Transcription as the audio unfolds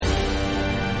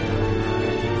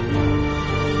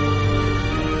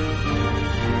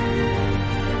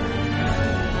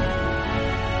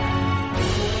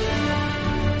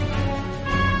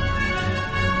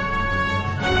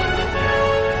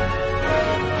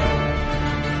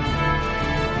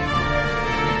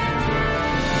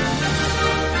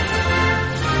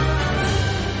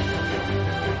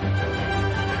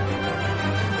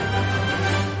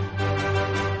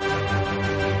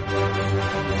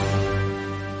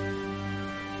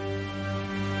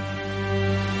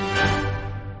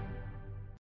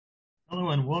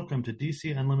welcome to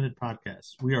DC Unlimited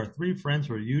Podcast. We are three friends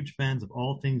who are huge fans of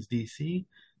all things DC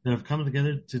that have come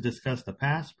together to discuss the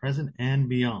past, present, and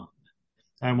beyond.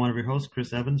 I'm one of your hosts,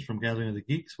 Chris Evans from Gathering of the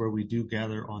Geeks, where we do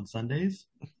gather on Sundays.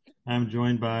 I'm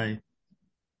joined by,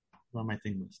 on my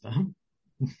thing list,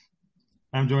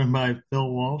 I'm joined by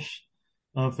Phil Walsh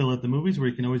of Phil at the Movies, where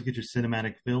you can always get your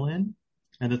cinematic fill in.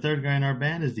 And the third guy in our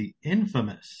band is the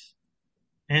infamous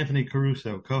Anthony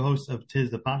Caruso, co-host of Tis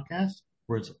the Podcast,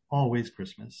 where it's always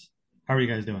Christmas. How are you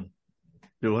guys doing?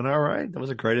 Doing all right. That was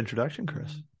a great introduction,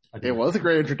 Chris. It was a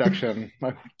great introduction.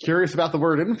 I'm curious about the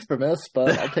word infamous,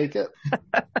 but I'll take it.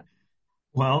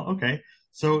 Well, okay.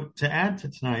 So to add to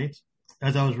tonight,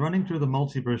 as I was running through the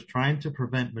multiverse trying to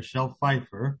prevent Michelle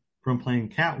Pfeiffer from playing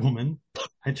Catwoman,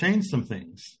 I changed some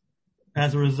things.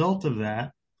 As a result of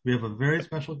that, we have a very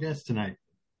special guest tonight,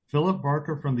 Philip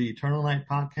Barker from the Eternal Night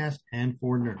Podcast and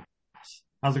For Nerds.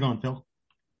 How's it going, Phil?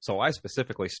 So I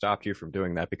specifically stopped you from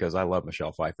doing that because I love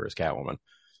Michelle Pfeiffer as Catwoman.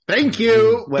 Thank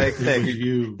you. Thank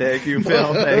you. Thank you,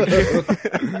 Phil. Thank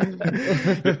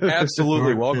you.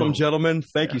 Absolutely. Welcome, gentlemen.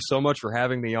 Thank you so much for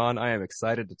having me on. I am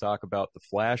excited to talk about The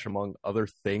Flash, among other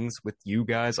things, with you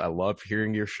guys. I love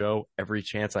hearing your show every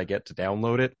chance I get to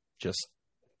download it. Just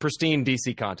pristine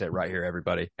DC content right here,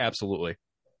 everybody. Absolutely.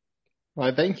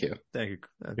 Well, thank you. Thank you.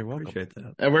 You're welcome. Appreciate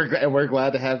that. And we're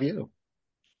glad to have you.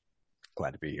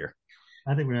 Glad to be here.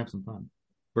 I think we're going to have some fun.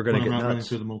 We're going to get running nuts.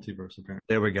 through the multiverse, apparently.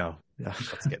 There we go. Yeah.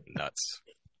 Let's get nuts.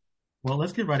 Well,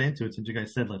 let's get right into it since you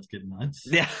guys said let's get nuts.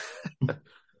 Yeah.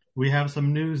 We have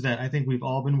some news that I think we've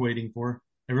all been waiting for.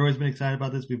 Everybody's been excited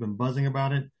about this. We've been buzzing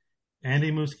about it.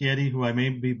 Andy Muschietti, who I may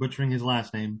be butchering his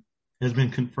last name, has been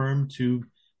confirmed to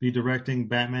be directing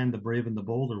Batman the Brave and the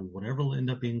Bold, or whatever will end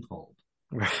up being called.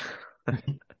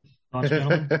 Thoughts,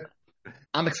 gentlemen?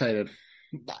 I'm excited.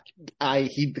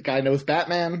 The guy knows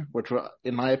Batman, which,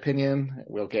 in my opinion,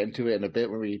 we'll get into it in a bit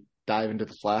when we dive into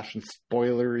the Flash and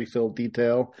spoilery filled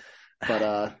detail.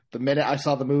 But the minute I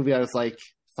saw the movie, I was like,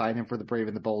 sign him for the Brave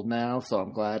and the Bold now. So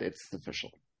I'm glad it's official.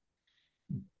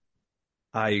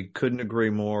 I couldn't agree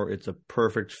more. It's a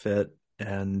perfect fit,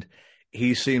 and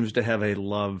he seems to have a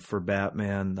love for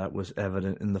Batman that was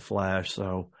evident in the Flash.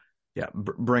 So, yeah,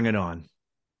 bring it on.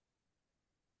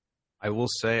 I will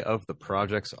say, of the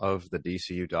projects of the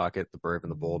DCU docket, The Brave and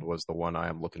the Bold was the one I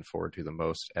am looking forward to the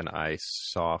most. And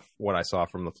what I saw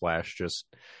from The Flash just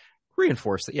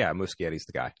reinforced that, yeah, Muschietti's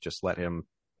the guy. Just let him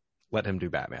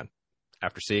do Batman.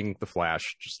 After seeing The Flash,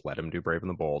 just let him do Brave and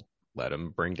the Bold. Let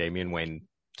him bring Damian Wayne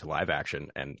to live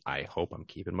action. And I hope, I'm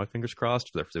keeping my fingers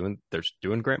crossed. They're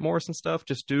doing Grant Morrison stuff.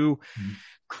 Just do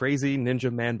crazy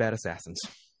ninja man bad assassins.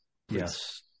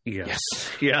 Please. Yes.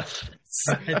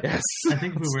 I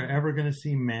think if we were ever going to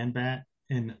see Man-Bat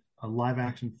in a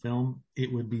live-action film,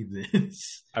 it would be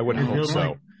this. I would hope so.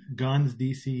 Like Gunn's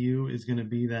DCU is going to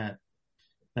be that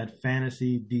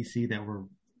fantasy DC that we're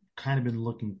kind of been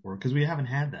looking for, because we haven't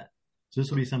had that. So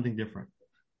this will be something different.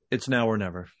 It's now or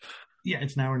never. Yeah,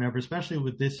 it's now or never, especially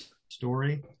with this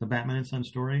story, the Batman and Son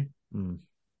story.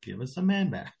 Give us some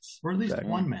Man-Bats, or at least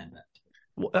one Man-Bat.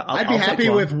 Well, I'd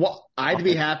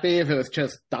be happy if it was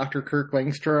just Dr. Kirk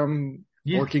Langstrom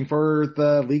working for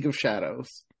the League of Shadows.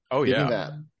 Oh, Give yeah. me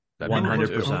that. 100%.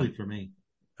 Totally for me.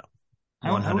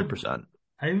 100%.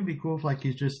 I'd even be cool if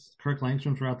he's just Kirk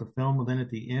Langstrom throughout the film, and then at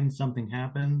the end something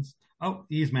happens. Oh,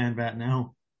 he's Man-Bat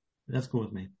now. That's cool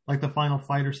with me. Like the final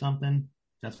fight or something.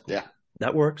 That's cool. Yeah.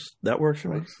 That works. That works for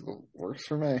me. Works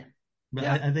for me. But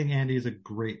yeah. I think Andy is a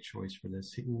great choice for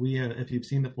this. If you've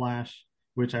seen The Flash,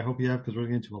 which I hope you have, because we're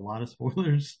getting into a lot of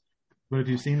spoilers. But if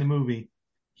you've seen the movie,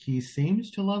 he seems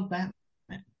to love Batman.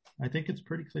 I think it's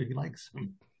pretty clear he likes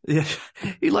him. Yeah,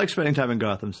 he likes spending time in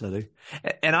Gotham City.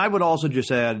 And I would also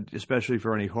just add, especially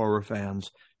for any horror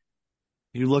fans,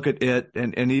 you look at It,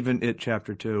 and even It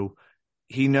Chapter 2,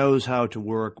 he knows how to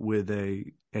work with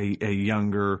a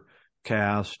younger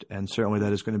cast, and certainly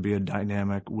that is going to be a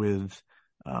dynamic with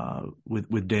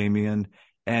Damian.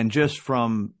 And just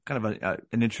from kind of an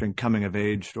interesting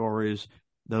coming-of-age stories,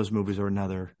 those movies are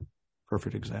another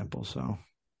perfect example. So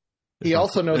he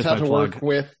also knows how to work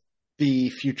with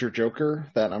the future Joker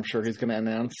that I'm sure he's going to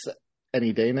announce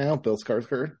any day now, Bill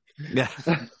Skarsgård. Yeah.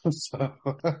 So,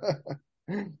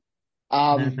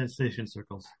 manifestation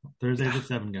circles. Thursdays at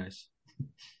 7, guys.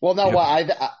 Well, no,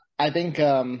 I think,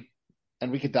 and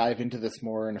we could dive into this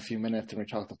more in a few minutes when we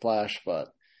talk The Flash, but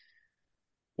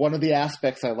one of the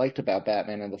aspects I liked about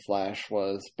Batman and The Flash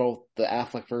was both the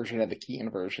Affleck version and the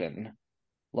Keaton version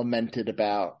lamented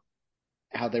about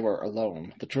how they were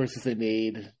alone. The choices they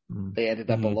made, they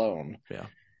ended up alone. Yeah.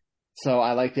 So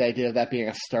I like the idea of that being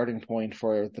a starting point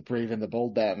for the Brave and the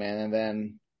Bold Batman, and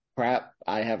then crap,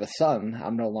 I have a son.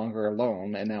 I'm no longer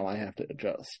alone, and now I have to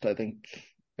adjust. I think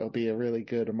it'll be a really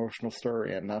good emotional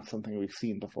story and not something we've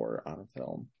seen before on a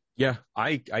film. Yeah,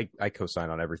 I co-sign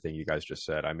on everything you guys just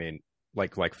said. I mean,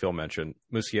 like Phil mentioned,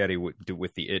 Muschietti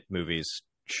with the It movies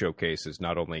showcases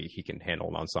not only he can handle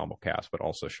an ensemble cast, but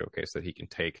also showcase that he can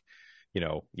take,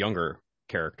 younger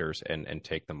characters and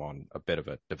take them on a bit of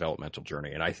a developmental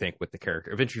journey. And I think with the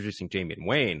character of introducing Damian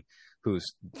Wayne, who's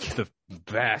the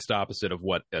vast opposite of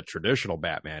what a traditional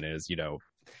Batman is,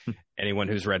 anyone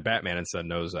who's read Batman and Son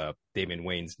knows Damian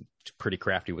Wayne's pretty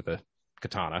crafty with a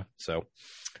katana. So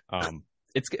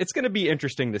it's going to be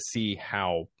interesting to see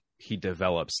how he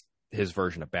develops his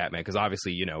version of Batman, because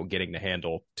obviously, getting to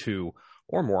handle 2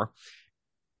 or more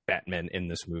Batmen in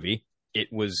this movie,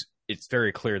 it's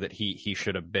very clear that he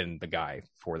should have been the guy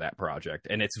for that project.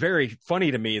 And it's very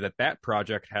funny to me that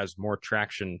project has more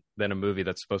traction than a movie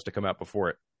that's supposed to come out before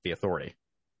it, The Authority.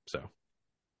 So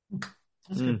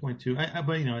that's a good point too. But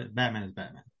Batman is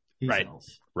Batman. He right.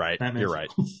 sells. Right. Batman You're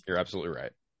sells. right. You're absolutely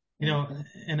right.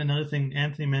 And another thing,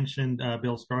 Anthony mentioned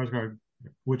Bill Skarsgård,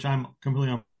 which I'm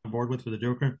completely on board with for the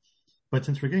Joker. But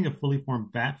since we're getting a fully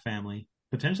formed Bat family,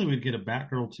 potentially we'd get a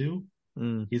Batgirl too.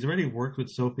 He's already worked with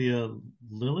Sophia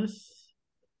Lillis,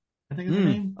 I think is her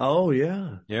name. Oh,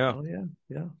 yeah. Yeah. Oh,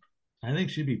 yeah. I think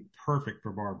she'd be perfect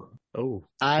for Barbara. Oh.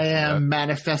 I am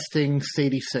manifesting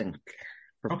Sadie Sink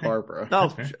for Barbara.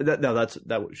 No,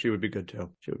 she would be good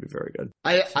too. She would be very good.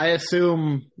 I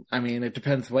assume, it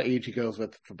depends what age he goes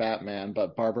with for Batman,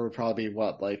 but Barbara would probably be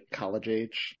like college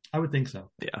age? I would think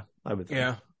so. Yeah, I would think.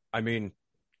 Yeah. I mean,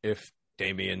 if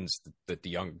Damien's the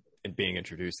young and being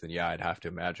introduced, then I'd have to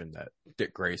imagine that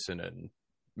Dick Grayson and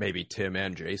maybe Tim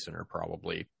and Jason are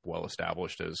probably well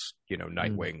established as,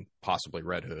 Nightwing, possibly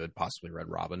Red Hood, possibly Red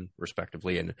Robin,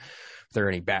 respectively. And if there are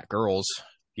any Batgirls,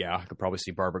 I could probably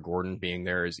see Barbara Gordon being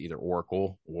there as either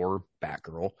Oracle or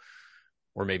Batgirl,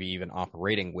 or maybe even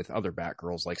operating with other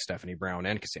Batgirls like Stephanie Brown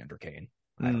and Cassandra Cain.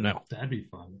 I don't know. That'd be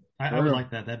fun. I would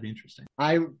like that. That'd be interesting.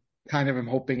 I kind of am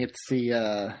hoping it's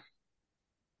the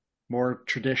more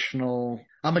traditional.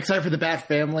 I'm excited for the Bat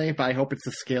family, but I hope it's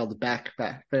the scaled back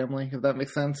Bat family, if that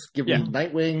makes sense. Give me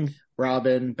Nightwing,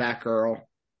 Robin, Batgirl,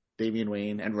 Damian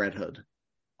Wayne, and Red Hood.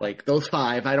 Like those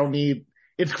 5. I don't need.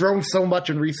 It's grown so much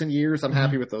in recent years. I'm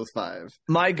happy with those 5.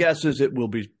 My guess is it will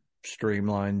be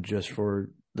streamlined just for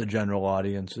the general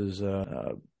audience's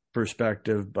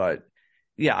perspective. But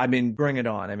bring it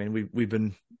on. We've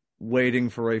been waiting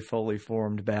for a fully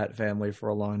formed Bat family for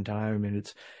a long time.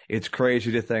 It's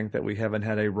crazy to think that we haven't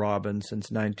had a Robin since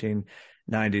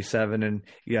 1997. And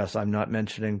yes, I'm not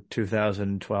mentioning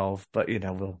 2012, but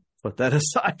we'll put that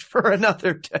aside for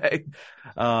another day.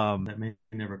 That may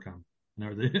never come.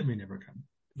 It may never come.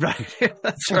 Right.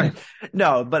 That's right.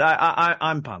 No, but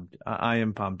I'm pumped. I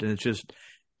am pumped. And it's just,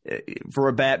 for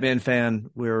a Batman fan,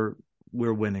 we're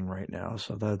winning right now.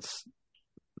 So that's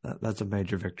a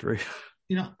major victory.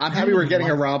 I'm happy we're getting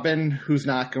a Robin who's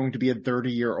not going to be a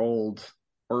 30-year-old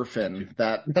orphan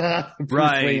that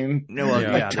right. Wayne,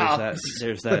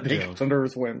 there's that too. Under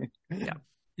his wing. Yeah.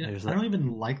 I don't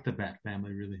even like the Bat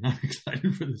family, really. I'm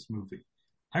excited for this movie.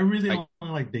 I really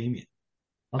only like Damian.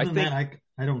 Other than that,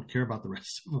 I don't care about the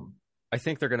rest of them. I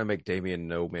think they're going to make Damian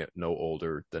no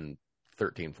older than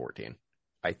 13, 14.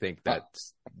 I think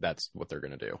that's what they're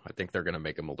going to do. I think they're going to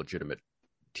make him a legitimate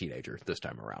teenager this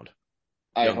time around.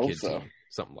 I hope so. Teen,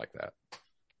 something like that.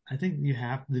 I think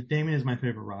Damian is my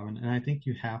favorite Robin, and I think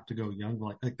you have to go young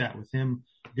like that with him,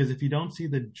 because if you don't see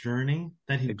the journey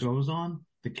that he goes on,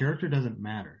 the character doesn't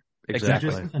matter. Exactly.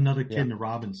 He's just another kid in a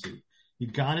Robin suit. You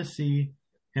got to see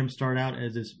him start out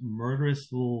as this murderous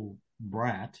little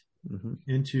brat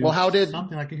into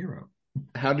something like a hero.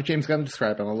 How did James Gunn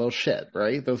describe him? A little shit,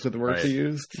 right? Those are the words he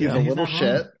used. He's a he's little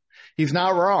shit. He's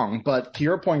not wrong, but to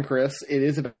your point, Chris, it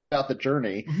is about the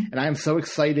journey. And I am so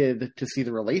excited to see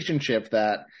the relationship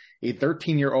that a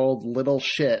 13-year-old little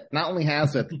shit not only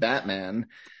has with Batman,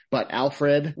 but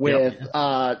Alfred with,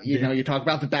 you talk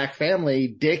about the Bat family,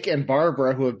 Dick and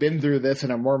Barbara, who have been through this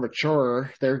and are more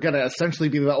mature. They're going to essentially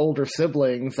be the older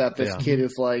siblings that this kid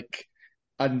is like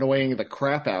annoying the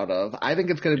crap out of. I think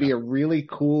it's going to be a really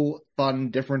cool,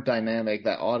 fun, different dynamic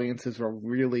that audiences will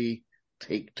really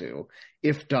take to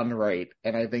if done right.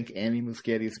 And I think Andy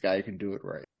Muschietti's guy who can do it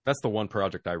right. That's the one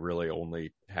project I really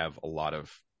only have a lot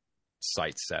of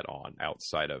sights set on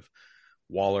outside of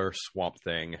Waller, Swamp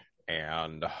Thing,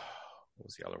 and what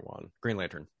was the other one? Green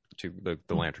Lantern, the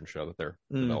Lantern show that they're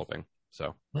developing.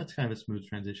 So that's kind of a smooth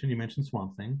transition. You mentioned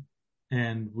Swamp Thing,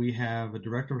 and we have a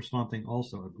director for Swamp Thing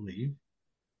also, I believe,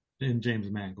 in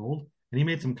James Mangold, and he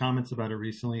made some comments about it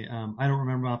recently. I don't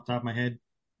remember off the top of my head.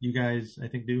 You guys, I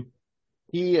think, do.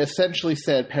 He essentially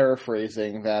said,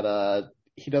 paraphrasing, that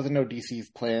he doesn't know DC's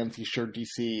plans. He's sure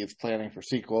DC is planning for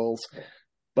sequels,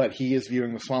 but he is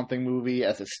viewing the Swamp Thing movie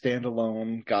as a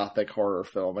standalone gothic horror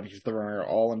film, and he's throwing it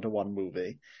all into one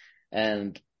movie.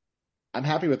 And I'm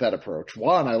happy with that approach.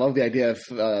 One, I love the idea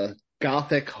of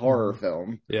gothic horror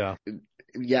film. Yeah.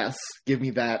 Yes, give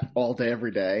me that all day,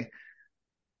 every day.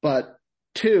 But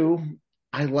two,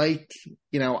 I like,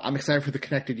 I'm excited for the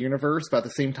connected universe, but at the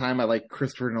same time, I like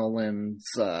Christopher Nolan's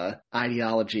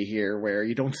ideology here, where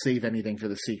you don't save anything for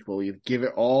the sequel. You give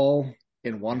it all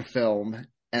in one film,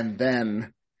 and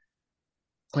then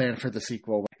plan for the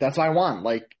sequel. That's what I want.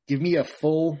 Like, give me a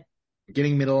full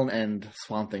beginning, middle, and end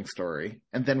Swamp Thing story,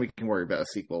 and then we can worry about a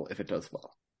sequel if it does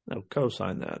well. No,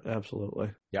 co-sign that.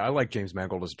 Absolutely. Yeah, I like James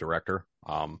Mangold as director.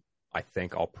 I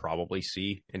think I'll probably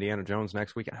see Indiana Jones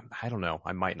next week. I don't know.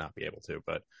 I might not be able to,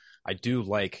 but I do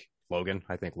like Logan.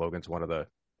 I think Logan's one of the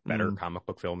better comic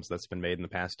book films that's been made in the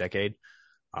past decade.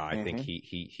 I think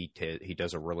he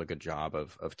does a really good job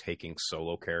of taking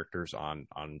solo characters on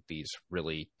these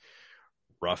really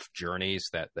rough journeys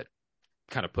that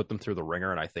kind of put them through the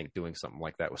ringer. And I think doing something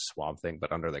like that with Swamp Thing,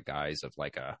 but under the guise of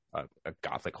like a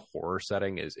gothic horror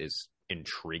setting is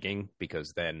intriguing,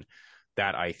 because then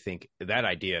that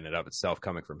idea in and of itself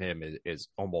coming from him is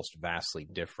almost vastly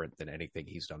different than anything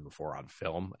he's done before on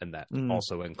film. And that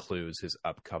also includes his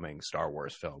upcoming Star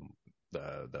Wars film,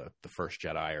 the First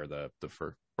Jedi, or the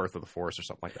Birth of the Force, or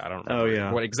something like that. I don't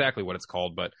remember exactly what it's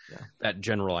called, but that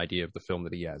general idea of the film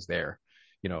that he has there,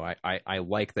 I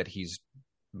like that he's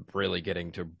really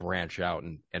getting to branch out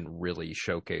and really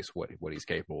showcase what he's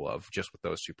capable of just with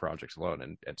those two projects alone.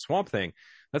 And Swamp Thing,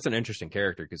 that's an interesting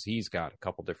character because he's got a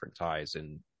couple different ties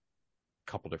in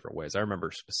a couple different ways. I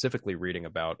remember specifically reading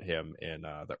about him in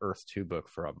the Earth 2 book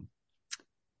from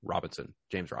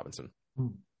James Robinson,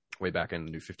 way back in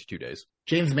the New 52 days.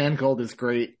 James Mangold is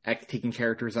great at taking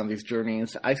characters on these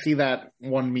journeys. I see that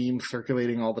one meme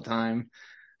circulating all the time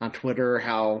on Twitter,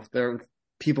 how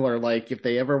people are like, if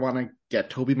they ever want to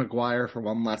get Tobey Maguire for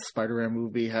one last Spider-Man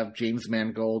movie, have James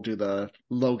Mangold do the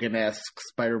Logan-esque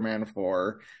Spider-Man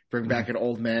 4, bring back an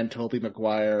old man Tobey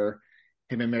Maguire,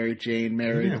 him and Mary Jane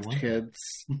married with kids.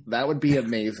 That would be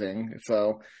amazing.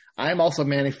 So I'm also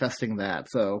manifesting that.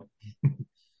 So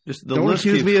just don't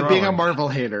accuse me of being a Marvel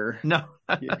hater. No.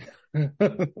 And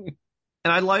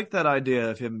I like that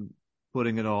idea of him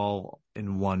putting it all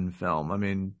in one film. I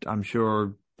mean, I'm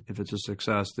sure if it's a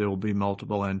success, there will be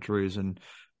multiple entries and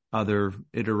other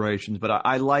iterations. But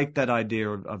I like that idea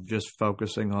of just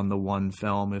focusing on the one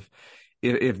film.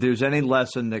 If there's any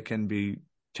lesson that can be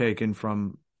taken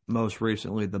from most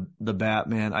recently the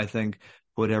Batman, I think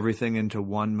put everything into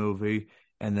one movie,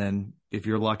 and then if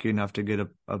you're lucky enough to get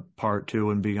a part 2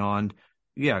 and beyond,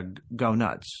 go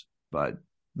nuts. But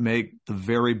make the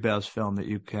very best film that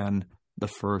you can the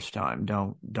first time.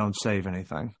 Don't save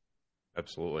anything.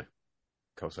 Absolutely.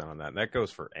 Co-sign on that. And that goes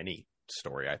for any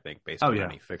story, I think, based on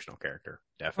any fictional character.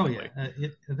 Definitely.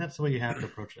 That's the way you have to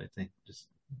approach it, I think. Just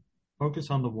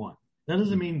focus on the one. That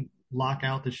doesn't mean lock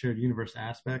out the shared universe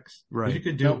aspects. Right. You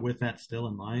could do it with that still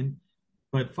in mind.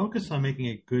 But focus on making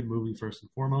a good movie first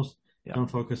and foremost. Yeah. Don't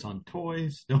focus on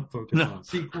toys. Don't focus on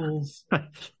sequels.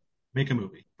 Make a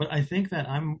movie. But I think that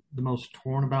I'm the most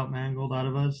torn about Mangold out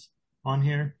of us on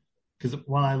here. Because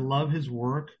while I love his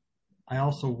work, I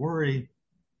also worry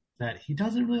that he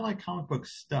doesn't really like comic book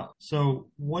stuff. So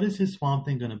what is his Swamp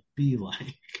Thing going to be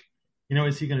like?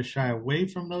 Is he going to shy away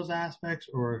from those aspects,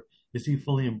 or is he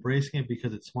fully embracing it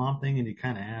because it's Swamp Thing and you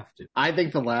kind of have to? I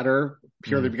think the latter,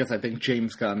 purely because I think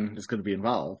James Gunn is going to be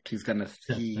involved. He's going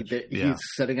to he's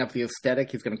setting up the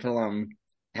aesthetic. He's going to tell him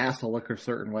it has to look a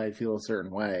certain way, feel a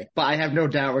certain way. But I have no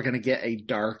doubt we're going to get a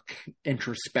dark,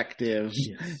 introspective,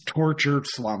 tortured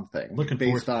Swamp Thing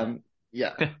based on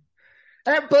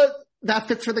but that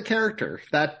fits for the character.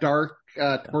 That dark,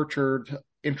 tortured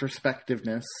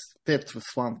introspectiveness fits with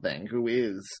Swamp Thing, who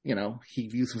is, he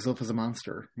views himself as a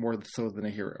monster more so than a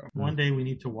hero. One day we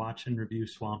need to watch and review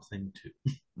Swamp Thing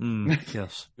 2.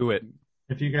 Yes. Do it.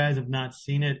 If you guys have not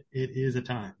seen it, it is a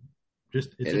time. It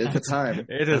is a time.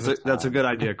 That's a good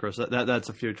idea, Chris. That's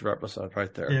a future episode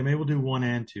right there. Yeah, maybe we'll do 1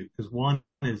 and 2, because 1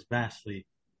 is vastly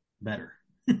better.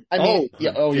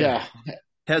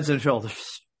 Heads and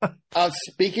shoulders.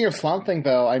 Speaking of Swamp Thing,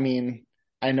 though, I mean,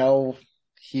 I know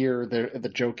here the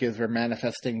joke is we're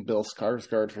manifesting Bill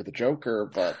Skarsgård for the Joker,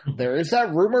 but there is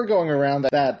that rumor going around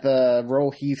that the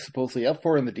role he's supposedly up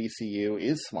for in the DCU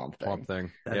is Swamp Thing. Swamp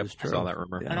Thing. That is true. I saw that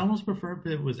rumor. I'd almost prefer if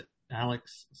it was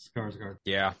Alex Skarsgård.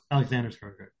 Yeah. Alexander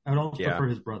Skarsgård. I would also Yeah. prefer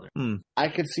his brother. I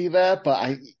could see that,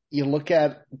 but you look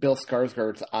at Bill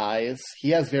Skarsgård's eyes. He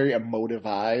has very emotive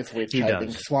eyes, which He I does.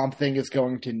 think Swamp Thing is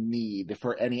going to need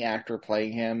for any actor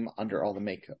playing him under all the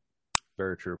makeup.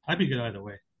 Very true. I'd be good either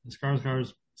way. The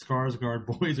Skarsgård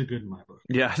boys are good in my book.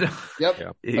 Yeah. Yep.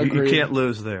 Yeah. You Agreed. can't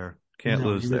lose there. Can't No,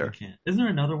 lose you really there. can't. Isn't there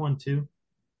another one too?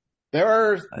 We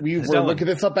were Stellan. looking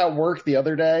this up at work the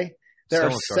other day. There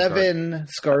are Stellan 7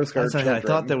 Skarsgård I children.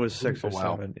 thought there was 6 or Oh,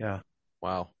 wow. 7. Yeah.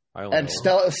 Wow. I only And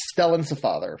know. Stellan's the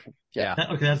father. Yeah.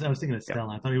 Okay, I was thinking of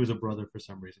Stellan. I thought he was a brother for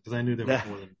some reason because I knew there was Yeah.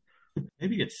 more than.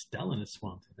 Maybe get Stellan as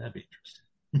Swamp Thing. That'd be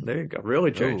interesting. There you go.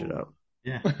 Really change it Oh. up.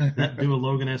 Yeah, do a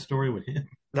Logan-esque story with him.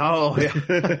 Oh, yeah.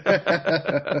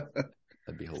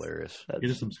 That'd be hilarious. Get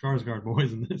us some Skarsgård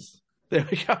boys in this. There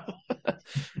we go.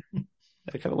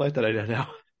 I kind of like that idea now.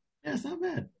 Yeah, it's not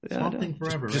bad. Yeah, Swamp I know. Thing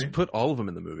forever, Just right? put all of them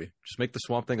in the movie. Just make the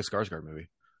Swamp Thing a Skarsgård movie.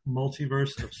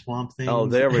 Multiverse of Swamp Thing. Oh,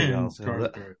 there we go.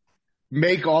 Skarsgård.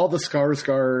 Make all the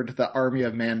Skarsgård the army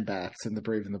of man-bats in The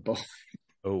Brave and the Bold.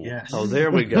 Oh, Yes. Oh,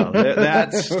 there we go.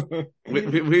 That's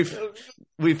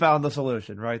we found the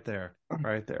solution right there.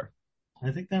 Right there.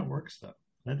 I think that works though.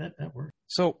 That works.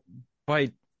 So by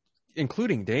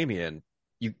including Damien,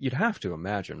 you'd have to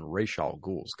imagine Ra's al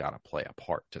Ghul's got to play a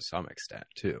part to some extent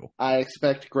too. I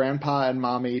expect Grandpa and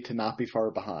Mommy to not be far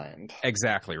behind.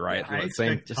 Exactly right. I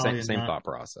Same expect Talia same not- thought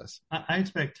process. I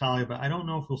expect Talia, but I don't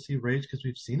know if we'll see Raish because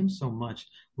we've seen him so much.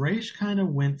 Raish kind of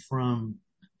went from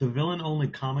the villain only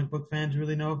comic book fans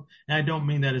really know of, and I don't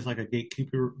mean that as like a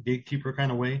gatekeeper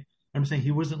kind of way. I'm saying he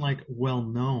wasn't like well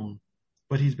known,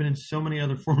 but he's been in so many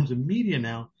other forms of media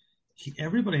now.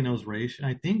 Everybody knows Raish, and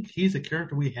I think he's a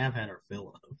character we have had our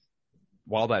fill of.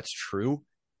 While that's true,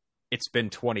 it's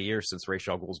been 20 years since Ra's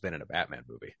al Ghul's been in a Batman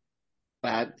movie.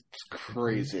 That's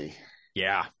crazy.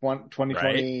 Yeah.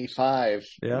 2025.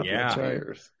 Yeah. Yeah. That's right.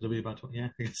 Years. It'll be about 20, yeah,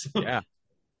 I guess so. Yeah.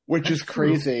 Which That's is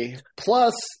crazy.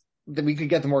 Plus, that we could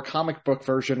get the more comic book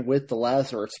version with the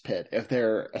Lazarus Pit if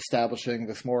they're establishing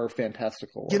this more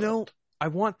fantastical world. You know, I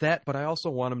want that, but I also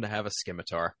want him to have a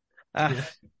scimitar. Yeah.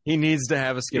 He needs to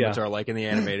have a scimitar like in the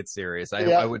animated series.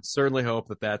 Yeah. I would certainly hope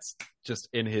that that's just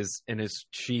in his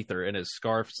sheath or in his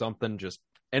scarf, something. Just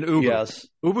and Ubu. Yes.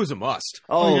 Ubu's a must.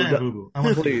 Oh, yeah, Boo-Boo. I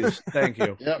want please. Thank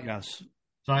you. Yep. Yes.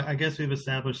 So I guess we've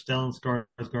established Stellan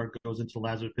Skarsgård goes into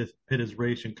Lazarus Pit as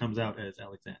Raish and comes out as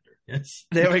Alexander. Yes.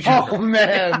 There we go. Oh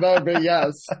man, that would be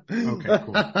yes. Okay,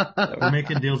 cool. We're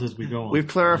making deals as we go on. We've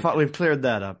clarified. We've cleared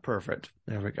that up. Perfect.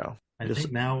 There we go. I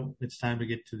think now it's time to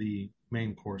get to the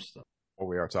main course stuff. Well,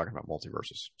 we are talking about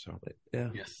multiverses, so Yeah.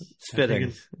 Yes. It's fitting. I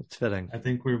think It's fitting. I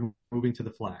think we're moving to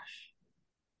the Flash.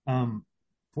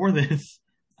 For this,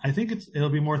 I think it'll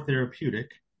be more therapeutic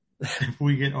if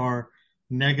we get our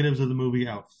negatives of the movie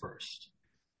out first.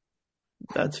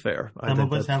 That's fair. I Some think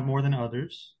of us that's- have more than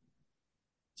others.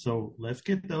 So let's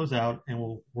get those out and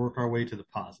we'll work our way to the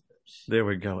positives. There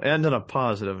we go. And on a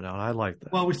positive note, I like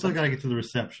that. Well, we still got to get to the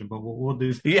reception, but we'll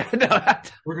do. Yeah, no,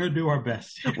 We're going to do our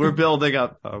best. we're building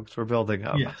up, folks. We're building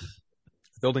up. Yes.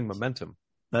 building momentum.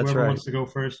 That's Whoever right. wants to go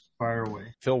first, fire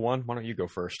away. Phil one. Why don't you go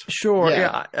first? Sure.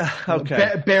 Yeah. Yeah.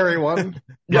 Okay. Barry one.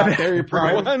 Yeah. Yeah, Barry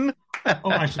Prime. One. Oh,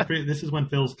 I should create. This is when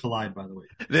Phil's collide, by the way.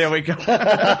 There we go.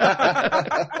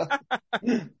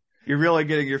 You're really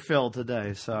getting your fill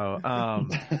today. So,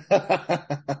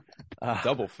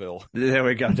 Double Phil. there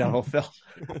we go. Double fill.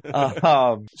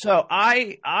 So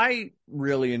I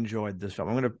really enjoyed this film.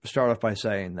 I'm going to start off by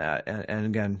saying that, and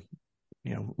again,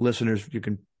 listeners, you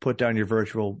can put down your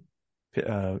virtual,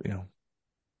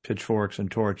 pitchforks and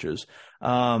torches,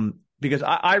 because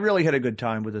I really had a good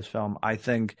time with this film. I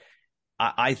think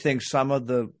some of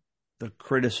the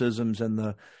criticisms and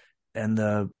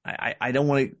I don't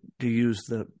want to use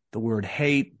the word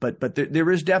hate, but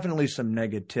there is definitely some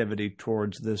negativity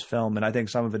towards this film, and I think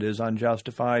some of it is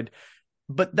unjustified.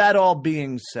 But that all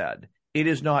being said, it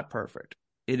is not perfect.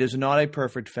 It is not a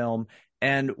perfect film,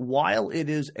 and while it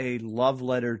is a love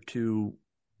letter to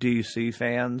DC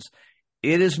fans,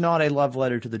 it is not a love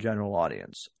letter to the general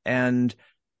audience. And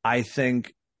I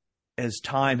think as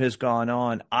time has gone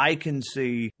on, I can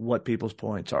see what people's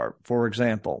points are. For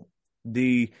example,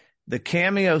 the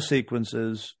cameo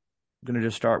sequences, I'm going to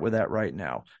just start with that right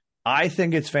now. I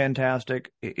think it's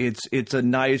fantastic. It's a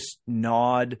nice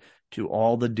nod to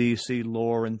all the DC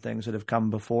lore and things that have come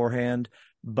beforehand.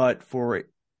 But for a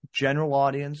general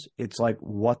audience, it's like,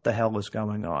 what the hell is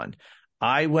going on?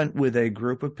 I went with a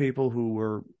group of people who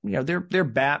were, they're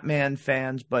Batman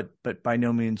fans, but by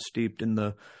no means steeped in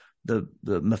the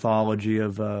mythology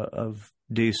of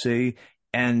DC.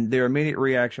 And their immediate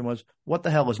reaction was, what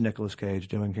the hell is Nicolas Cage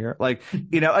doing here? Like,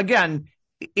 again,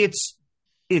 it's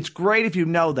it's great if you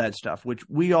know that stuff, which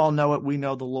we all know it. We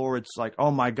know the lore. It's like,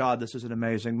 oh my God, this is an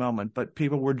amazing moment. But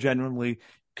people were genuinely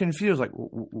confused. Like,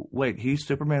 wait, he's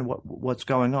Superman? What's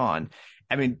going on?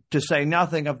 I mean, to say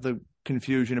nothing of the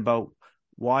confusion about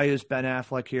why is Ben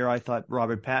Affleck here? I thought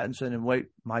Robert Pattinson, and wait,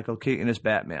 Michael Keaton is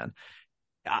Batman.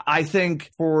 I think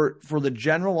for the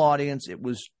general audience, it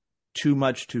was too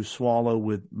much to swallow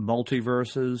with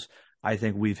multiverses. I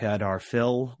think we've had our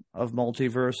fill of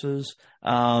multiverses.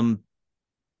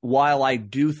 While I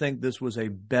do think this was a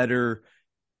better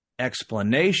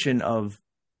explanation of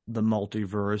the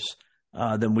multiverse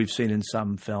than we've seen in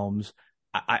some films,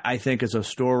 I think as a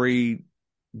story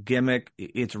gimmick,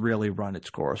 it's really run its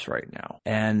course right now.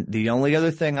 And the only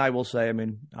other thing I will say, I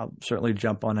mean, I'll certainly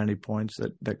jump on any points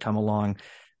that come along.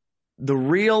 The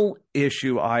real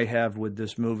issue I have with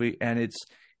this movie, and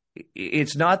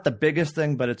it's not the biggest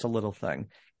thing, but it's a little thing.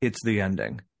 It's the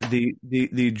ending.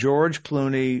 The George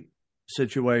Clooney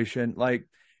situation, like,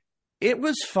 it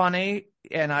was funny,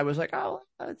 and I was like, oh,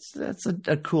 that's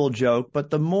a cool joke. But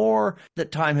the more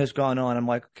that time has gone on, I'm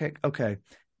like, okay,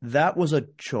 that was a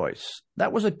choice.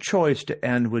 That was a choice to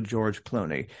end with George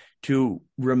Clooney, to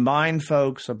remind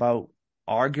folks about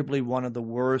arguably one of the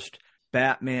worst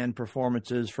Batman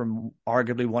performances from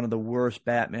arguably one of the worst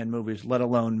Batman movies, let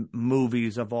alone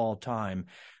movies of all time.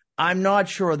 I'm not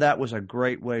sure that was a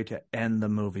great way to end the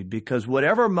movie, because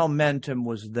whatever momentum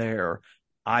was there,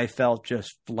 I felt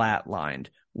just flatlined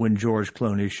when George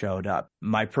Clooney showed up.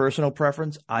 My personal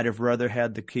preference, I'd have rather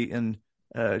had the Keaton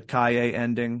Kaye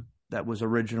ending that was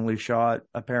originally shot,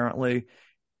 apparently.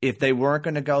 If they weren't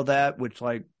going to go that, which,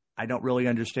 like, I don't really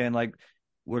understand, like,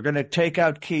 we're going to take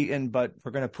out Keaton, but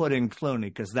we're going to put in Clooney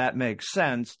because that makes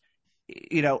sense.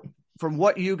 You know, from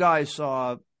what you guys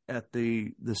saw at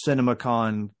the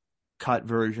CinemaCon cut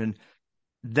version,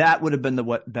 that would have been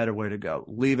the better way to go.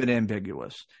 Leave it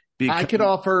ambiguous. Because, I could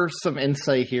offer some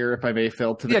insight here, if I may,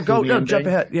 Phil, to the Clooney go ending. jump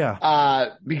ahead. Yeah.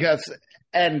 Because,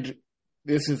 and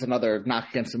this is another knock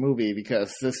against the movie,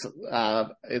 because this,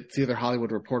 it's either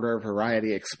Hollywood Reporter or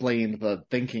Variety explained the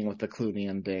thinking with the Clooney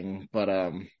ending, but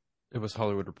it was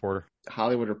Hollywood Reporter.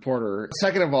 Hollywood Reporter.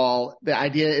 Second of all, the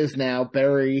idea is now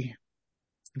Barry,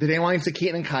 they didn't want to use the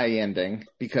Keaton and Kaye ending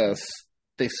because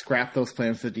they scrapped those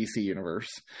plans for the DC universe.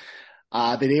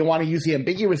 They didn't want to use the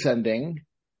ambiguous ending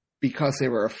because they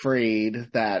were afraid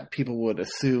that people would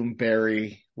assume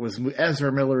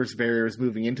Ezra Miller's Barry was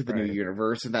moving into the new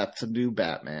universe, and that's a new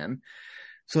Batman.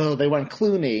 So they went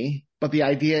Clooney, but the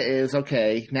idea is,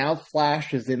 okay, now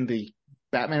Flash is in the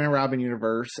Batman and Robin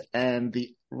universe, and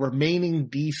the remaining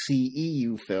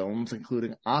DCEU films,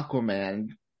 including Aquaman,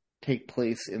 take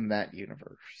place in that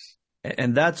universe.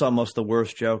 And that's almost the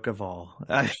worst joke of all.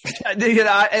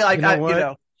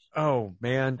 Oh,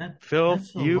 man. Phil,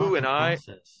 you and I...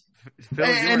 Phil,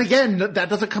 and again, that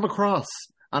doesn't come across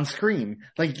on screen.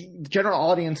 Like, general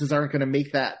audiences aren't going to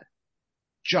make that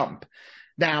jump.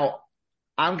 Now,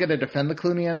 I'm going to defend the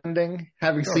Clooney ending,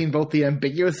 having seen both the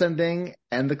ambiguous ending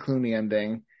and the Clooney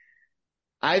ending.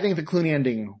 I think the Clooney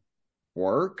ending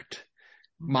worked.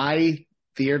 My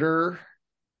theater,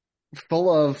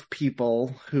 full of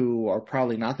people who are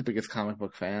probably not the biggest comic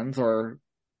book fans, or,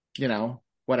 you know,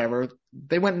 whatever,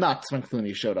 they went nuts when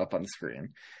Clooney showed up on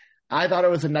screen. I thought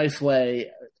it was a nice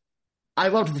way. I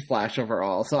loved The Flash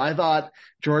overall, so I thought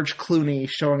George Clooney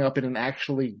showing up in an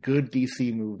actually good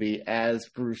DC movie as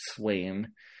Bruce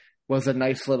Wayne was a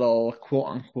nice little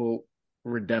quote-unquote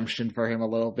redemption for him a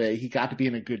little bit. He got to be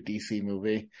in a good DC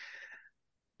movie.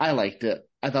 I liked it.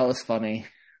 I thought it was funny,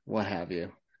 what have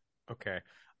you. Okay.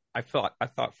 I thought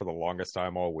for the longest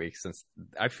time all week, since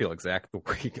I feel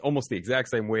almost the exact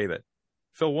same way that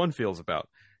Phil 1 feels about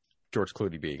George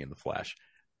Clooney being in The Flash.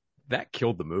 That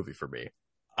killed the movie for me.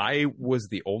 I was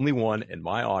the only one in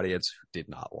my audience who did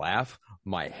not laugh.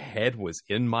 My head was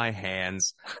in my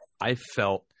hands. I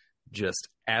felt just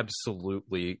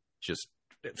absolutely just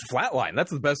flatlined.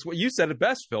 That's the best way. You said it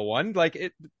best, Phil 1.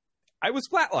 Like, I was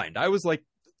flatlined. I was like,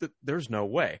 there's no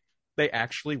way. They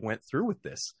actually went through with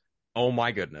this. Oh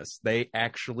my goodness. They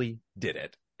actually did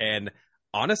it. And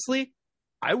honestly,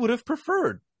 I would have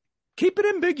preferred. Keep it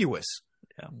ambiguous.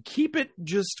 Yeah. Keep it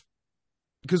just...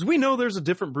 Because we know there's a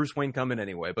different Bruce Wayne coming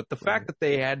anyway, but the fact that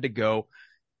they had to go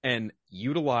and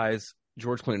utilize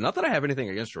George Clooney, not that I have anything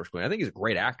against George Clooney, I think he's a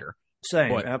great actor.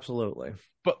 Same, absolutely.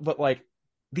 But like,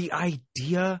 the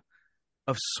idea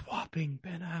of swapping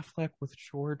Ben Affleck with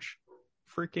George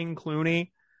freaking Clooney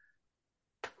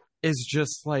is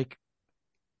just like,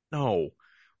 no.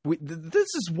 This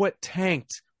is what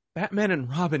tanked Batman and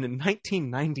Robin in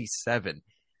 1997.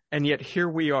 And yet here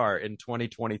we are in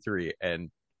 2023, and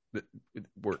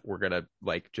we're gonna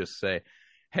like just say,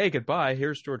 hey, goodbye,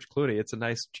 here's George Clooney. It's a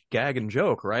nice gag and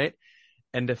joke, right?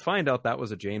 And to find out that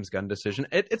was a James Gunn decision,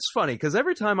 it's funny because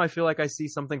every time I feel like I see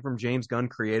something from James Gunn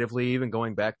creatively, even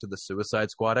going back to the Suicide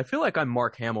Squad, I feel like I'm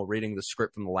Mark Hamill reading the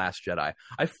script from The Last Jedi.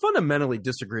 I fundamentally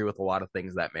disagree with a lot of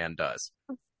things that man does.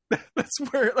 That's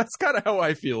kind of how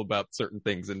I feel about certain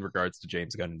things in regards to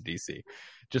James Gunn and DC.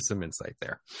 Just some insight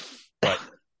there. But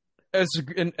as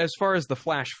far as the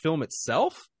Flash film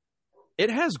itself, it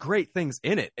has great things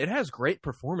in it. It has great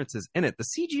performances in it. The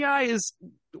CGI is,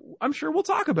 I'm sure we'll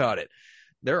talk about it.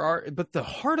 But the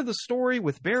heart of the story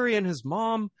with Barry and his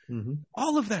mom,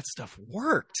 all of that stuff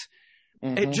worked.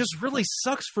 It just really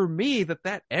sucks for me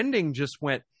that ending just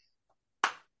went,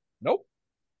 nope.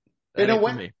 In a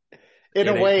way,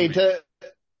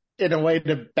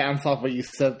 to bounce off what you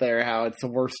said there, how it's the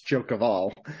worst joke of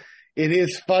all. It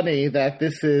is funny that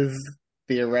this is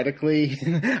theoretically,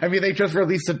 I mean, they just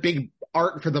released a big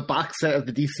art for the box set of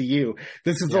the DCU.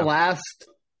 This is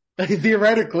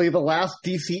theoretically the last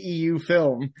DCEU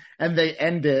film, and they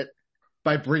end it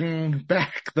by bringing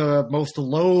back the most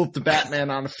loathed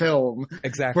Batman on film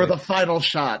for the final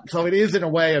shot. So it is in a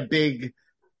way it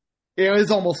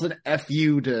is almost an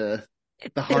FU to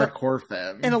the hardcore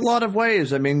fans. In a lot of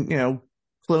ways. I mean,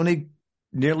 Clooney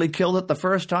nearly killed it the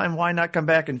first time. Why not come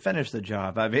back and finish the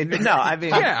job?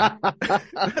 Yeah.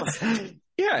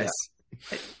 Yes.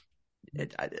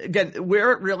 Again,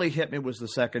 where it really hit me was the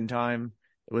second time.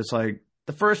 It was like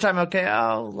the first time, okay,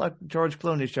 oh, look, George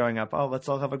Clooney's showing up. Oh, let's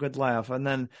all have a good laugh. And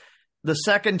then the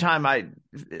second time,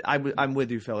 I'm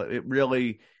with you, Phil. It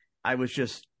really, I was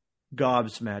just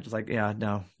gobsmacked. It's like, yeah,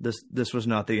 no, this was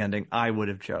not the ending I would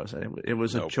have chosen. It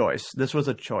was a choice. This was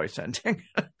a choice ending.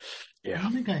 Yeah. I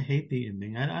don't think I hate the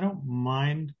ending. I don't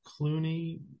mind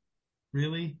Clooney,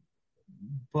 really,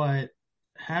 but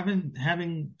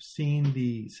having seen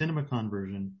the CinemaCon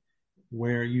version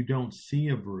where you don't see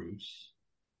a Bruce,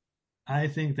 I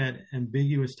think that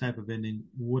ambiguous type of ending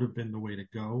would have been the way to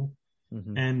go.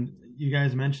 And you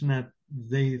guys mentioned that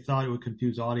they thought it would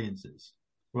confuse audiences.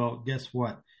 Well, guess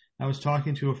what? I was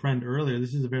talking to a friend earlier.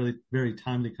 This is a very, very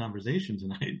timely conversation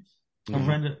tonight. A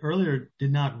friend earlier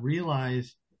did not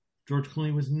realize George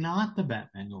Clooney was not the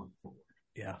Batman going forward.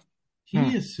 Yeah.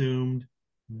 He assumed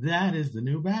that is the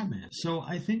new Batman. So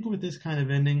I think with this kind of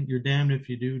ending, you're damned if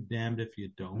you do, damned if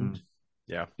you don't.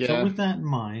 Yeah. So with that in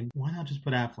mind, why not just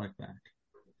put Affleck back?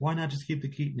 Why not just keep the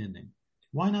Keaton ending?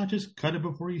 Why not just cut it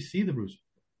before you see the Bruce?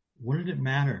 What did it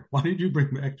matter? Why did you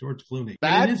bring back George Clooney?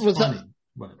 That it is was funny,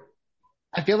 but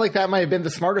I feel like that might have been the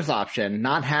smartest option.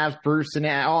 Not have Bruce in it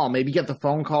at all. Maybe get the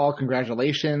phone call.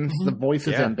 Congratulations. The voice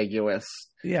is ambiguous.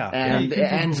 Yeah. And it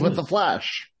ends with the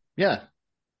Flash. Yeah.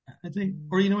 I think,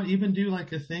 or you know what, even do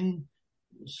like a thing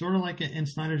sort of like in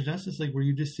Snyder's Justice League where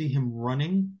you just see him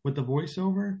running with the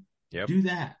voiceover. Yep. Do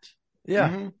that.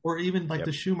 Yeah. Or even like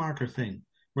the Schumacher thing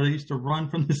where they used to run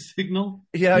from the signal.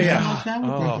 Yeah. Like that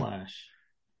with the Flash.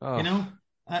 And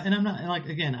I'm not, like,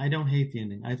 again, I don't hate the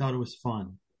ending. I thought it was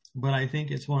fun. But I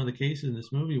think it's one of the cases in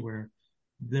this movie where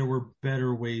there were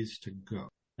better ways to go.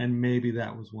 And maybe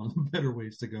that was one of the better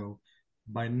ways to go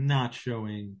by not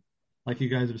showing, like you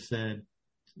guys have said,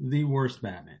 the worst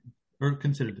Batman. Or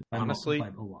considered it by a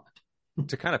lot.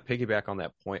 To kind of piggyback on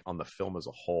that point on the film as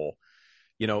a whole,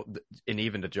 and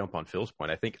even to jump on Phil's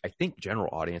point, I think general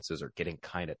audiences are getting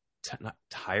kind of not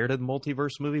tired of the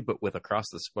multiverse movie, but with Across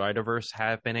the Spider-Verse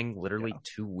happening literally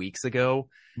 2 weeks ago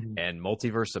and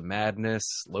Multiverse of Madness,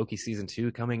 Loki season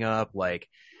 2 coming up, like,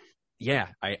 yeah,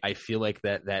 I feel like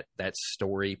that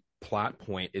story plot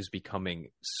point is becoming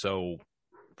so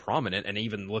prominent. And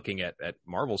even looking at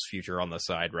Marvel's future on the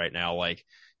side right now, like,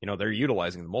 they're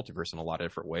utilizing the multiverse in a lot of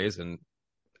different ways. And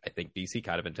I think DC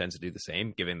kind of intends to do the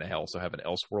same, given they also have an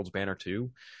Elseworlds banner too.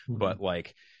 But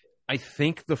like, I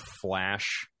think the Flash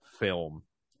film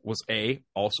was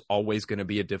also always going to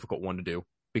be a difficult one to do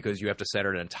because you have to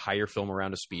center an entire film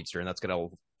around a speedster, and that's going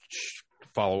to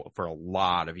follow for a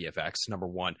lot of VFX. Number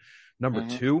one. Number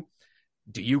two,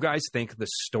 do you guys think the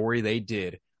story they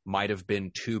did might have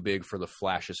been too big for the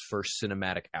Flash's first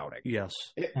cinematic outing? Yes.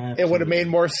 It would have made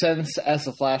more sense as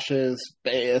the Flash's,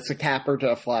 it's a capper to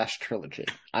a Flash trilogy,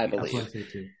 I believe.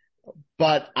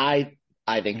 But I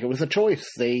think it was a choice.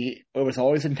 It was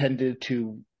always intended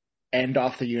to end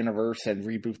off the universe and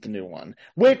reboot the new one,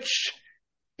 which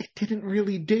it didn't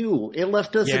really do. It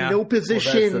left us in no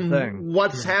position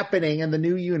what's happening in the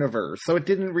new universe. So it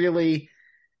didn't really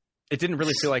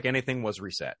feel like anything was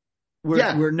reset.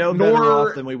 We're no better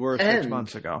off than we were 6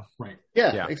 months ago. Right.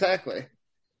 Yeah, exactly.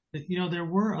 There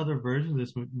were other versions of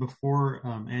this before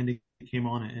Andy came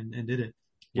on and did it.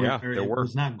 Yeah, there were. It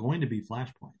was not going to be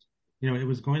Flashpoint. It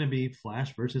was going to be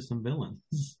Flash versus some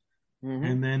villains.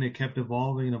 And then it kept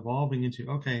evolving and evolving into,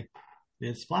 okay,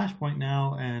 it's Flashpoint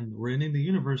now, and we're ending the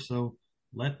universe, so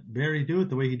let Barry do it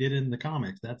the way he did it in the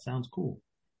comics. That sounds cool.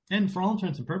 And for all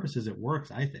intents and purposes, it works,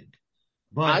 I think.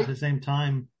 But at the same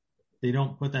time, they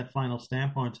don't put that final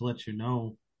stamp on it to let you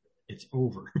know it's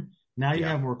over. Now you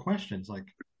have more questions, like,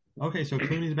 okay, so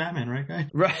Clooney's Batman, right, guy?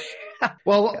 Right.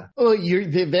 Well,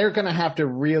 they're going to have to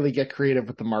really get creative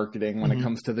with the marketing when it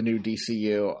comes to the new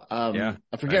DCU. I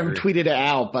forget who tweeted it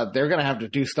out, but they're going to have to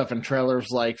do stuff in trailers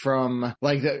like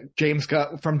James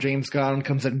Gunn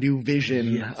comes a new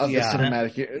vision of the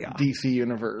cinematic DC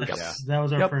universe. That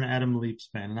was our friend Adam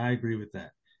Leapspan, and I agree with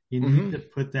that. You need to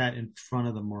put that in front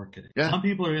of the marketing. Yeah. Some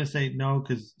people are going to say no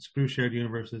because screw shared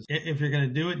universes. If you're going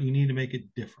to do it, you need to make it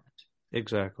different.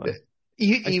 Exactly.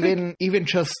 Even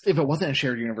just if it wasn't a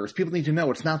shared universe, people need to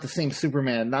know it's not the same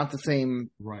Superman, not the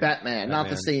same Batman, not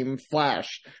the same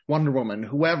Flash, Wonder Woman,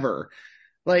 whoever.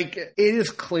 Like, it is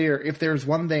clear, if there's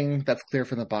one thing that's clear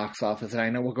from the box office, and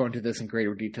I know we'll go into this in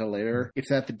greater detail later, it's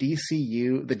that the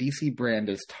DC brand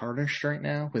is tarnished right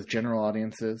now with general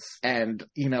audiences. And,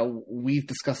 we've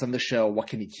discussed on the show, what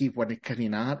can you keep, what can you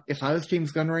not? If I was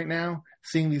James Gunn right now,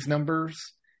 seeing these numbers,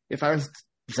 if I was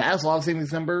Zaslav seeing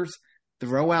these numbers,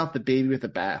 throw out the baby with the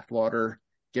bathwater,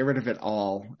 get rid of it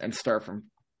all, and start from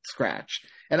scratch.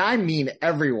 And I mean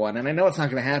everyone, and I know it's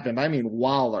not going to happen, but I mean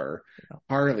Waller,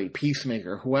 Harley,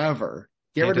 Peacemaker, whoever.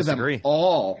 Get rid of them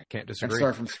all. Can't disagree. And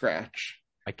start from scratch.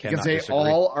 I cannot disagree. Because they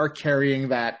all are carrying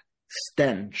that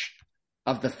stench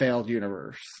of the failed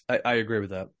universe. I agree with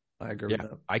that. With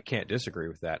that. I can't disagree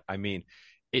with that. I mean,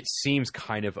 it seems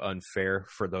kind of unfair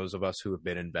for those of us who have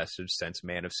been invested since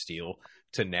Man of Steel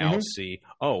to now see,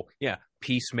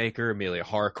 Peacemaker, Amelia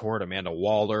Harcourt, Amanda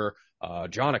Waller,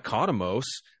 John Economos,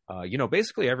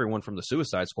 basically everyone from the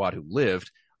Suicide Squad who lived.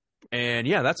 And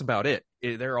that's about it.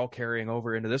 They're all carrying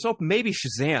over into this. Oh, maybe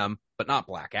Shazam, but not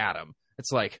Black Adam.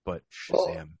 It's like, but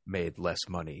Shazam made less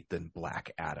money than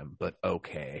Black Adam. But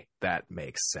okay, that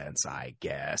makes sense, I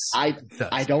guess. I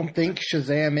don't think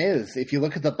Shazam is. If you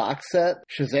look at the box set,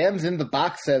 Shazam's in the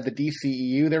box set of the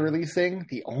DCEU they're releasing.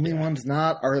 The only ones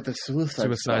not are the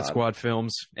Suicide Squad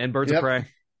films and Birds of Prey.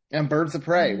 And Birds of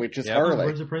Prey, which is Harley.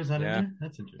 Birds of Prey is not in there?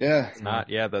 That's interesting. Yeah. It's not.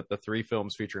 Yeah, the 3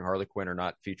 films featuring Harley Quinn are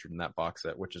not featured in that box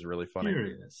set, which is really funny.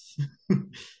 Curious.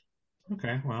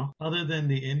 Okay, well, other than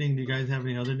the ending, do you guys have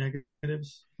any other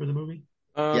negatives for the movie?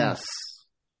 Yes.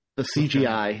 The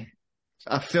CGI.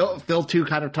 Phil too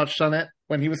kind of touched on it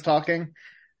when he was talking.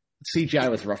 CGI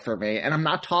was rough for me. And I'm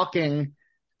not talking...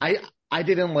 I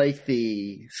didn't like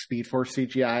the Speed Force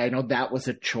CGI. I know that was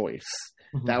a choice.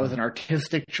 That was an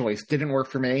artistic choice. Didn't work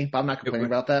for me, but I'm not complaining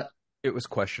about that. It was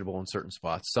questionable in certain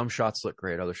spots. Some shots looked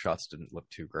great. Other shots didn't look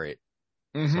too great.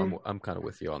 So I'm kind of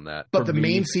with you on that. But the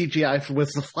main CGI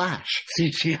was the Flash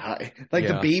CGI. Like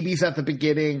the babies at the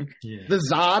beginning. Yeah. The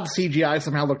Zod CGI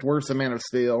somehow looked worse than Man of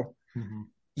Steel.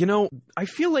 I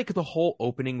feel like the whole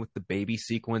opening with the baby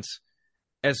sequence,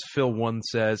 as Phil 1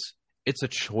 says, it's a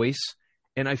choice.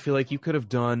 And I feel like you could have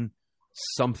done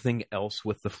something else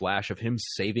with the Flash of him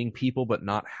saving people, but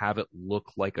not have it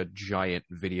look like a giant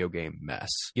video game mess.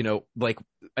 Like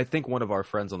I think one of our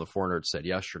friends on the 4Nerds said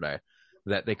yesterday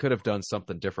that they could have done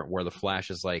something different where the Flash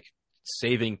is like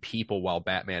saving people while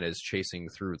Batman is chasing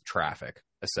through traffic,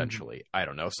 essentially. I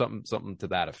don't know, something to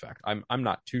that effect. I'm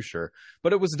not too sure,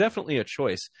 but it was definitely a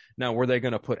choice. Now, were they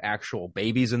going to put actual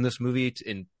babies in this movie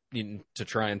to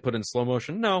try and put in slow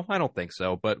motion? No, I don't think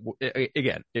so. But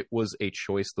again, it was a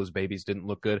choice. Those babies didn't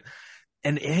look good.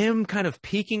 And him kind of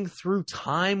peeking through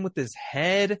time with his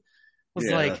head was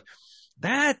like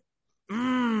that. It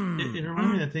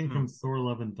reminded me of that thing from Thor: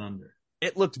 Love and Thunder.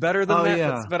 It looked better than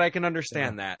that, but I can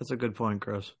understand that. That's a good point,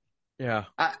 Chris. Yeah.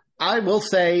 I will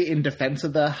say, in defense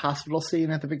of the hospital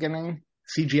scene at the beginning,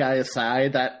 CGI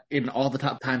aside, that in all the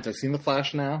top times I've seen The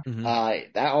Flash now,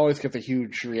 that always gets a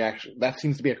huge reaction. That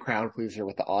seems to be a crowd pleaser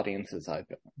with the audiences I've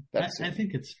been. I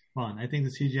think it's fun. I think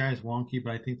the CGI is wonky,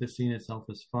 but I think the scene itself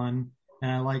is fun.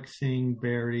 And I like seeing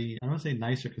Barry, I don't want to say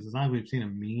nicer because it's not like we've seen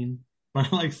him mean,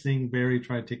 but I like seeing Barry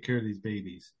try to take care of these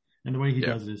babies. And the way he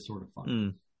does it is sort of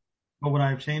fun. But would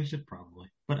I have changed it? Probably.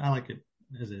 But I like it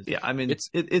as is. Yeah, I mean,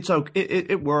 it's okay.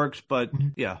 It works, but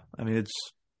I mean, it's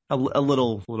a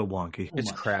little wonky.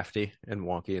 It's crafty and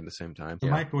wonky at the same time.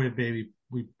 The microwave baby,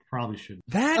 we probably should.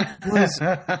 That was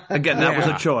again. That was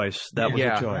a choice. That was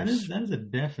a choice. That is a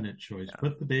definite choice.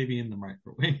 Put the baby in the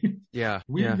microwave.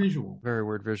 Weird visual. Very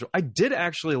weird visual. I did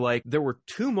actually like. There were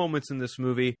 2 moments in this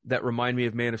movie that remind me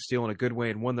of Man of Steel in a good way,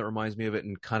 and one that reminds me of it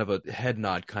in kind of a head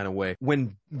nod kind of way.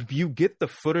 When you get the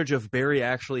footage of Barry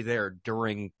actually there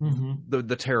during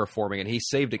the terraforming, and he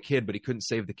saved a kid, but he couldn't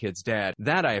save the kid's dad.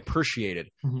 That I appreciated.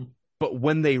 But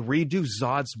when they redo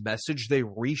Zod's message, they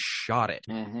reshot it.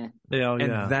 Mm-hmm. Yeah,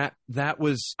 And that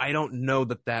was, I don't know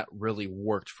that really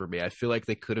worked for me. I feel like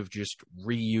they could have just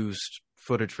reused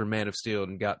footage from Man of Steel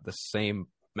and got the same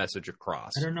message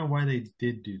across. I don't know why they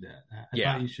did do that. I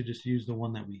Yeah. thought you should just use the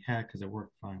one that we had because it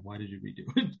worked fine. Why did you redo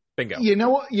it? Bingo. You know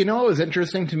what was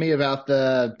interesting to me about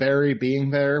the Barry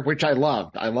being there, which I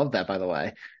loved. I loved that, by the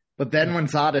way. But then when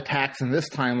Zod attacks in this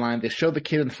timeline, they show the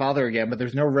kid and father again, but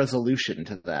there's no resolution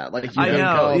to that. Like, you I don't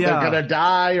know, go, yeah. they're gonna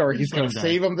die, or he's gonna gonna die.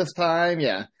 save him this time.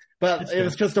 Yeah. But It's it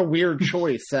was just a weird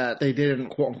choice that they didn't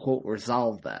quote unquote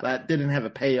resolve that. That didn't have a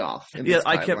payoff. In Yeah, this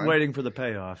I kept timeline. waiting for the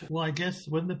payoff. Well, I guess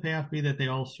wouldn't the payoff be that they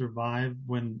all survive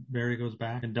when Barry goes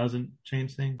back and doesn't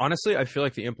change things? Honestly, I feel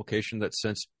like the implication that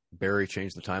since Barry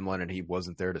changed the timeline and he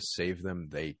wasn't there to save them,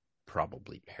 they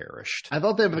probably perished. I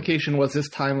thought the implication was this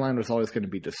timeline was always going to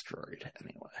be destroyed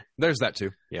anyway. There's that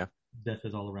too. Yeah. Death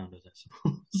is all around us, I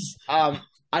suppose.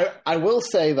 I will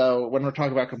say though, when we're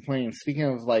talking about complaints, speaking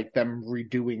of like them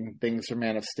redoing things for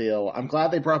Man of Steel, I'm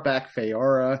glad they brought back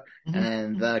Feora Mhm.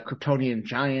 and the Kryptonian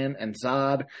Giant and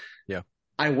Zod. Yeah.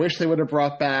 I wish they would have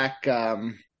brought back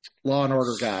Law and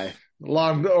Order guy,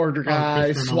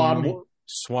 Christopher Meloni.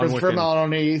 Christopher Swanwick.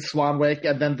 Meloni, Swanwick,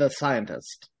 and then the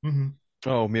scientist. Mm-hmm.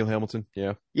 Oh, Neil Hamilton.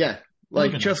 Yeah. Yeah, like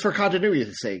Look at just for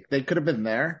continuity's sake, they could have been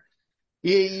there.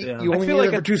 You Yeah. only I need feel them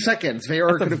like for 2 seconds.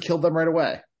 Feora at the- could have killed them right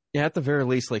away. Yeah, at the very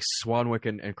least, like Swanwick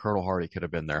and Colonel Hardy could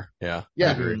have been there. Yeah. Yeah.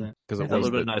 I agree. Because That it was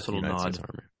would've been a the nice little United nod. States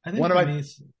Army. I think One of for my- me,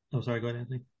 oh, sorry, go ahead,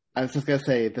 Anthony. I was just gonna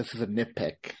say this is a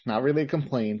nitpick, not really a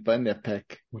complaint, but a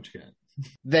nitpick. What you got?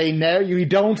 You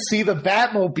don't see the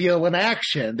Batmobile in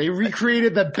action. They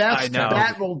recreated the I best know.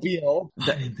 Batmobile I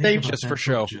didn't think they- about just that for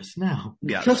show. Just now.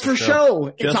 Yeah, just for for show.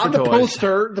 It's Just on for the toys.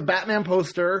 poster, the Batman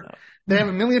poster. Yeah. They have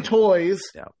a million toys.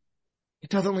 Yeah. It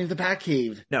doesn't leave the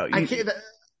Batcave. No, I you, can't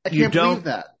you believe don't-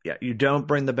 that. yeah, you don't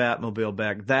bring the Batmobile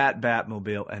back, that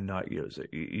Batmobile, and not use it.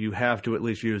 You have to at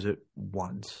least use it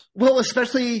once. Well,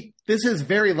 especially this is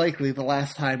very likely the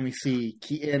last time we see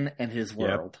Keaton and his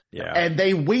world. Yeah. And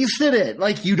they wasted it.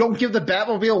 Like, you don't give the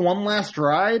Batmobile one last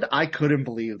ride? I couldn't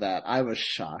believe that. I was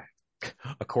shocked.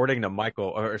 According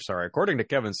to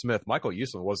Kevin Smith, Michael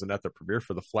Uslan wasn't at the premiere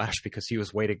for The Flash because he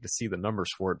was waiting to see the numbers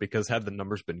for it, because had the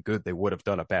numbers been good, they would have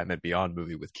done a Batman Beyond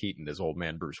movie with Keaton as old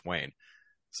man Bruce Wayne.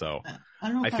 So, I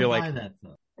don't know if I feel buy like- that,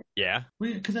 though. yeah,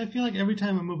 Because I feel like every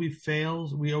time a movie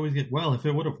fails, we always get, well, if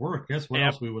it would have worked, guess what Yep.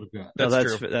 else we would have got? No,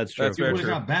 That's true. That's true. That's We very would have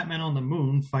true. got Batman on the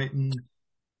moon fighting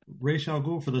Ra's al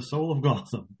Ghul for the soul of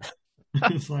Gotham.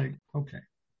 It's like, okay.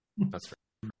 that's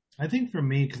fair. I think for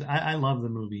me, because I love the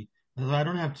movie, so I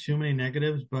don't have too many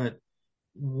negatives, but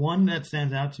one that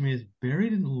stands out to me is Barry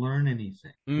didn't learn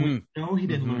anything. We know he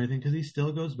didn't Mhm. learn anything because he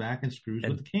still goes back and screws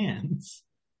And- with the cans.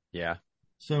 Yeah,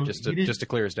 So just he didn't- to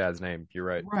clear his dad's name. You're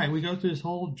right. right. We go through this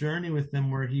whole journey with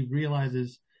him where he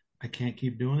realizes, I can't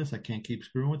keep doing this. I can't keep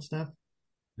screwing with stuff,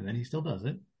 and then he still does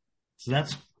it. So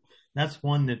that's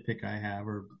one nitpick I have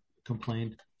or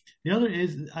complaint. The other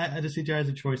is the CGI is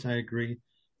a choice. I agree,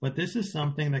 but this is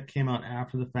something that came out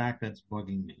after the fact that's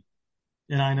bugging me.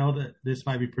 And I know that this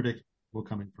might be predictable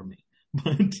coming from me,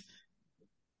 but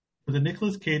for the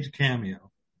Nicolas Cage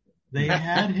cameo, they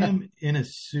had him in a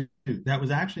suit that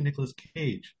was actually Nicolas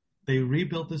Cage. They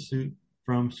rebuilt the suit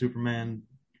from Superman.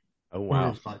 Oh what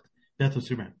wow. is it called? Death of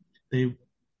Superman.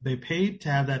 They paid to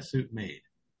have that suit made.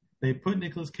 They put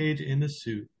Nicolas Cage in the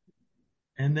suit,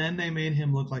 and then they made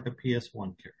him look like a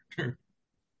PS1 character.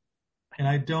 And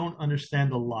I don't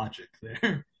understand the logic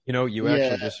there. You know, you Yeah.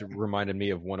 actually just reminded me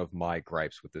of one of my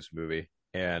gripes with this movie,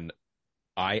 and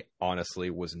I honestly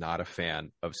was not a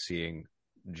fan of seeing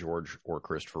George or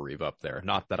Christopher Reeve up there.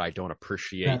 Not that I don't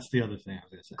appreciate That's the other thing I was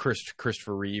going to say.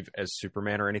 Christopher Reeve as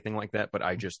Superman or anything like that, but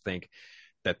I just think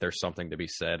that there's something to be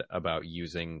said about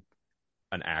using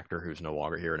an actor who's no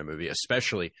longer here in a movie,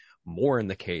 especially more in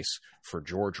the case for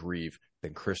George Reeve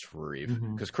than Christopher Reeve,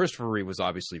 Mhm. because Christopher Reeve was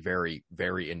obviously very,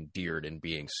 very endeared in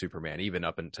being Superman, even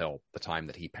up until the time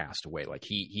that he passed away. Like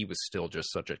he was still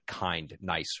just such a kind,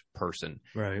 nice person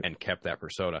Right. and kept that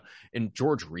persona. In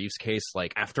George Reeves' case,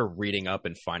 like after reading up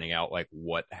and finding out like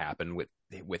what happened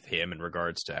with him in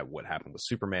regards to what happened with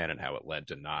Superman and how it led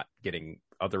to not getting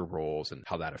other roles and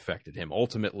how that affected him,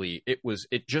 ultimately it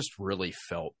just really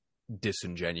felt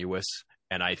disingenuous.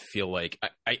 And I feel like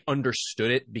I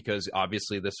understood it because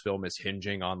obviously this film is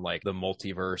hinging on like the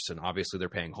multiverse, and obviously they're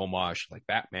paying homage like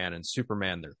Batman and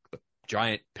Superman. They're the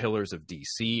giant pillars of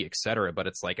DC, etc. But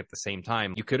it's like at the same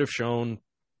time, you could have shown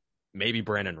maybe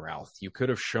Brandon Routh. You could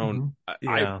have shown. Yeah.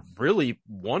 I really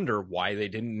wonder why they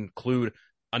didn't include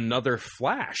another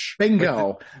Flash.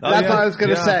 Bingo. That's what I was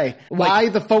going to say. Why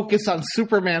the focus on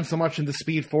Superman so much in the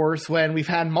Speed Force when we've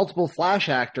had multiple Flash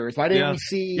actors? Why didn't we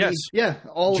see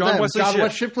all John of them? Wesley John Shipp.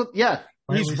 Wesley Shipp. Yeah.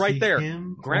 He's right there.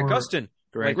 Grant Gustin.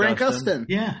 Grant Gustin.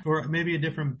 Yeah, or maybe a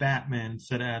different Batman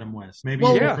instead of Adam West. Maybe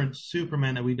Well, a different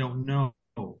Superman that we don't know.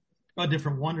 A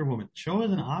different Wonder Woman. Show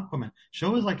us an Aquaman.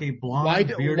 Show us like a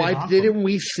blonde, bearded Why Aquaman. didn't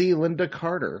we see Linda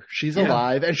Carter? She's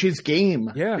alive and she's game.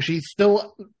 Yeah. She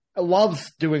still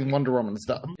loves doing Wonder Woman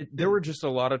stuff. There were just a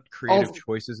lot of creative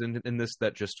choices in this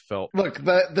that just felt. Look,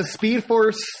 the Speed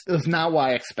Force is not what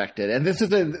I expected, and this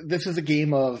is a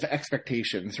game of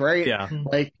expectations, right? Yeah.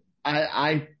 Like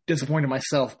I disappointed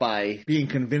myself by being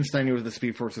convinced I knew what the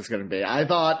Speed Force was going to be. I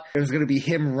thought it was going to be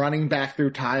him running back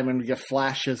through time and we get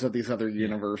flashes of these other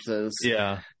universes.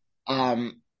 Yeah.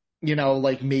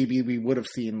 Like maybe we would have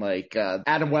seen like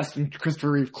Adam West and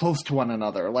Christopher Reeve close to one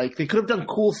another. Like they could have done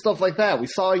cool stuff like that. We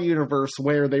saw a universe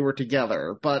where they were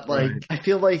together, but like I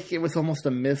feel like it was almost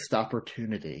a missed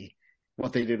opportunity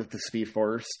what they did with the Speed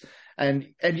Force.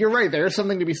 And you're right, there's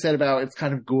something to be said about it's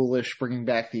kind of ghoulish bringing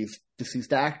back these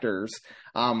deceased actors.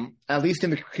 At least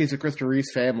in the case of Christopher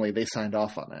Reeve's family, they signed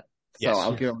off on it. So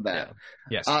I'll give them that.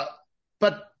 Yes.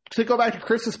 But to go back to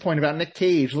Chris's point about Nick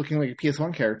Cage looking like a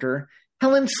PS1 character,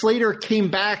 Helen Slater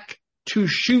came back to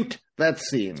shoot that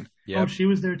scene. Oh, she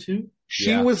was there too?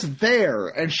 She was there,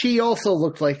 and she also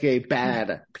looked like a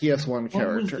bad PS1 character.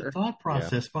 What was the thought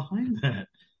process behind that?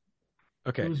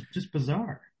 Okay. It was just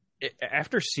bizarre.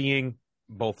 After seeing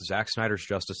both Zack Snyder's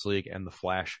Justice League and The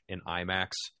Flash in IMAX,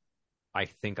 I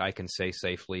think I can say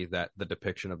safely that the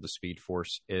depiction of the Speed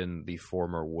Force in the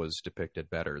former was depicted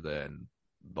better than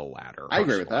the latter. I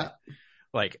agree with that.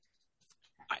 Like,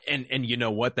 and you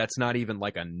know what? That's not even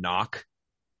like a knock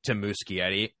to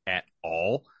Muschietti at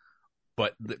all.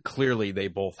 But clearly, they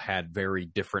both had very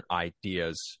different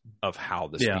ideas of how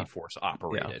the Speed Force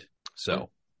operated. So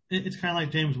it's kind of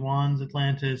like James Wan's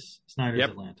Atlantis, Snyder's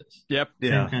Atlantis. Yep.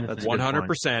 Same kind of that's thing.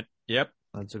 100%. Yep.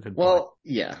 That's a good point. Well,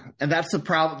 yeah, and that's the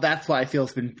problem. That's why I feel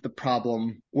it's been the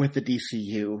problem with the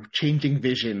DCU changing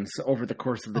visions over the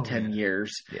course of the 10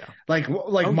 years. Yeah, like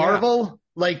Marvel.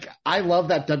 Like I love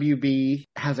that WB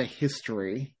has a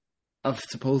history of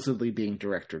supposedly being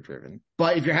director driven,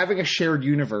 but if you're having a shared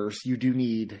universe, you do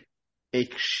need a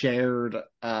shared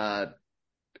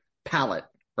palette.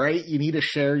 Right? You need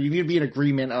to be in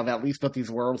agreement of at least what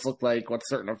these worlds look like, what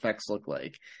certain effects look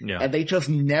like. Yeah. And they just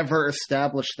never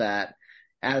established that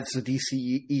as the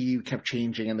DCEU kept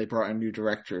changing and they brought in new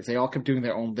directors. They all kept doing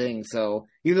their own thing. So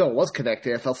even though it was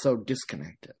connected, it felt so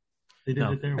disconnected. They did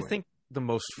it their way. I think the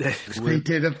most They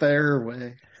did it their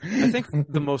way. I think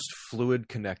the most fluid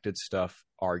connected stuff,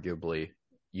 arguably,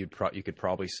 you could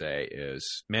probably say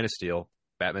is Man of Steel,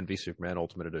 Batman v Superman,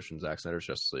 Ultimate Edition, Zack Snyder's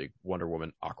Justice League, Wonder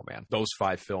Woman, Aquaman. Those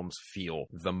 5 films feel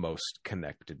the most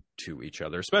connected to each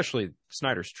other, especially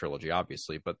Snyder's trilogy,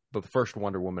 obviously. But the first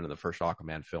Wonder Woman and the first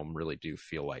Aquaman film really do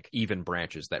feel like even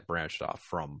branches that branched off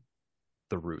from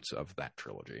the roots of that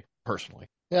trilogy, personally.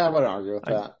 Yeah, I wouldn't argue with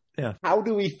that. Yeah. How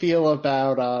do we feel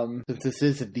about, since this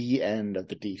is the end of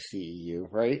the DCEU,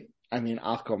 right? I mean,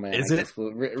 Aquaman, Is I it? guess,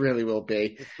 really will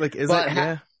be. Like, is But it?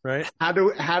 Yeah, right? How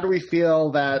do we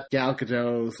feel that Gal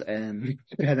Gadot's and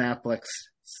Ben Affleck's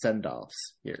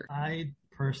send-offs here? I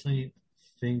personally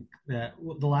think that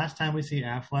the last time we see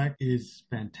Affleck is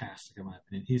fantastic, in my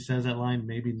opinion. He says that line,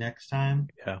 maybe next time.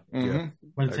 Yeah. Mm-hmm.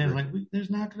 But it sounds like there's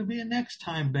not going to be a next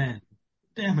time, Ben.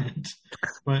 Damn it.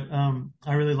 But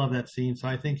I really love that scene. So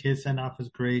I think his send-off is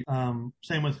great.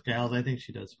 Same with Gal's. I think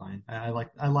she does fine. I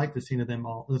like the scene of them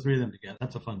all, the 3 of them together.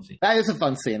 That's a fun scene. That is a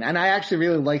fun scene. And I actually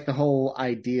really like the whole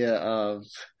idea of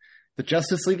the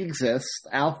Justice League exists.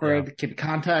 Alfred can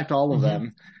contact all of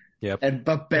them. Yep.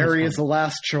 But Barry is the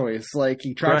last choice. Like,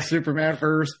 he tried Superman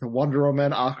first, Wonder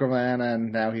Woman, Aquaman,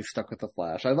 and now he's stuck with the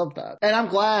Flash. I love that. And I'm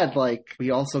glad, like,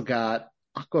 we also got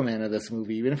Aquaman of this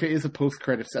movie, even if it is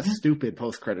a stupid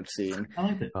post-credit scene. I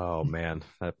like it. Oh, man.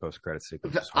 That post-credit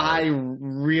sequence is I hard.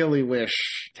 really wish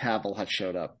Cavill had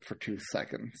showed up for 2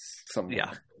 seconds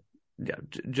somewhere. Yeah,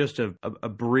 just a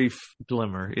brief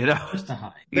glimmer, you know? Just a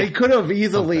high. They could have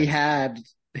easily had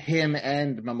him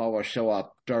and Momoa show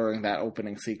up during that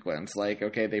opening sequence. Like,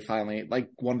 okay, they finally, like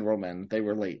Wonder Woman, they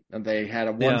were late, and they had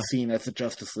one scene as the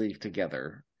Justice League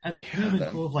together. It would have been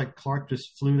cool if like Clark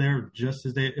just flew there just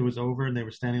as it was over and they were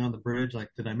standing on the bridge. Like,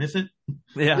 did I miss it?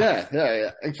 Yeah, That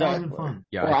would exactly. have been fun.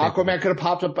 Yeah, or Aquaman could have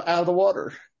popped up out of the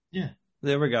water. Yeah.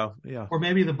 There we go. Yeah. Or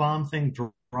maybe the bomb thing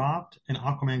dropped and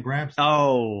Aquaman grabs it.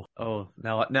 Oh,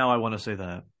 now I want to say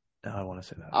that.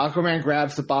 Aquaman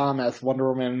grabs the bomb as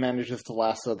Wonder Woman manages to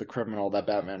lasso the criminal that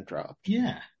Batman dropped.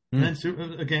 Yeah. And then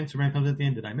Superman comes at the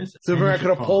end. Did I miss it? Superman could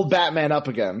have pulled Batman up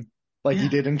again, like he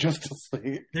did in Justice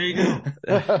League. There you go.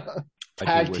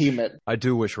 Tag team it. I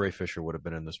do wish Ray Fisher would have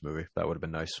been in this movie. That would have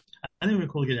been nice. I think it would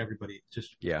be cool to get everybody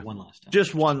just one last time.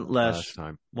 Just one last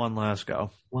time. One last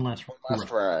go. One last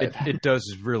ride. It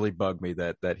does really bug me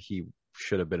that he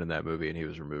should have been in that movie and he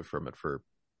was removed from it for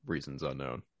reasons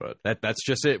unknown. But that's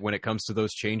just it when it comes to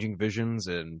those changing visions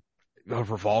and a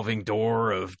revolving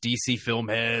door of DC film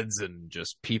heads and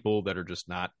just people that are just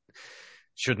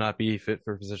should not be fit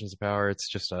for positions of power. It's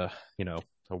just a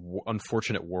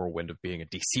unfortunate whirlwind of being a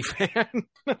DC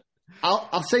fan.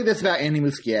 I'll say this about Andy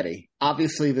Muschietti.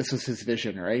 Obviously, this was his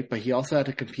vision, right? But he also had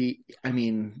to compete. I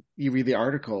mean, you read the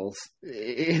articles.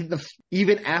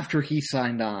 Even after he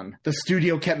signed on, the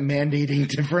studio kept mandating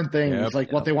different things,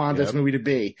 what they wanted this movie to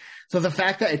be. So the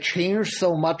fact that it changed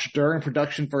so much during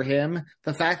production for him,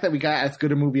 the fact that we got as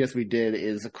good a movie as we did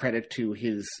is a credit to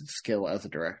his skill as a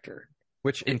director.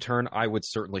 Which, in turn, I would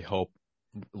certainly hope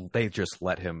they just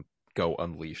let him go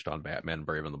unleashed on Batman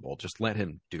Brave and the Bold. Just let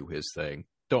him do his thing.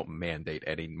 Don't mandate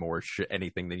any more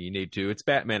anything than you need to. It's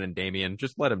Batman and Damian.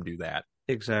 Just let him do that.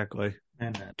 Exactly.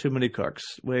 And too many cooks.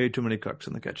 Way too many cooks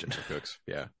in the kitchen. Cooks,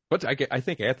 yeah. But I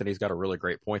think Anthony's got a really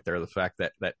great point there. The fact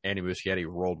that Andy Muschietti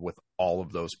rolled with all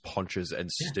of those punches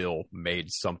and still made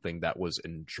something that was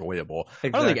enjoyable.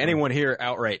 Exactly. I don't think anyone here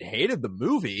outright hated the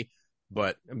movie.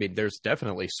 But, I mean, there's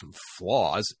definitely some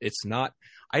flaws. It's not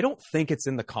 – I don't think it's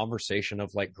in the conversation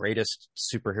of, greatest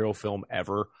superhero film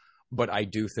ever. But I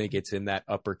do think it's in that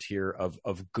upper tier of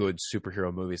good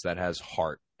superhero movies that has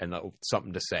heart and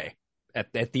something to say.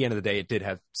 At the end of the day, it did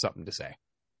have something to say.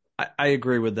 I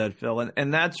agree with that, Phil.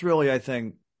 And that's really, I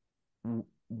think,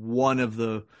 one of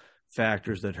the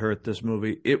factors that hurt this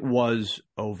movie. It was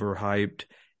overhyped.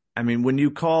 I mean, when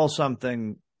you call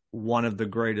something – one of the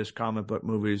greatest comic book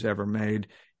movies ever made,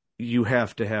 you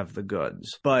have to have the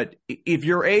goods. But if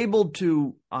you're able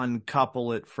to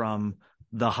uncouple it from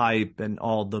the hype and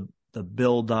all the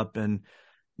build up and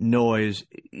noise,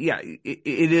 it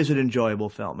is an enjoyable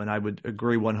film. And I would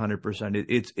agree 100%.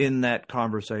 It's in that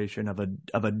conversation of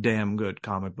a damn good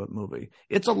comic book movie.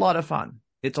 It's a lot of fun.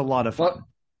 But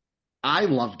I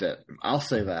loved it. I'll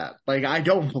say that. I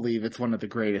don't believe it's one of the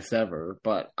greatest ever,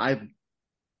 but I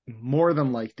more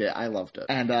than liked it. I loved it.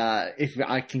 And if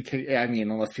I can,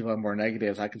 unless people have more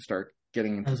negatives, I can start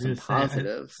getting into some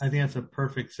positives. I think that's a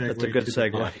perfect segue. That's a good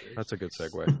segue. That's a good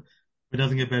segue. It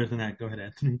doesn't get better than that. Go ahead,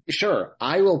 Anthony. Sure.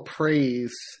 I will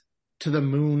praise to the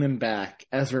moon and back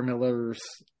Ezra Miller's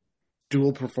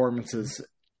dual performances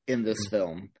in this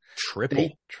film.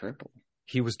 Triple.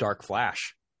 He was Dark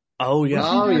Flash. Oh, yeah.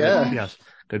 Oh, yeah. Yes.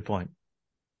 Good point.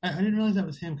 I didn't realize that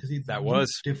was him because that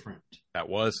was different. That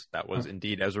was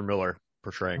indeed Ezra Miller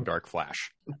portraying Dark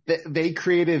Flash. They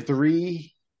created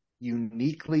 3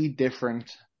 uniquely different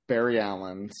Barry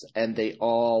Allens, and they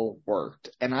all worked.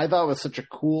 And I thought it was such a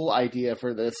cool idea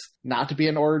for this not to be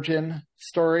an origin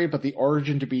story, but the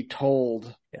origin to be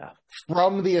told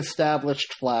from the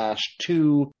established Flash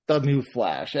to the new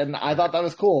Flash. And I thought that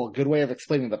was cool. Good way of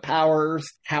explaining the powers,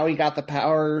 how he got the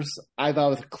powers. I thought it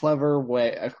was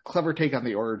a clever take on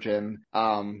the origin.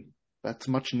 That's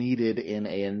much needed in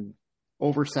an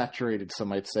oversaturated, some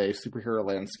might say, superhero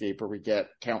landscape where we get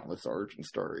countless origin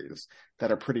stories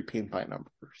that are pretty paint by numbers.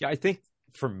 Yeah, I think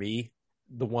for me,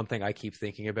 the one thing I keep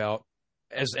thinking about,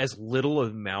 as little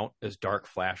amount as Dark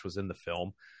Flash was in the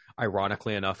film,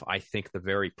 ironically enough, I think the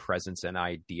very presence and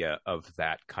idea of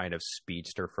that kind of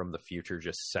speedster from the future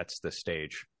just sets the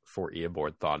stage for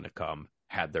Eobard Thawne to come,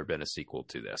 had there been a sequel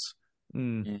to this.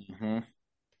 Mm-hmm.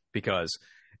 Because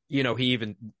he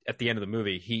even at the end of the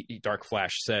movie, Dark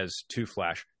Flash says to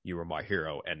Flash, "You were my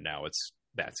hero," and now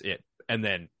that's it. And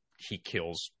then he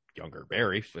kills younger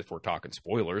Barry. If we're talking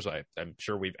spoilers, I'm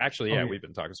sure we've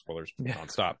been talking spoilers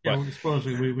nonstop. Yeah, spoilers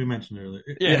we mentioned earlier.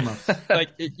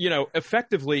 Yeah,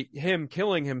 effectively him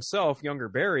killing himself, younger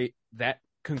Barry, that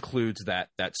concludes that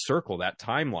circle, that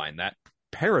timeline, that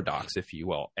paradox, if you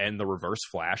will. And the Reverse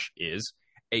Flash is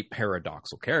a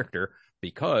paradoxical character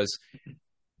because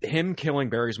him killing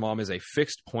Barry's mom is a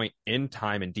fixed point in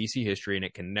time in DC history, and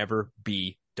it can never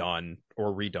be done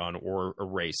or redone or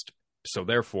erased. So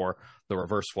therefore, the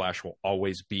Reverse Flash will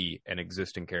always be an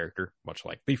existing character, much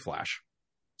like the Flash.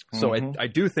 So I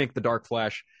do think the Dark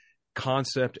Flash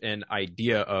concept and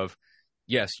idea of,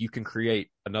 yes, you can create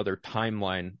another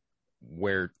timeline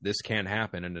where this can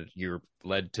happen and you're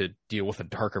led to deal with a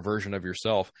darker version of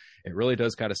yourself. It really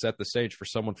does kind of set the stage for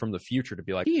someone from the future to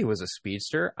be like, he was a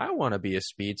speedster, I want to be a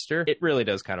speedster. It really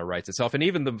does kind of writes itself. And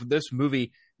even this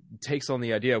movie takes on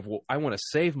the idea of, well, I want to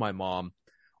save my mom.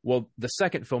 Well, the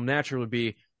second film naturally would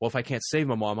be, well, if I can't save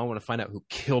my mom, I want to find out who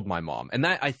killed my mom. And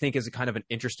that, I think, is a kind of an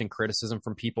interesting criticism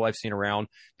from people I've seen around.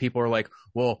 People are like,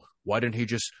 well, why didn't he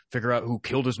just figure out who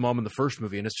killed his mom in the first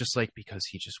movie? And it's just like, because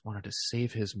he just wanted to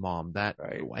save his mom. That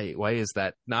Right. why is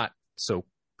that not so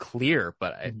clear?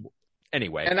 But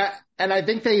anyway. And I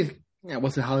think they,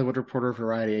 was it Hollywood Reporter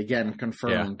Variety again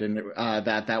confirmed, and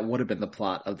that would have been the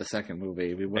plot of the second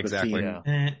movie. We would have seen.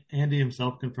 And Andy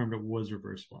himself confirmed it was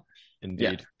Reverse Flash.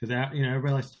 Indeed. Because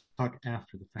everybody likes to talk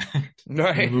after the fact.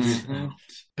 Right. The movie's out.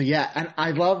 But yeah, and I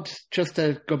loved, just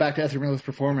to go back to Ezra Miller's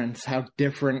performance, how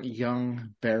different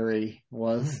young Barry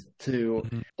was to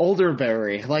older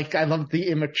Barry. Like, I loved the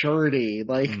immaturity.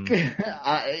 Like,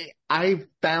 I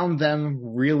found them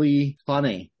really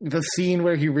funny. The scene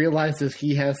where he realizes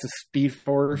he has the Speed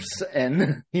Force,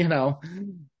 and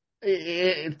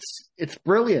it's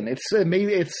brilliant.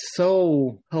 It's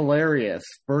so hilarious,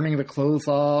 burning the clothes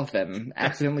off and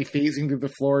accidentally phasing through the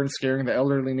floor and scaring the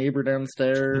elderly neighbor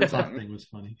downstairs. That thing was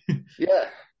funny. Yeah,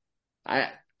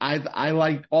 I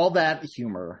like all that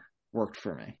humor worked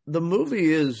for me. The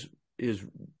movie is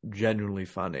genuinely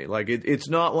funny. Like it's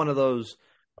not one of those,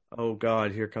 oh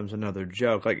God, here comes another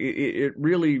joke. Like it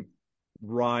really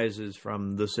rises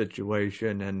from the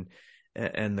situation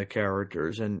and the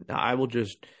characters. And I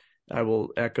will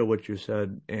echo what you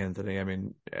said, Anthony. I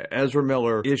mean, Ezra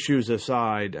Miller, issues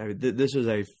aside, I mean, this is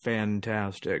a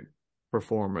fantastic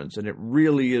performance, and it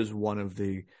really is one of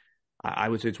the, I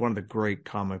would say, it's one of the great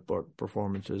comic book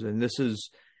performances. And this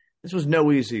was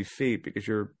no easy feat, because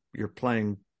you're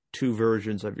playing two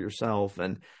versions of yourself,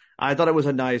 and I thought it was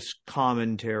a nice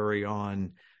commentary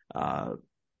on,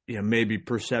 maybe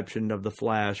perception of the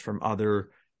Flash from other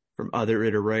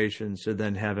iterations, to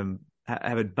then have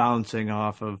it bouncing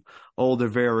off of older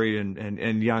Barry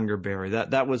and younger Barry.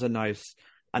 That was a nice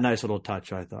little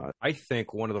touch, I thought. I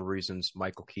think one of the reasons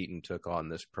Michael Keaton took on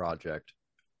this project,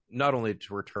 not only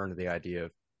to return to the idea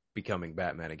of becoming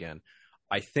Batman again,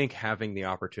 I think having the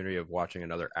opportunity of watching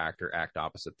another actor act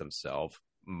opposite themselves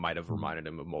might have reminded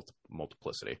him of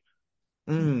multiplicity.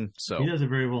 So he does it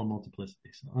very well in Multiplicity.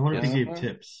 So I wonder if he gave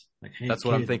tips. Like, hey, that's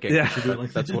what I'm thinking. Yeah.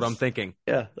 That's what I'm thinking.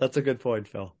 Yeah, that's a good point,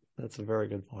 Phil. That's a very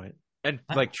good point. And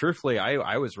truthfully,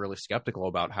 I was really skeptical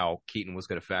about how Keaton was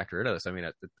going to factor into this. I mean,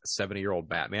 a 70-year-old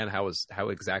Batman, how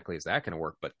exactly is that going to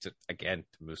work? But to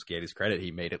Muschietti's credit,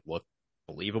 he made it look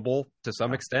believable to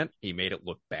some extent. He made it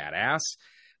look badass.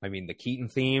 I mean, the Keaton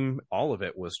theme, all of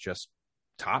it was just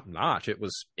top notch. It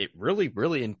really,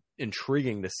 really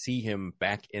intriguing to see him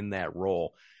back in that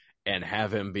role and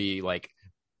have him be like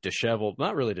disheveled,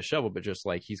 not really disheveled, but just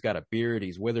like he's got a beard,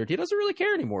 he's withered, he doesn't really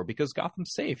care anymore because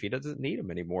Gotham's safe, he doesn't need him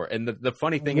anymore. And the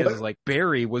funny thing is like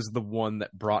Barry was the one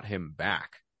that brought him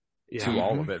back to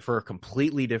all of it for a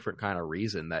completely different kind of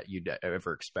reason that you'd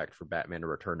ever expect for Batman to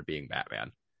return to being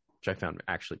Batman, which I found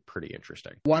actually pretty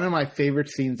interesting. One of my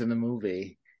favorite scenes in the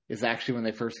movie is actually when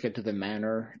they first get to the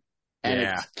manor, and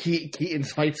it's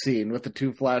Keaton's fight scene with the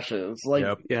two Flashes, like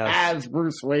as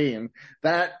Bruce Wayne.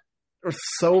 That was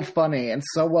so funny and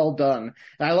so well done.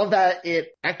 And I love that it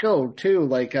echoed too,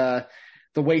 like the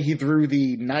way he threw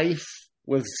the knife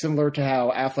was similar to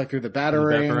how Affleck threw the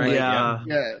Batarang.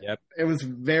 It was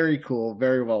very cool,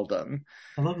 very well done.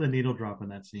 I love the needle drop in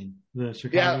that scene. The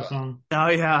Chicago song. Oh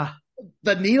yeah,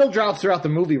 the needle drops throughout the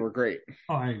movie were great.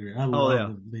 Oh, I agree. I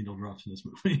love the needle drops in this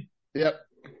movie. Yep.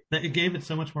 It gave it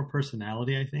so much more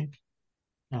personality, I think.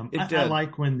 I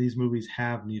like when these movies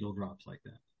have needle drops like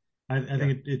that. I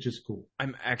think it's just cool.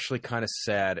 I'm actually kind of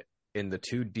sad in the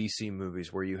two DC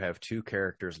movies where you have two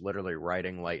characters literally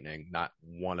riding lightning, not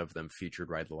one of them featured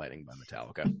Ride the Lightning by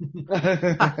Metallica.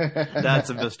 That's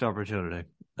a missed opportunity.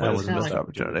 That was a missed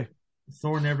opportunity.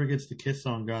 Thor never gets to kiss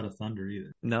on God of Thunder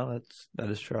either. No, that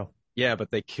is true. Yeah,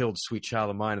 but they killed Sweet Child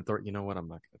of Mine and Thor. You know what? I'm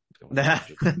not going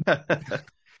to.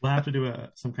 We'll have to do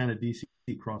some kind of DC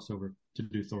crossover to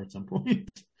do Thor at some point.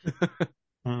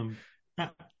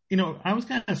 I was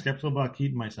kind of skeptical about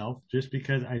Keaton myself, just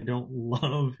because I don't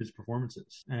love his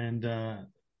performances, and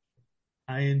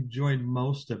I enjoyed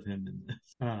most of him in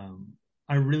this.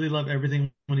 I really love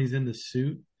everything when he's in the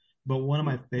suit, but one of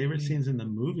my favorite scenes in the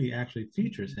movie actually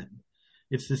features him.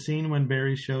 It's the scene when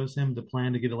Barry shows him the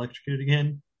plan to get electrocuted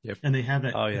again, and they have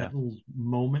that little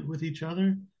moment with each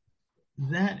other.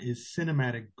 That is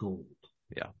cinematic gold.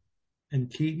 Yeah.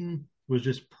 And Keaton was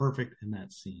just perfect in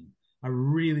that scene. I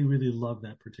really, really love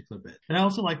that particular bit. And I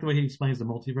also like the way he explains the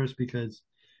multiverse, because,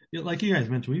 like you guys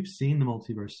mentioned, we've seen the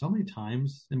multiverse so many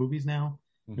times in movies now.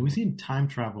 And we've seen time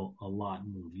travel a lot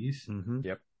in movies.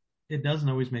 Yep. It doesn't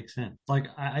always make sense. Like,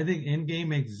 I think Endgame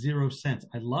makes zero sense.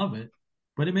 I love it,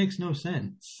 but it makes no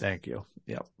sense. Thank you.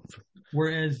 Yep.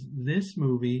 Whereas this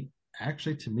movie,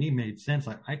 actually to me made sense.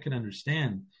 Like I could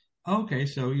understand. Okay,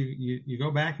 so you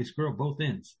go back, you screw up both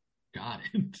ends. Got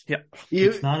it. Yep.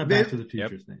 It's not a Back to the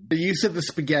Future thing. The use of the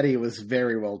spaghetti was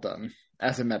very well done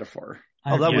as a metaphor.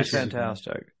 Oh, that was Yes.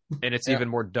 fantastic. And it's even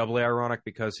more doubly ironic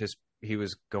because he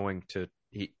was going to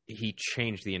he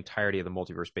changed the entirety of the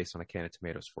multiverse based on a can of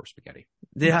tomatoes for spaghetti.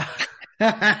 Yeah.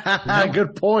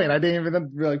 Good point. I didn't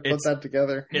even really put that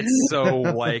together. It's so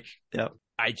like Yep.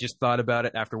 I just thought about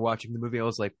it after watching the movie. I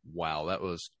was like, wow, that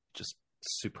was just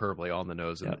superbly on the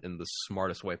nose in the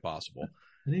smartest way possible.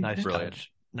 I think Nice Brilliant.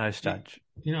 touch. Nice touch.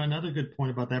 You know, another good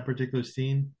point about that particular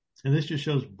scene, and this just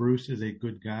shows Bruce is a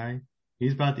good guy.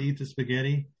 He's about to eat the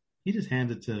spaghetti. He just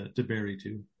hands it to Barry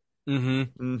too.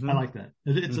 Mm-hmm. Mm-hmm. I like that.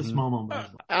 It's a small moment.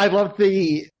 I love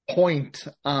the point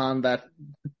on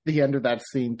the end of that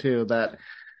scene too. That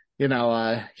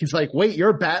he's like, "Wait,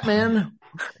 you're Batman?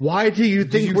 Why do you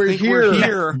think we're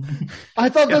here? I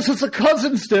thought this was a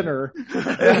cousins dinner."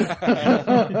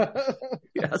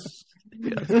 Yes.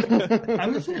 I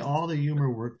would say all the humor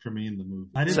worked for me in the movie.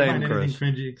 I didn't Same, find anything Chris.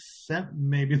 cringy except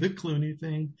maybe the Clooney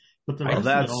thing, but the rest of it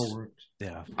that's- all worked.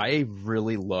 Yeah. I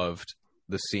really loved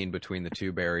the scene between the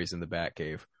two Barrys in the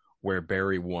Batcave where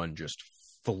Barry 1 just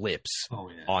flips Oh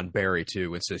yeah. on Barry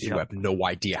 2 and says, Yep. you have no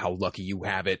idea how lucky you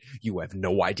have it. You have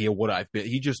no idea what I've been.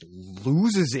 He just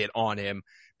loses it on him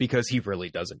because he really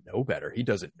doesn't know better. He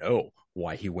doesn't know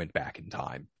why he went back in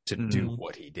time to do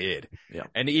what he did. Yeah.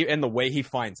 And and the way he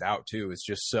finds out too is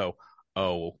just so,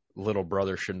 oh, little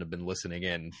brother shouldn't have been listening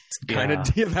in. Kind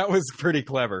of, that was pretty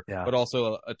clever, Yeah. but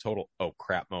also a total, oh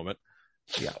crap moment.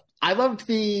 Yeah. I loved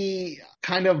the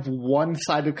kind of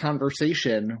one-sided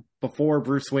conversation before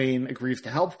Bruce Wayne agrees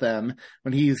to help them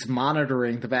when he's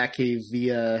monitoring the Batcave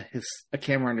via a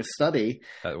camera in his study.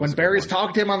 That was When a good Barry's one.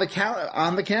 talking to him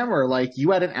on the camera, like,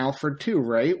 you had an Alfred too,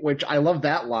 right? Which I love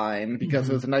that line because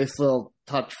it was a nice little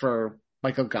touch for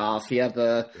Michael Goff. He had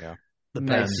the The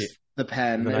nice pen. the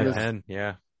pen. The It was- pen,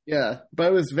 yeah. yeah,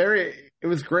 but it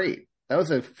was great. That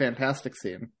was a fantastic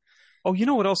scene. Oh, you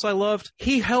know what else I loved?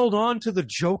 He held on to the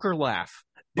Joker laugh.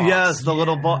 box. Yes, the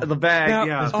little the bag. That-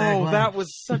 Yeah. bag that laugh.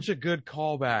 was such a good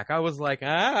callback. I was like,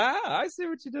 I see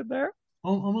what you did there.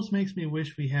 Almost makes me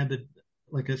wish we had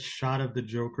a shot of the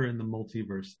Joker in the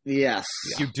multiverse. Yes.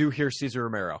 You do hear Cesar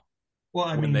Romero Well,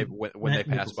 I when mean, when they Matt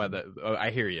pass by Nicholson. the. Oh, I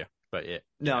hear you, but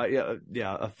No,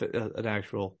 an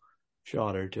actual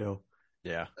shot or two.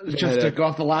 yeah. Just to go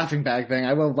off the laughing bag thing,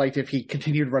 I would have liked if he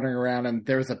continued running around and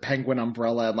there's a penguin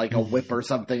umbrella and like a whip or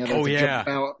something. And Oh, there's a yeah. joke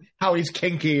about how he's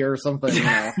kinky or something. You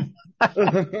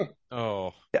know?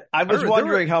 Oh, I was There were-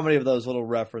 wondering how many of those little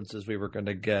references we were going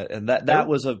to get, and that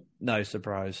was a nice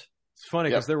surprise. it's funny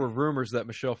Yep. because there were rumors that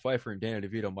Michelle Pfeiffer and Danny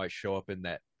DeVito might show up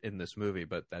in this movie,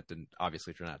 but that didn't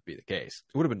obviously turn out to be the case.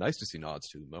 It would have been nice to see nods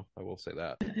to them, though. I will say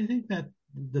that. I think that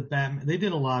the Batman, they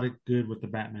did a lot of good with the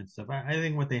Batman stuff. I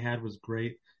think what they had was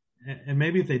great. And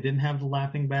maybe if they didn't have the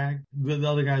laughing bag, the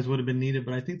other guys would have been needed.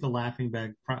 But I think the laughing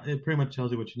bag, it pretty much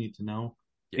tells you what you need to know.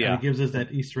 Yeah. And it gives us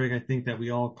that Easter egg. I think that we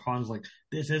all caught was like,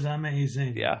 this is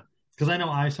amazing. Yeah. Because I know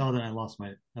I saw that I lost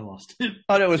it.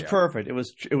 Oh, no, it was Yeah. perfect. It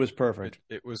was perfect.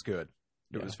 It was good.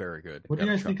 It Yeah. was very good. What do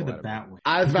you Got a guys think of the chuckle out Batwing?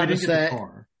 I was about We to didn't get say, the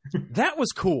car. it. That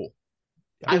was cool.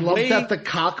 I The love way- that the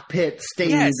cockpit stayed.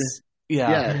 Yes. Yeah.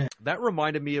 Yeah. That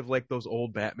reminded me of like those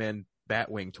old Batman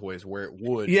Batwing toys where it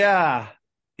would Yeah.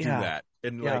 do that.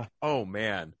 And Yeah. like, oh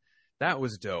man, that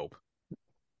was dope.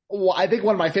 Well, I think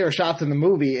one of my favorite shots in the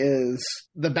movie is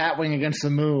the Batwing against the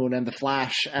moon, and the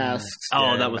Flash asks,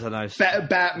 Oh, that was a nice.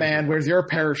 Batman, where's your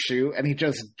parachute? And he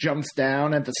just jumps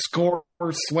down, and the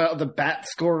bat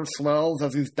score swells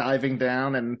as he's diving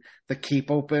down, and the keep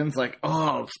opens. Like,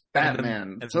 oh, it's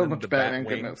Batman! And So then much the Batman Batwing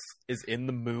goodness. is in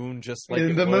the moon, just like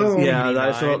In it the was moon. in Yeah,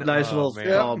 nice 89. little man.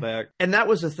 callback. And that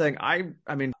was the thing. I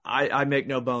mean, I make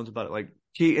no bones about it. Like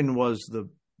Keaton was the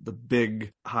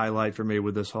big highlight for me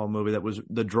with this whole movie. That was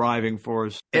the driving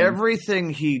force.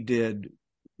 Everything he did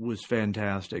was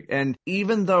fantastic. And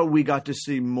even though we got to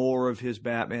see more of his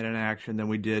Batman in action than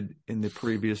we did in the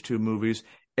previous two movies,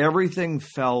 everything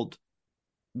felt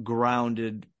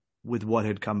grounded with what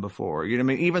had come before. You know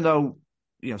what I mean? Even though,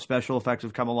 special effects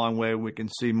have come a long way, we can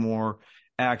see more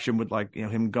action with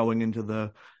him going into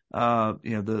the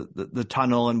the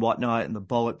tunnel and whatnot and the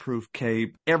bulletproof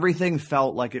cape. Everything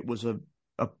felt like it was a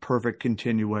perfect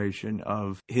continuation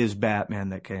of his Batman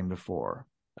that came before.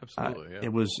 Absolutely, yeah.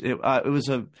 It was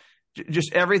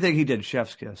just everything he did,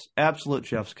 chef's kiss, absolute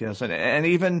chef's kiss, and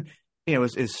even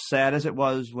as sad as it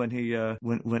was when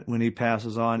he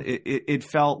passes on, it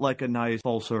felt like a nice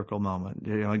full circle moment.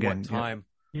 Again, What time?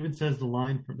 Even says the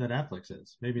line that Affleck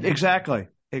says. Maybe not. Exactly.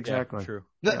 exactly. Yeah, true.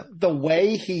 The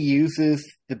way he uses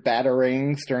the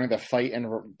batarangs during the fight in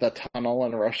the tunnel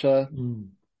in Russia,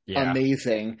 Yeah.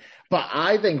 amazing. But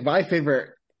I think my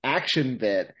favorite action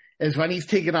bit is when he's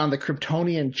taking on the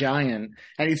Kryptonian giant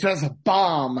and he says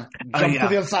bomb, jumps to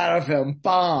the other side of him,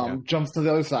 bomb, jumps to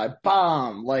the other side,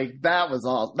 bomb. Like, that was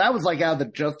awesome. That was like out of the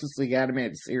Justice League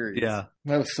animated series. Yeah.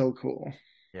 That was so cool.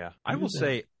 Yeah. I will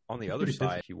say, on the other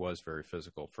side, he was very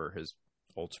physical for his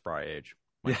old spry age.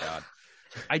 My God.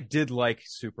 I did like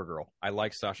Supergirl. I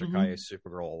like Sasha Calle's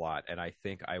Supergirl a lot, and I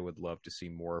think I would love to see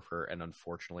more of her, and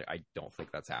unfortunately, I don't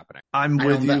think that's happening. I'm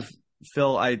with you,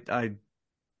 Phil.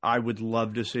 I would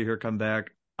love to see her come back.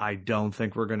 I don't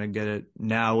think we're going to get it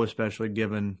now, especially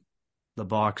given the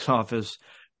box office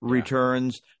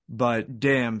returns. But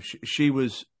damn, she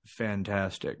was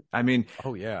fantastic. I mean,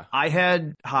 I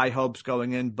had high hopes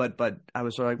going in, but I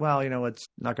was sort of like, well, it's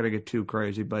not going to get too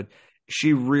crazy. But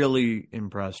she really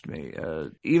impressed me.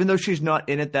 Even though she's not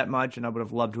in it that much, and I would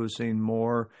have loved to have seen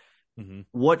more.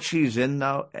 What she's in,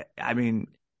 though, I mean,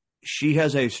 she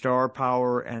has a star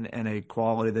power and a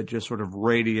quality that just sort of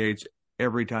radiates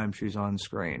every time she's on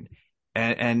screen.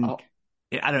 And I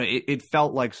don't know, it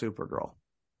felt like Supergirl.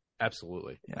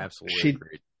 Absolutely. Yeah. Absolutely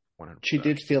agreed. 100%. She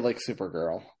did feel like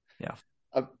Supergirl. Yeah.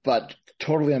 But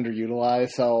totally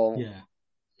underutilized. So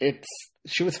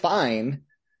she was fine.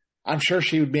 I'm sure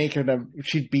she would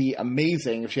she'd be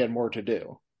amazing if she had more to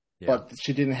do. Yeah. But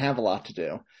she didn't have a lot to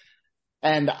do.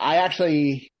 And I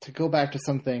actually, to go back to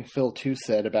something Phil too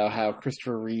said about how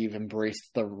Christopher Reeve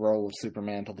embraced the role of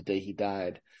Superman till the day he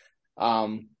died.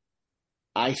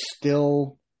 I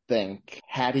still think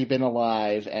had he been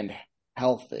alive and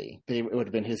healthy, it would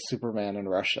have been his Superman in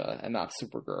Russia and not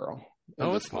Supergirl.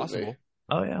 Oh, it's possible.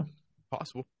 Oh yeah,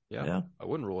 possible. Yeah, I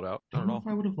wouldn't rule it out. I don't know if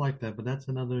I would have liked that, but that's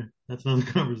another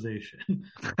conversation.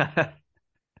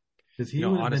 Because he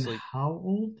would have been how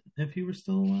old if he were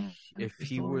still alive? If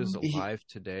he was alive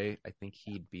today, I think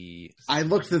he'd be... I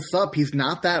looked this up. He's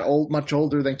not that old, much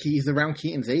older than He's around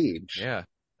Keaton's age. Yeah.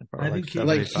 I think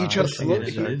he just looked...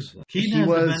 Keaton has the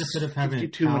benefit of having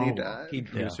 52 when he died. He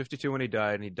was 52 when he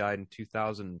died, and he died in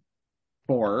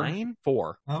 2004.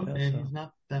 4. Oh, and he's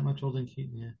not that much older than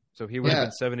Keaton, yeah. So he would have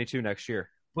been 72 next year.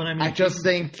 But I mean, I just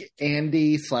think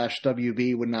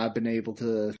Andy/WB would not have been able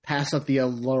to pass up the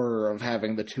allure of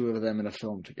having the two of them in a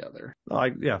film together.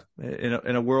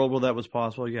 In a world where that was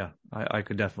possible, I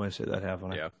could definitely see that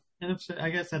happening. Yeah, and I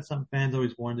guess that's something fans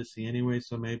always wanted to see anyway.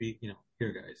 So maybe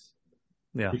here, guys.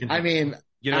 Yeah, I mean,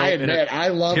 I admit I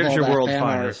love all your that world fan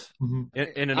art.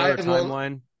 In another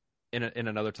timeline. In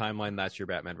another timeline, that's your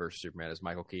Batman versus Superman is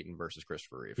Michael Keaton versus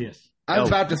Christopher Reeve. Yes. I was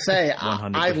about to say,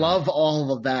 I love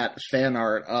all of that fan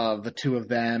art of the two of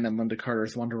them and Linda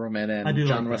Carter's Wonder Woman and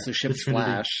John Wesley Shipp's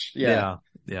Flash. Yeah.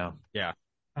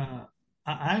 I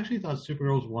actually thought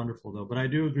Supergirl was wonderful, though, but I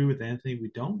do agree with Anthony. We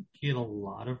don't get a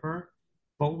lot of her,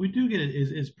 but what we do get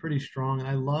is pretty strong, and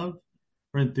I love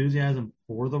her enthusiasm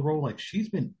for the role. Like, she's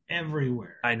been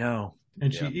everywhere. I know.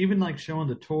 And she even like showing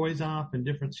the toys off and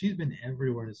different. She's been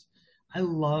everywhere. I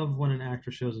love when an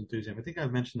actor shows enthusiasm. I think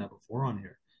I've mentioned that before on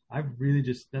here. I really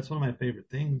that's one of my favorite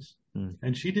things.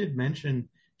 And she did mention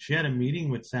she had a meeting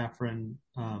with Safran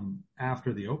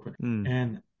after the opening.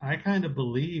 And I kind of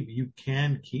believe you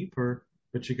can keep her,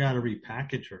 but you got to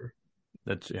repackage her.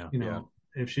 That's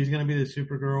if she's going to be the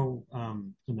Supergirl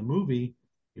in the movie,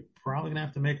 you're probably going to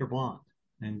have to make her blonde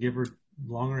and give her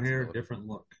longer hair, different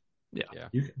look. Yeah.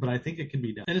 But I think it can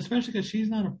be done. And especially because she's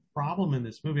not a problem in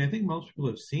this movie. I think most people who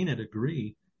have seen it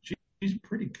agree. She's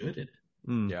pretty good at it.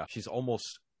 Yeah. She's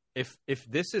almost, if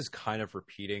this is kind of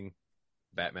repeating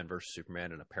Batman versus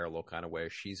Superman in a parallel kind of way,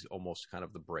 she's almost kind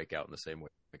of the breakout in the same way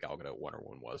Gal Gadot Wonder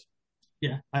Woman was.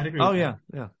 Yeah, I'd agree. Oh, yeah.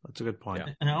 Yeah. That's a good point.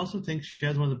 Yeah. And I also think she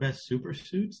has one of the best super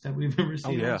suits that we've ever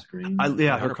seen on screen. Her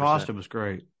 100%. costume was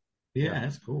great. Yeah,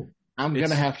 that's cool. I'm going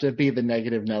to have to be the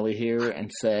negative Nelly here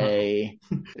and say,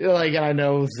 and I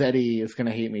know Zeddy is going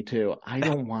to hate me too. I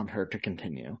don't want her to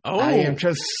continue. I am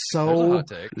just so...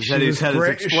 Zeddy's head is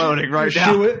exploding right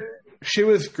now. She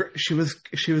was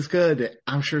good.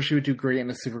 I'm sure she would do great in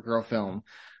a Supergirl film.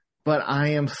 But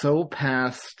I am so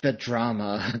past the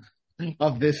drama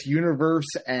of this universe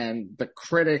and the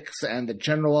critics and the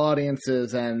general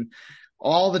audiences and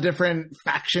all the different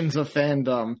factions of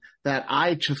fandom that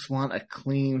I just want a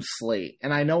clean slate.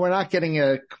 And I know we're not getting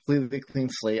a completely clean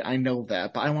slate. I know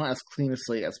that, but I want as clean a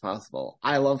slate as possible.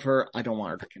 I love her. I don't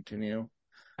want her to continue.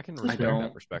 I can respect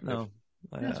that perspective. No.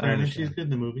 That's fair. I mean, she's good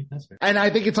in the movie. That's fair. And I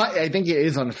think it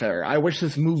is unfair. I wish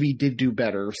this movie did do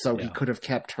better, so he could have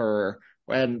kept her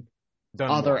and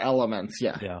other elements.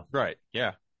 Yeah. Right.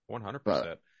 Yeah.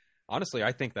 100%. Honestly,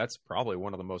 I think that's probably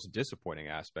one of the most disappointing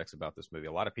aspects about this movie.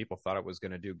 A lot of people thought it was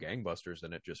going to do gangbusters,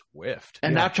 and it just whiffed.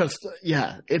 And not just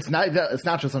it's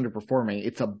not just underperforming,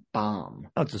 it's a bomb.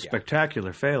 Oh, it's a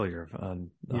spectacular failure on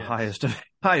the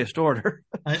highest order.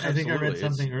 I think I read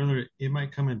something earlier. It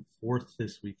might come in 4th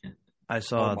this weekend. I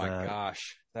saw that. Oh my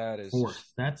gosh, that is 4th.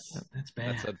 That's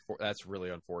bad. That's really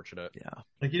unfortunate. Yeah,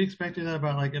 like you'd expected that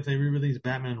about like if they re-release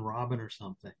Batman and Robin or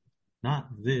something. Not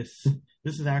this.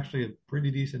 This is actually a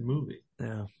pretty decent movie.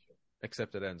 Yeah.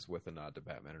 Except it ends with a nod to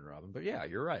Batman and Robin. But yeah,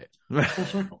 you're right. Full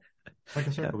circle. It's like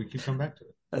a circle. We keep coming back to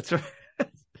it. That's right.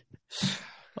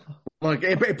 Look,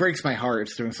 it breaks my heart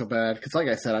it's doing so bad because, like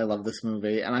I said, I love this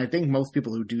movie, and I think most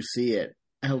people who do see it,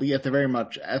 at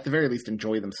the very least,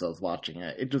 enjoy themselves watching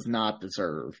it. It does not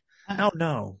deserve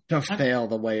to fail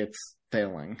the way it's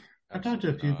failing. I've talked to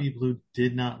a few people who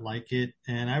did not like it,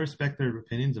 and I respect their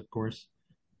opinions, of course.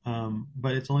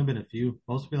 But it's only been a few.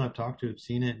 Most people I've talked to have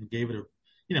seen it and gave it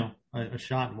a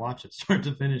shot and watched it start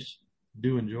to finish.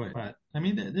 Do enjoy it. But I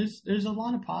mean, there's a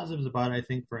lot of positives about it, I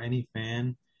think, for any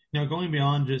fan. Going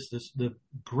beyond just the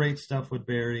great stuff with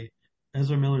Barry,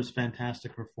 Ezra Miller's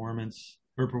fantastic performances,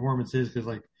 because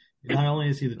like not only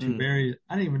is he the two Barrys,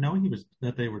 I didn't even know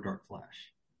that they were Dark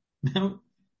Flash. Now,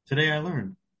 today I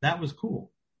learned that was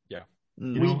cool. Yeah,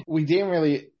 we didn't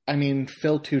really. I mean,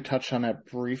 Phil too touched on it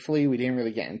briefly. We didn't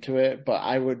really get into it, but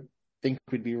I would think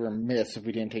we'd be remiss if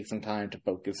we didn't take some time to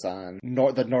focus on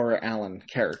the Nora Allen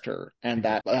character and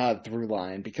that through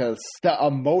line, because the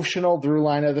emotional through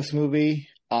line of this movie,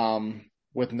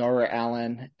 with Nora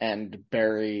Allen and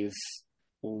Barry's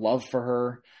love for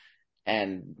her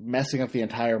and messing up the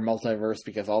entire multiverse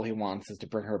because all he wants is to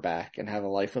bring her back and have a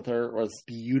life with her, was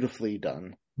beautifully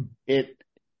done.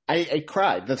 I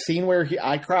cried. The scene where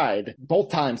I cried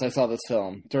both times I saw this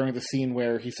film, during the scene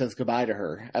where he says goodbye to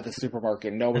her at the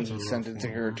supermarket, knowing he's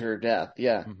sentencing her to her death.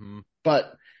 Yeah. Mm-hmm.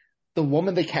 But the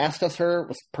woman they cast as her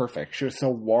was perfect. She was so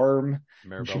warm.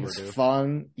 She was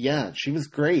fun. Yeah, she was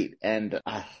great. And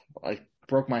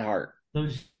broke my heart.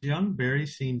 Those young Barry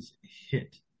scenes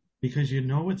hit because you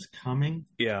know it's coming.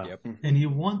 Yeah. Yep. And you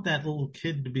want that little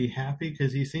kid to be happy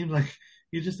because he seems like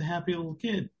he's just a happy little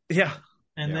kid. Yeah.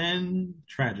 And then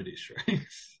tragedy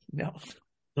strikes. No.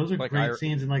 Those are great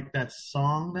scenes. And like that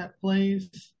song that plays,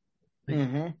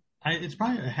 it's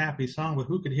probably a happy song, but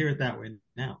who could hear it that way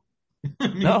now?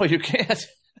 No, you can't.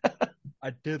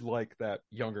 I did like that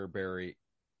younger Barry,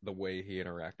 the way he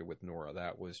interacted with Nora.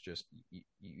 That was just,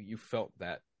 you felt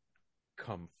that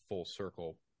come full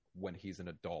circle when he's an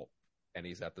adult and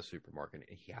he's at the supermarket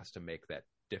and he has to make that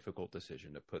difficult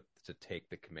decision to take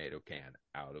the tomato can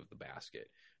out of the basket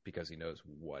because he knows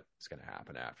what's going to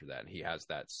happen after that. And he has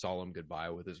that solemn goodbye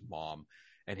with his mom,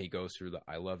 and he goes through the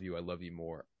I love you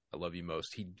more, I love you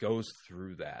most. He goes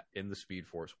through that in the Speed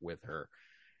Force with her.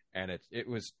 And it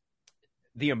was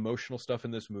the emotional stuff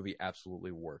in this movie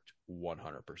absolutely worked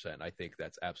 100%. I think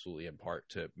that's absolutely in part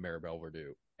to Maribel Verdú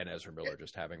and Ezra Miller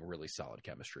just having really solid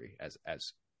chemistry as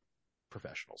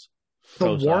professionals.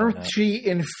 The warmth she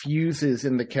infuses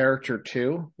in the character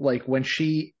too, like when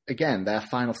that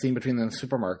final scene between them in the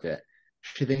supermarket,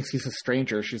 she thinks he's a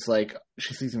stranger. She's like,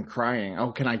 she sees him crying.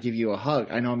 Oh, can I give you a hug?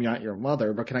 I know I'm not your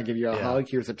mother, but can I give you a hug?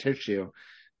 Here's a tissue.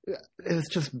 It's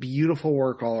just beautiful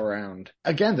work all around.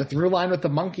 Again, the through line with the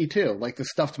monkey too, like the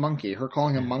stuffed monkey, her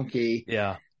calling him monkey.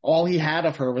 Yeah. All he had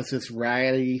of her was this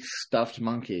ratty stuffed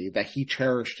monkey that he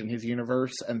cherished in his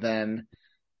universe. And then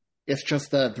it's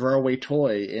just a throwaway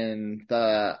toy in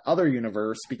the other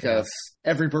universe because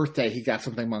every birthday he got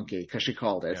something monkey because she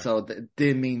called it. Yeah. So it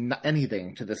didn't mean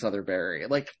anything to this other Barry.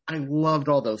 Like, I loved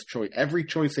all those every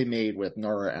choice they made with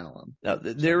Nora Allen. Now,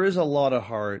 there is a lot of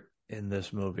heart in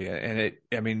this movie, and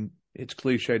it's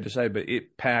cliche to say, but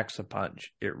it packs a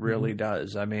punch. It really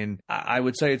does. I mean, I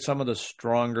would say it's some of the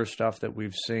stronger stuff that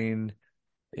we've seen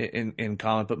in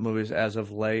comic book movies as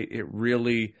of late. It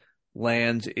really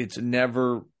lands. It's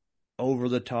never over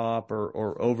the top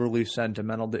or overly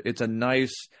sentimental. It's a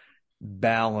nice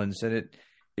balance, and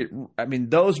I mean,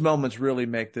 those moments really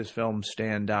make this film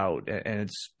stand out, and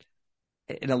it's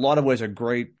in a lot of ways a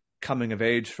great coming of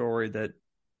age story that,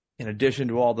 in addition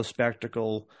to all the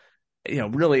spectacle,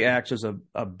 really acts as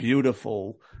a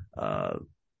beautiful,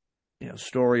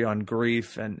 story on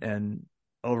grief and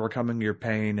overcoming your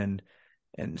pain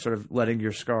and sort of letting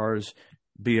your scars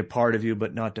be a part of you,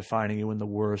 but not defining you in the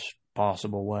worst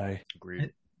possible way.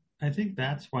 Agreed. I think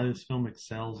that's why this film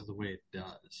excels the way it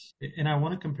does. And I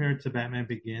want to compare it to Batman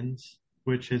Begins,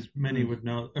 which as many would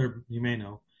know, or you may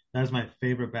know, that's my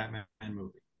favorite Batman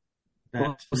movie.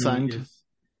 That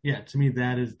to me,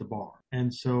 that is the bar.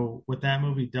 And so what that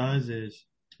movie does is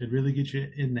it really gets you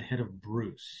in the head of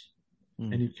Bruce.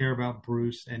 and you care about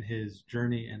Bruce and his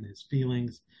journey and his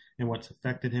feelings and what's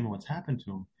affected him and what's happened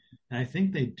to him. And I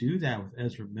think they do that with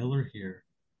Ezra Miller here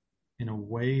in a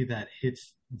way that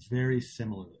hits very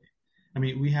similarly. I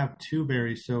mean, we have two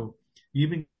Barrys, so you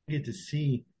even get to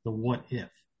see the what if.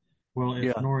 Well,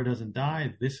 if Nora doesn't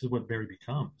die, this is what Barry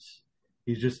becomes.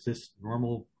 He's just this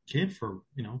normal kid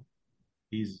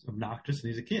he's obnoxious and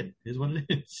he's a kid, is what it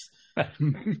is.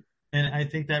 And I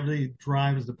think that really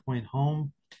drives the point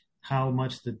home how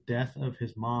much the death of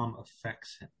his mom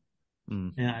affects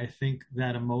him. And I think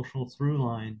that emotional through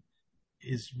line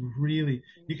is really,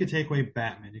 you could take away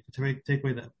Batman, you could take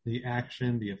away the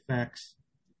action, the effects.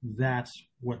 That's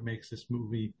what makes this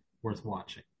movie worth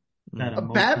watching. That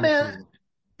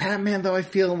Batman, though, I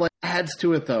feel like adds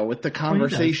to it, though, with the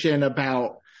conversation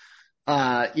about,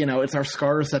 it's our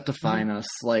scars that define us.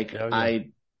 Like, I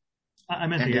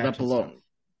meant ended up alone.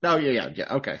 Oh, yeah.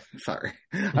 Okay. Sorry.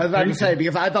 I was about to say,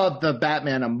 because I thought the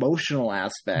Batman emotional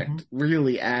aspect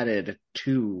really added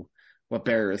to what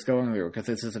Barry is going through, because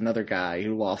this is another guy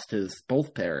who lost his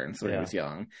both parents when he was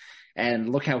young. And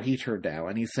look how he turned out.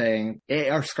 And he's saying,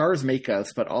 our scars make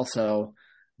us, but also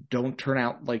don't turn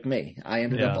out like me. I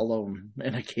ended up alone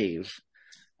in a cave.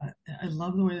 I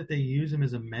love the way that they use him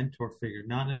as a mentor figure,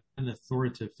 not an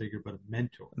authoritative figure, but a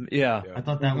mentor. Yeah. I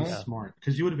thought that was smart,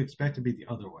 because you would have expected to be the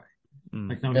other way.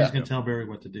 Like, no, he's going to tell Barry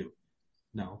what to do.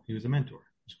 No, he was a mentor.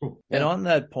 It's cool. And on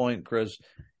that point, Chris,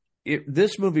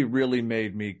 this movie really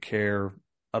made me care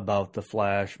about the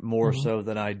Flash more so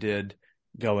than I did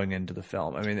going into the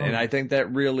film. I mean, and I think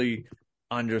that really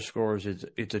underscores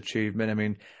its achievement. I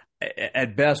mean,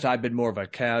 at best, I've been more of a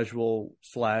casual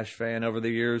Flash fan over the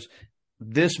years.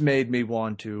 This made me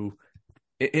want to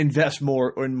invest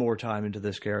more time into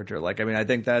this character. Like, I mean, I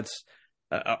think that's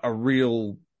a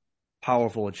real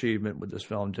powerful achievement with this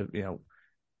film, to be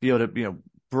able to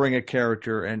bring a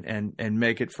character and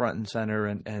make it front and center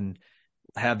and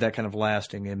have that kind of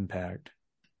lasting impact.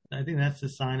 I think that's the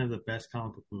sign of the best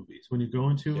comic book movies. When you go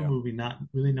into a movie not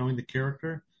really knowing the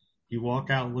character, you walk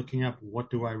out looking up, what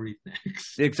do I read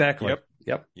next? Exactly.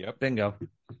 Yep. Bingo.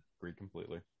 Agree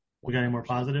completely. We got any more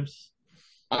positives?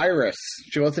 Iris.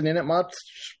 She wasn't in it much,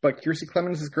 but Kiersey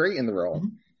Clemons is great in the role.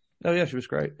 Oh, yeah, she was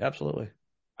great. Absolutely.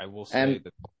 I will say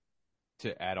that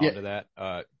to add on to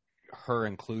that, her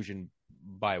inclusion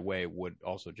by way would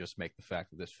also just make the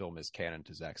fact that this film is canon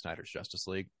to Zack Snyder's Justice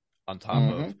League, on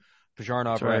top of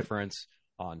Pajornov reference,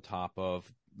 on top of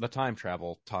the time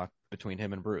travel talk between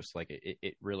him and Bruce. Like,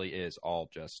 it really is all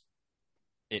just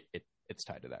it's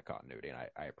tied to that continuity, and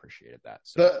I appreciated that.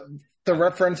 So the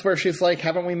reference where she's like,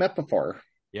 "Haven't we met before?"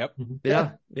 Yep.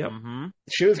 Yeah.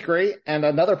 She was great. And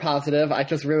another positive, I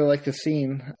just really like the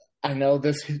scene. I know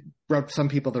this rubbed some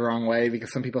people the wrong way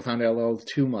because some people found it a little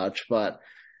too much, but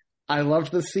I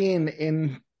loved the scene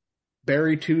in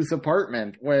Barry 2's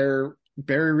apartment where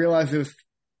Barry realizes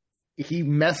he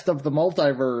messed up the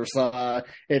multiverse.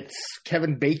 It's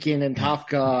Kevin Bacon in Top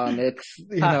Gun. It's,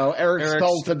 Eric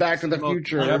Stoltz in Back to the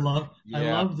Future. I love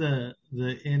the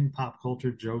in pop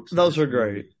culture jokes. Those are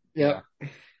great. Yeah.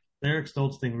 The Eric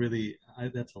Stoltz thing really,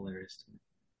 that's hilarious to me.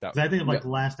 Because I think of like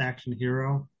Last Action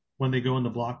Hero, when they go in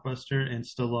the blockbuster and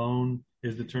Stallone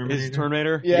is the Terminator. Is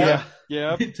Terminator? Yeah.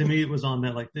 To me, it was on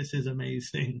that, like, this is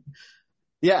amazing.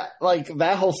 Yeah, like,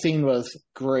 that whole scene was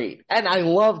great. And I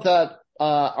love that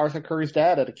Arthur Curry's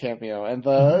dad had a cameo. And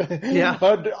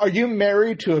are you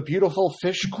married to a beautiful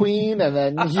fish queen? And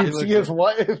then you see his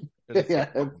wife.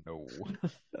 No.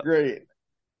 Great.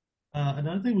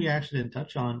 Another thing we actually didn't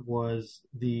touch on was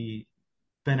the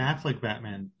Ben Affleck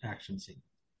Batman action scene.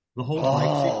 The whole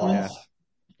fight sequence.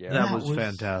 Yeah. That was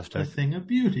fantastic. A thing of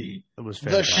beauty. It was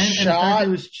fantastic. The and shot. the fact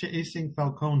he was chasing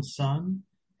Falcone's son,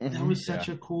 that was such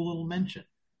a cool little mention.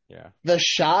 Yeah. The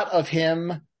shot of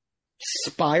him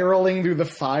spiraling through the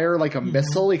fire like a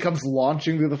missile. He comes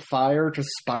launching through the fire to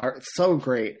spiral. It's so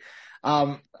great.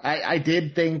 I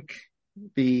did think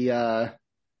the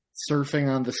surfing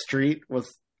on the street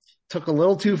took a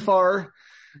little too far.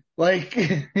 Like,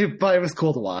 but it was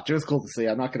cool to watch. It was cool to see.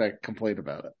 I'm not going to complain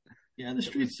about it. Yeah, the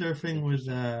street surfing was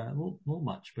a little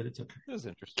much, but it's okay. It was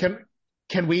interesting.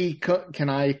 Can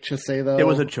I just say, though? It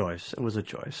was a choice.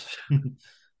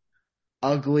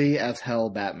 Ugly as hell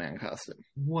Batman costume.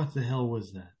 What the hell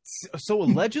was that? So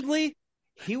allegedly,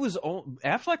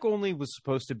 Affleck only was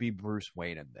supposed to be Bruce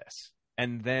Wayne in this.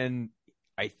 And then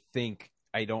I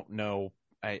don't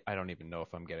even know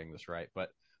if I'm getting this right, but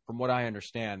from what I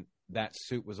understand, that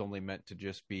suit was only meant to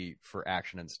just be for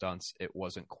action and stunts. It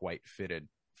wasn't quite fitted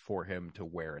for him to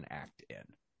wear and act in.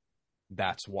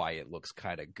 that's why it looks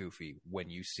kind of goofy when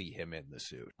you see him in the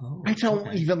suit. Oh, I don't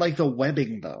okay. even like the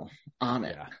webbing though on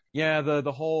it. Yeah,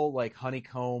 the whole like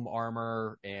honeycomb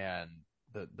armor and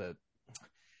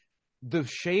the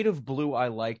shade of blue I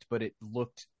liked, but it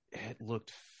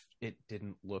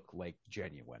didn't look like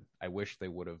genuine. I wish they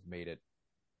would have made it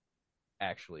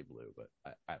actually blue, but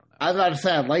I don't know. I was about to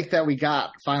say, I like that we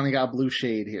finally got blue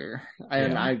shade here,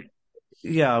 and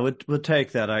we'll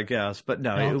take that, I guess. But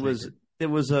no, I'll it was that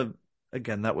was a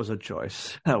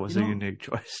choice. That was a unique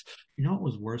choice. You know what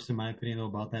was worse in my opinion though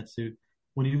about that suit?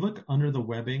 When you look under the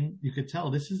webbing, you could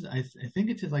tell this is I think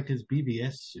it's like his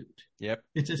BBS suit. Yep.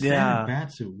 It's a standard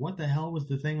bat suit. What the hell was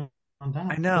the thing on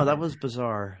top? I know, that was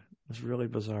bizarre. It was really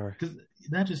bizarre. Because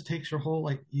that just takes your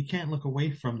whole you can't look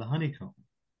away from the honeycomb.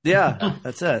 Yeah,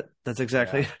 that's it. That's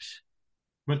exactly it.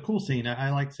 But cool scene. I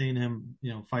like seeing him,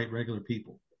 fight regular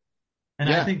people. And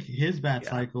I think his bat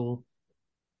cycle,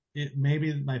 it may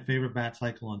be my favorite bat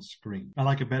cycle on screen. I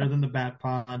like it better than the bat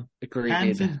pod. Agreed.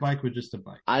 Pattinson's bike was just a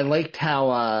bike. I liked how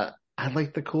I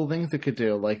liked the cool things it could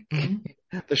do, like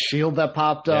the shield that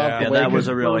popped up. Yeah, that was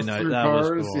a really nice. That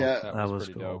was cool. Yeah, that was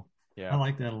cool. Dope. Yeah, I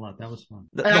like that a lot. That was fun.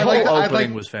 The whole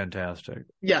opening was fantastic.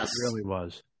 Yes, it really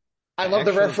was. I love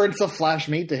the reference the Flash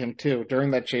made to him too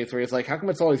during that chase, where he's like, "How come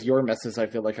it's always your messes? I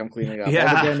feel like I'm cleaning up all the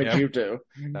damage you do."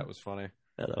 That was funny.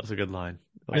 Yeah, that was a good line.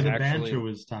 The banter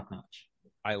was top notch.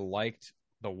 I liked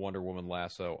the Wonder Woman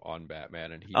lasso on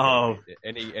Batman,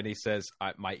 and he says,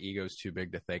 "My ego's too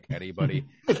big to thank anybody."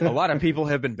 A lot of people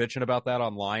have been bitching about that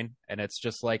online, and it's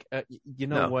just like,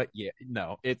 what? Yeah,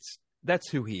 no, that's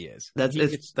who he is.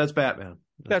 That's Batman.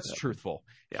 That's truthful.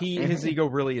 Yeah. His ego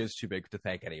really is too big to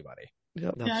thank anybody.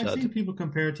 Yep. Yeah, I've seen people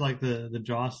compare it to like the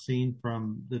Joss scene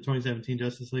from the 2017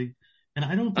 Justice League, and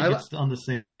I don't think it's on the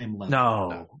same level.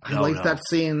 No, I like that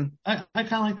scene. I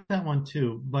kind of like that one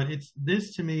too, but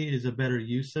this to me is a better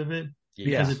use of it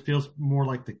because it feels more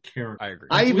like the character. I agree.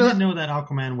 We didn't know that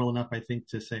Aquaman well enough, I think,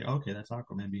 to say, okay, that's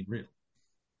Aquaman being real.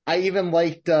 I even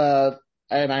liked, and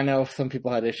I know some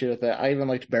people had issue with it. I even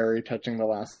liked Barry touching the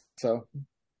lasso.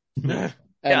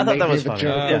 I thought that was funny.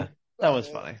 That was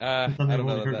funny. I don't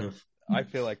know. I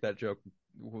feel like that joke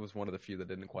was one of the few that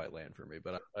didn't quite land for me,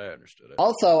 but I understood it.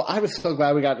 Also, I was so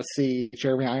glad we got to see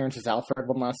Jeremy Irons as Alfred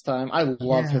one last time. I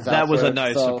love his Alfred. That was a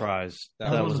nice surprise.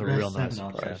 That was a real nice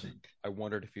surprise. I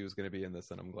wondered if he was going to be in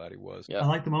this, and I'm glad he was. Yeah. I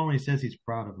like the moment he says he's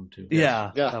proud of him, too.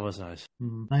 Yeah. That was nice.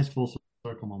 Nice full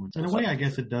circle moments. In a way, I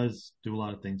guess it does do a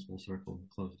lot of things full circle and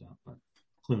close it out, but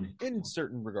Clooney. In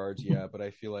certain regards, yeah, but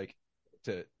I feel like,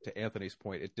 to Anthony's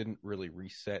point, it didn't really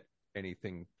reset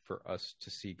anything for us to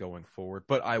see going forward.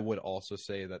 But I would also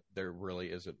say that there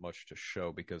really isn't much to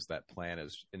show because that plan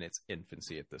is in its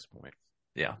infancy at this point.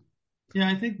 Yeah. Yeah,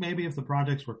 I think maybe if the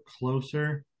projects were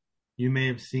closer, you may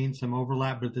have seen some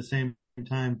overlap, but at the same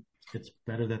time, it's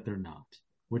better that they're not.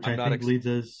 Which I think leads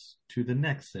us to the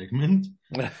next segment,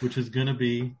 which is going to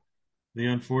be the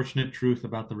unfortunate truth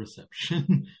about the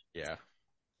reception. Yeah.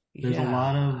 There's a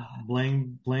lot of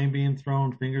blame being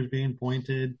thrown, fingers being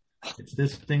pointed. It's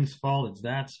this thing's fault. It's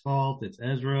that's fault. It's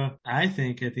Ezra. I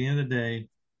think at the end of the day,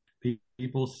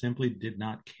 people simply did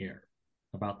not care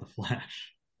about The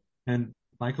Flash. And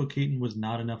Michael Keaton was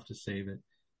not enough to save it.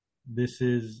 This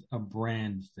is a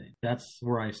brand thing. That's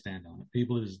where I stand on it.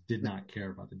 People just did not care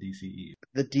about the DCEU.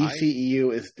 The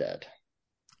DCEU is dead.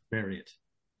 Bury it.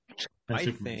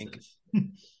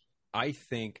 I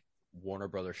think Warner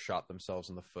Brothers shot themselves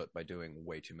in the foot by doing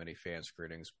way too many fan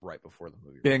screenings right before the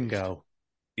movie Bingo. Released.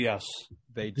 Yes.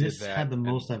 They did this that. This had the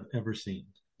most I've ever seen.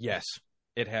 Yes.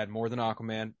 It had more than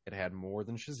Aquaman. It had more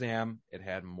than Shazam. It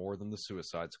had more than the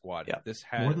Suicide Squad. Yeah. This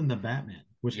had more than the Batman,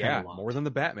 which had a lot. More than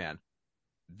the Batman.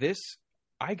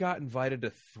 I got invited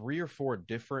to 3 or 4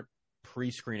 different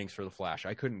pre-screenings for The Flash.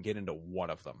 I couldn't get into one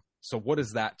of them. So what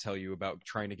does that tell you about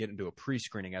trying to get into a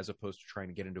pre-screening as opposed to trying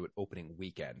to get into an opening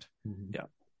weekend? Mm-hmm. Yeah.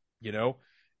 You know?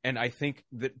 And I think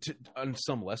that on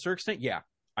some lesser extent,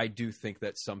 I do think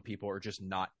that some people are just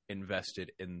not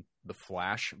invested in The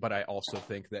Flash, but I also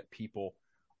think that people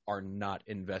are not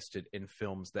invested in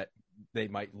films that they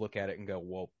might look at it and go,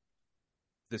 well,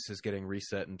 this is getting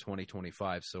reset in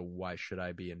 2025, so why should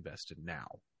I be invested now?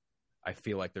 I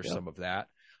feel like there's some of that.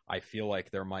 I feel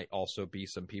like there might also be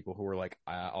some people who are like,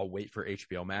 I'll wait for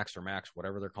HBO Max or Max,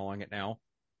 whatever they're calling it now,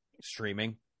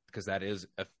 streaming, because that is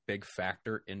a big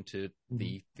factor into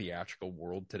the theatrical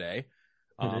world today.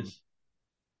 It is.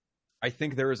 I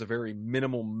think there is a very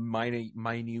minimal, minute,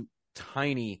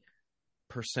 tiny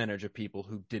percentage of people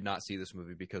who did not see this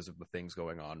movie because of the things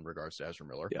going on in regards to Ezra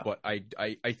Miller. Yeah. But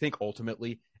I think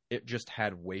ultimately it just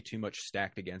had way too much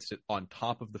stacked against it, on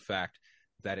top of the fact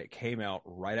that it came out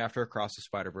right after Across the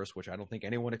Spider-Verse, which I don't think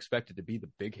anyone expected to be the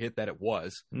big hit that it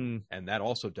was. And that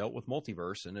also dealt with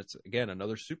multiverse. And it's, again,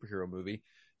 another superhero movie.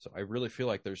 So I really feel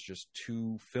like there's just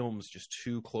two films just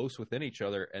too close within each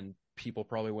other. And people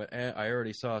probably went, I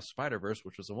already saw Spider-Verse,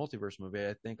 which was a multiverse movie.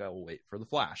 I think I will wait for The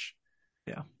Flash.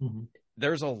 Yeah.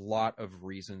 There's a lot of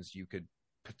reasons you could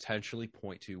potentially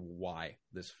point to why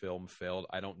this film failed.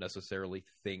 I don't necessarily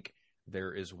think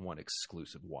there is one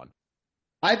exclusive one.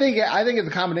 I think it's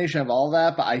a combination of all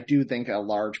that, but I do think a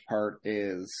large part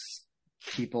is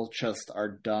people just are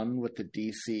done with the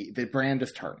DC. The brand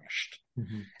is tarnished.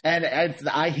 And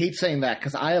I hate saying that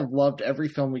because I have loved every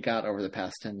film we got over the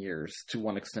past 10 years to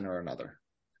one extent or another.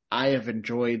 I have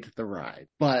enjoyed the ride,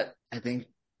 but I think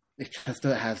it just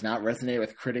has not resonated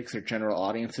with critics or general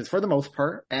audiences for the most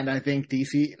part. And I think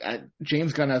DC,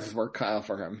 James Gunn has his work cut out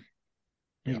for him.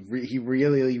 Yeah. He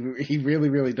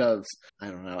really does. I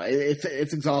don't know.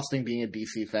 It's exhausting being a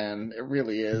DC fan. It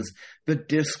really is. The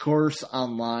discourse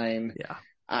online. Yeah.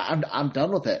 I'm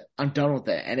done with it. I'm done with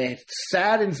it. And it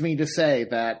saddens me to say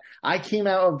that I came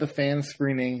out of the fan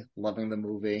screening loving the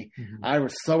movie. I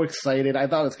was so excited. I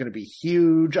thought it was going to be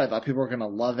huge. I thought people were going to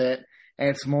love it. And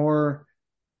it's more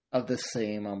of the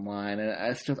same online. And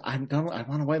it's just, I'm done. I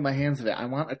want to wipe my hands of it. I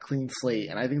want a clean slate.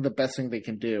 And I think the best thing they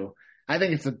can do, I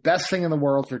think it's the best thing in the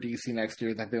world for DC next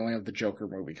year that they only have the Joker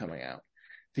movie coming out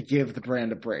to give the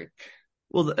brand a break.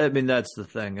 Well, I mean, that's the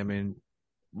thing. I mean,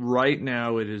 right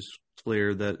now it is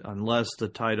clear that unless the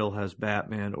title has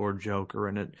Batman or Joker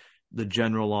in it, the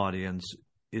general audience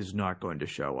is not going to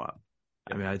show up.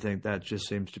 I mean, I think that just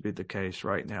seems to be the case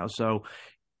right now. So,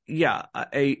 yeah,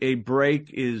 a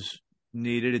break is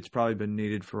needed. It's probably been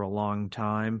needed for a long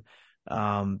time.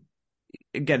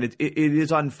 Again, it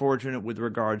is unfortunate with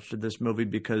regards to this movie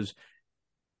because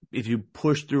if you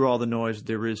push through all the noise,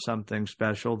 there is something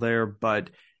special there. But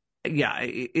yeah,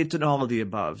 it's an all of the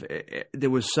above. There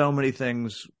was so many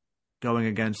things going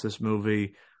against this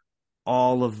movie.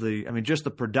 Just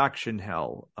the production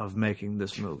hell of making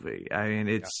this movie. I mean,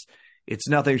 it's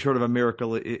nothing short of a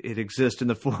miracle. It exists in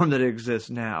the form that it exists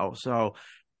now. So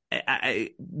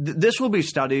this will be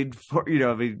studied for,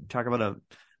 if we talk about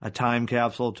a time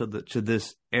capsule to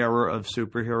this era of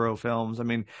superhero films. I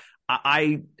mean,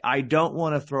 I don't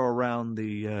want to throw around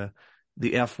the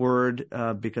F word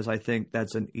because I think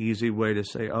that's an easy way to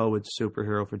say, oh, it's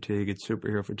superhero fatigue. It's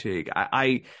superhero fatigue.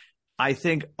 I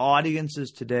think audiences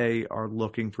today are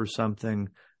looking for something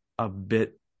a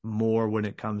bit more when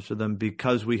it comes to them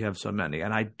because we have so many.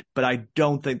 But I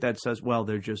don't think that says, well,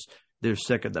 they're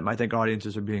sick of them. I think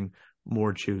audiences are being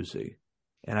more choosy.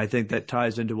 And I think that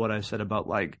ties into what I said about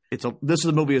this is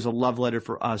a movie as a love letter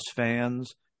for us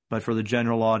fans, but for the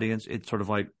general audience, it sort of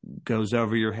goes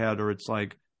over your head, or it's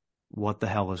like, what the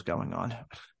hell is going on?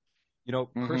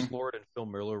 Chris Lord and Phil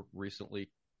Miller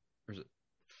recently, or is it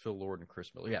Phil Lord and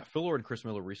Chris Miller? Yeah, Phil Lord and Chris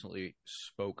Miller recently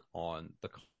spoke on the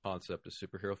concept of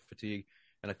superhero fatigue,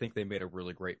 and I think they made a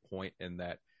really great point in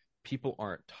that people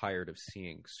aren't tired of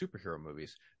seeing superhero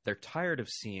movies. They're tired of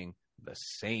seeing the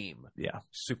same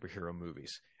superhero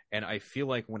movies. And I feel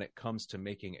like when it comes to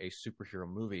making a superhero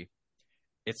movie,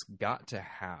 it's got to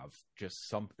have just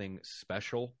something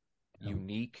special,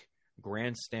 unique,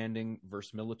 grandstanding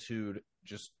verisimilitude,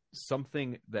 just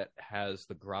something that has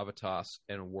the gravitas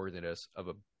and worthiness of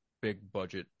a big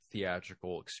budget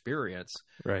theatrical experience,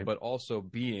 right? But also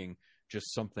being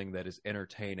just something that is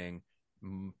entertaining,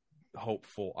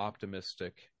 hopeful,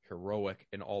 optimistic, heroic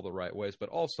in all the right ways, but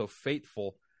also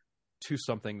faithful to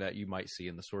something that you might see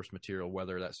in the source material,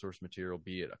 whether that source material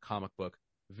be it a comic book,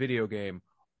 video game,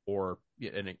 or,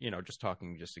 just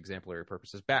talking just exemplary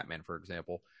purposes, Batman, for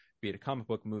example, be it a comic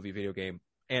book, movie, video game,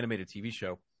 animated TV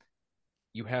show.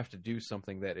 You have to do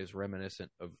something that is reminiscent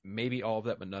of maybe all of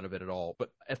that, but none of it at all. But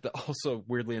also,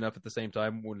 weirdly enough, at the same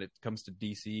time, when it comes to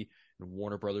DC and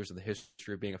Warner Brothers and the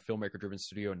history of being a filmmaker-driven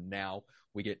studio, and now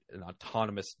we get an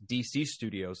autonomous DC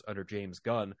Studios under James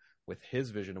Gunn with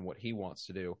his vision and what he wants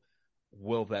to do,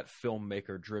 will that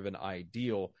filmmaker-driven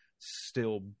ideal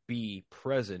still be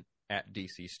present at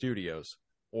DC Studios?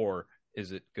 Or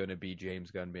is it going to be James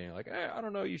Gunn being like, I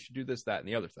don't know, you should do this, that, and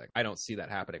the other thing? I don't see that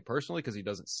happening personally because he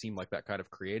doesn't seem like that kind of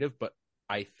creative, but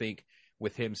I think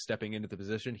with him stepping into the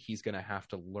position, he's going to have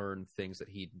to learn things that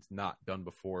he's not done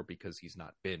before because he's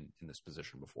not been in this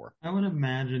position before. I would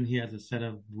imagine he has a set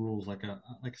of rules,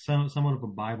 somewhat of a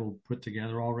Bible put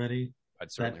together already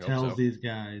that tells these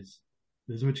guys,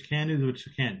 this is what you can do, this is what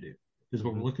you can't do. This is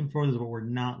what we're looking for, this is what we're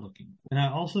not looking for. And I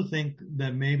also think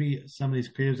that maybe some of these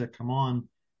creatives that come on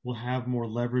will have more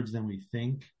leverage than we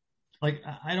think.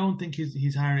 I don't think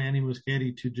he's hiring Andy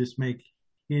Muschietti to just make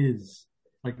his,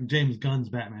 James Gunn's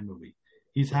Batman movie.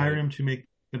 He's hired Right. him to make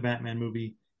the Batman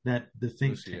movie that the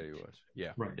think Lucia tank. was.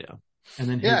 Yeah. Right. Yeah. And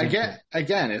then Yeah, his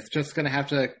again, it's just going to have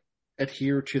to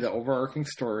adhere to the overarching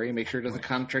story, make sure it doesn't Right.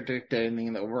 contradict anything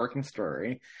in the overarching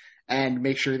story, and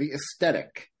make sure the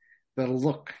aesthetic, the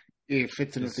look, it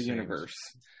fits into Is the same. universe.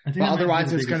 I think But that might be otherwise,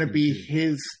 the it's going to biggest be thing, too.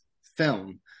 his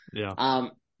film. Yeah.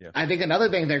 Yeah. I think another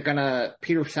thing they're going to,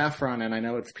 Peter Safran, and I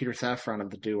know it's Peter Safran of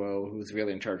the duo who's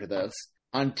really in charge of this,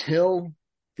 until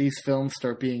these films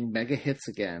start being mega hits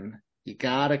again, you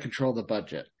got to control the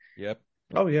budget. Yep.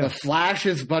 Oh yeah. The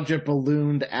Flash's budget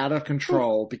ballooned out of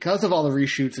control because of all the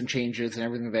reshoots and changes and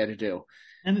everything they had to do.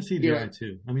 And the CGI, Yeah.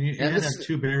 too. I mean, you And had to this- have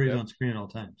two Barrys Yep. on screen at all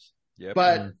times. Yep.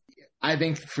 But I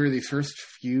think for these first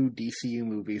few DCU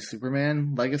movies,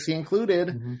 Superman Legacy included,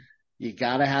 Mhm. you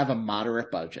got to have a moderate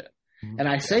budget. Mhm. And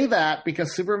I say that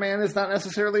because Superman is not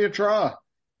necessarily a draw.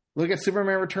 Look at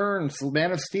Superman Returns,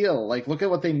 Man of Steel. Like, look at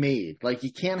what they made. Like,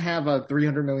 you can't have a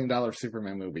 $300 million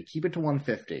Superman movie. Keep it to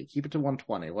 150. Keep it to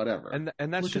 120. Whatever. and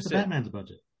that's Look at just the it. Batman's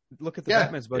budget. Look at the Yeah.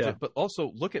 Batman's budget, Yeah. but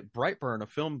also look at Brightburn, a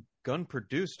film Gunn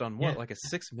produced on what, Yeah. like a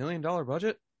 $6 million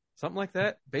budget, something like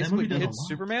that. movie Basically, does a hits lot.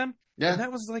 Superman, yeah. and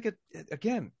that was like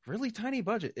again really tiny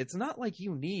budget. It's not like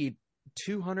you need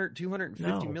 $250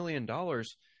 No. million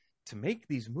dollars to make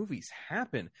these movies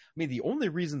happen. I mean, the only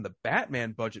reason the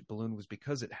Batman budget ballooned was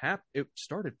because it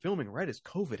started filming right as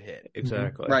COVID hit.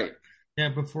 Exactly. Right. Yeah,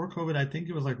 before COVID, I think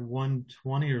it was like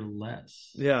 120 or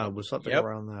less. Yeah, it was something Yep.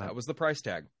 around that. That was the price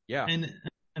tag. Yeah, And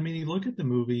I mean, you look at the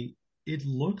movie, it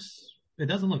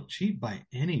doesn't look cheap by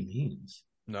any means.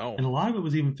 no, And a lot of it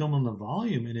was even filmed on the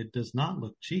volume, and it does not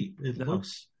look cheap. It No.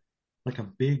 looks like a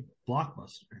big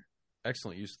blockbuster.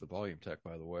 excellent use of the volume tech,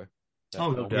 by the way. That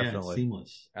Oh, film, yeah, definitely.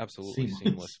 seamless. absolutely seamless.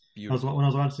 seamless, beautiful. When I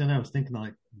was watching it, I was thinking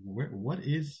like, what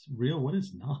is real? What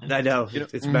is not? I know. You know-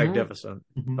 It's Mhm. magnificent.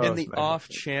 Mhm. Oh, In the it's off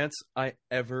magnificent. chance I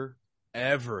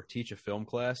ever teach a film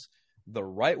class, the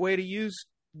right way to use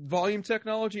volume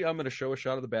technology, I'm going to show a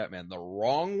shot of the Batman. The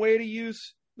wrong way to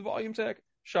use the volume tech,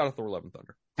 shot of Thor: Love and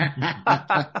Thunder.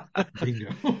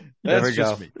 Bingo. There That's we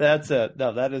just go. me. That's it.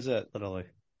 No, that is it. Literally.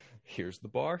 Here's the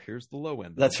bar. Here's the low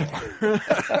end. That's So,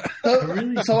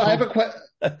 Really? so I have a question.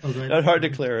 Oh, go ahead. not hard to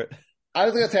clear it. I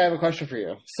was going to say I have a question for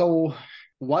you. So,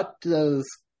 what does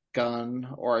Gunn,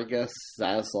 or I guess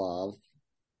Zaslav,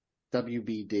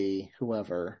 WBD,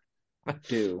 whoever,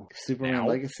 do? Superman Now?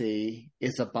 Legacy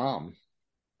is a bomb.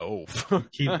 Oh,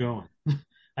 Keep going.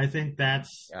 I think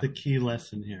that's Yeah. the key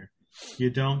lesson here. You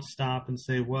don't stop and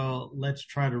say, well, let's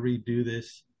try to redo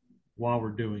this while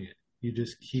we're doing it. You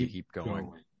just keep going.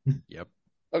 going. Yep.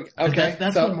 Okay.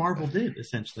 That's so, what Marvel did,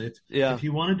 essentially. Yeah. If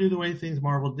you want to do the way things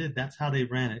Marvel did, that's how they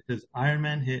ran it. Because Iron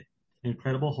Man hit,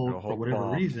 Incredible Hulk, Hulk for whatever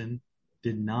bombed. reason,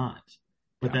 did not.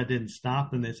 But that didn't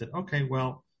stop them. They said, okay,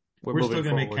 well, we're still moving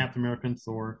going to make forward. Captain America and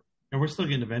Thor, and we're still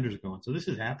getting Avengers going. So this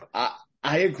is happening.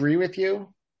 I agree with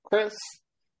you, Chris.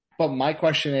 But my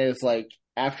question is, like,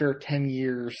 after 10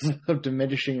 years of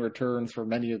diminishing returns for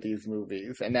many of these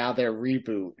movies, and now their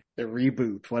reboot,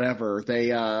 whatever,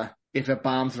 they, if it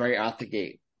bombs right out the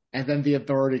gate, and then the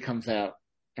Authority comes out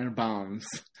and bombs,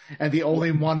 and the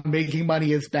only one making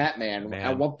money is Batman. Man.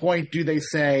 At what point do they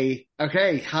say,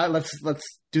 okay, let's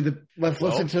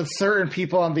listen to certain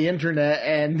people on the internet,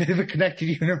 and the connected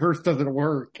universe doesn't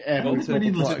work, and we pull Nobody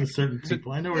the listens plug? to certain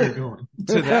people. I know where you're going.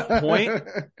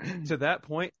 To that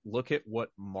point, look at what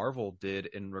Marvel did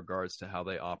in regards to how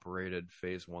they operated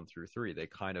phase 1 through 3. They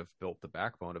kind of built the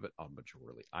backbone of it on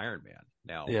majorly Iron Man.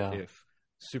 Now, Yeah. if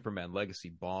Superman Legacy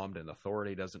bombed and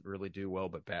Authority doesn't really do well,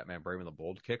 but Batman Brave and the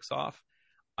Bold kicks off,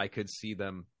 I could see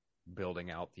them building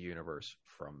out the universe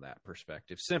from that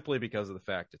perspective, simply because of the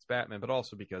fact it's Batman, but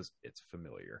also because it's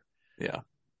familiar. Yeah.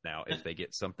 Now, if they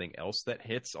get something else that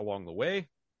hits along the way,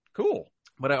 cool.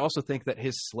 But I also think that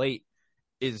his slate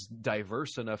is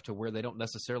diverse enough to where they don't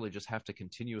necessarily just have to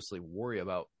continuously worry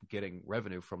about getting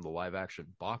revenue from the live action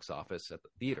box office at the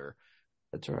theater.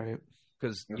 That's right.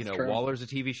 That's Because, true. Waller's a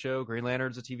TV show, Green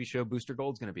Lantern's a TV show, Booster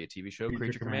Gold's going to be a TV show,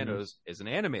 Creature Commandos is an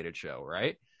animated show,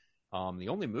 right? The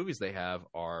only movies they have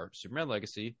are Superman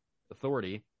Legacy,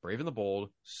 Authority, Brave and the Bold,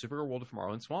 Supergirl World of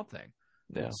Tomorrow, and Swamp Thing.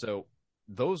 Yeah. So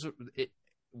those are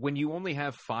when you only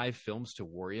have 5 films to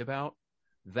worry about,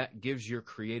 that gives your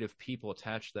creative people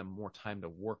attached to them more time to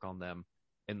work on them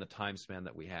in the time span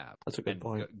that we have. That's a good And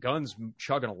point. Gunn's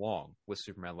chugging along with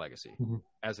Superman Legacy Mhm.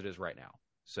 as it is right now.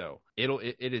 So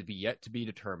it'd be yet to be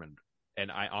determined.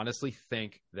 And I honestly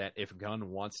think that if Gunn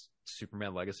wants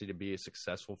Superman Legacy to be a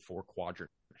successful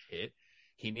 4-quadrant hit,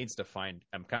 he needs to find,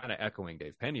 I'm kind of echoing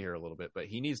Dave Penny here a little bit, but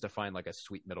he needs to find like a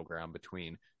sweet middle ground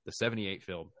between the 78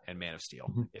 film and Man of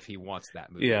Steel if he wants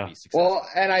that movie to be successful. Well,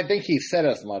 and I think he said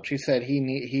as much. He said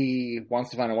he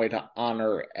wants to find a way to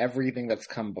honor everything that's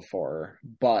come before,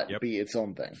 but be its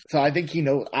own thing. So I think he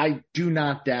knows. I do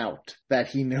not doubt that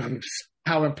he knows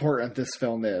how important this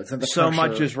film is. And so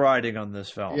much is riding on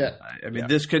this film. Yeah. I mean,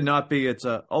 this could not be it's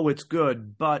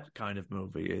good, but kind of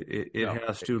movie. It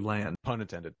has to land. Pun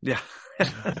intended. Yeah. I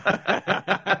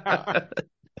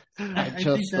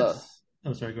think that's...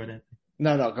 Oh, sorry, go ahead.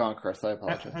 No, go on, Chris. I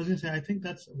apologize. I was going to say, I think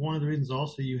that's one of the reasons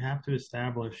also you have to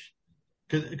establish,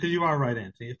 because you are right,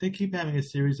 Anthony. If they keep having a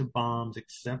series of bombs,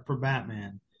 except for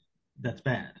Batman, that's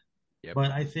bad. Yep.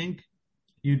 But I think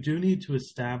you do need to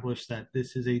establish that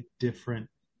this is a different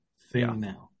thing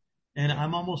now. And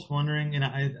I'm almost wondering, and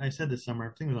I said this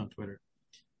somewhere, I think it was on Twitter,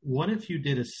 what if you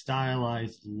did a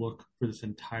stylized look for this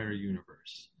entire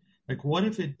universe? Like, what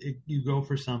if you go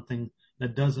for something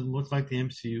that doesn't look like the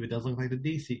MCU, it doesn't look like the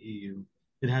DCEU,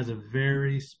 it has a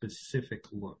very specific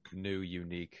look. New,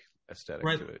 unique aesthetic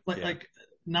right? to it. Like,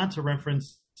 not to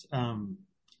reference, I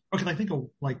think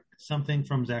of like something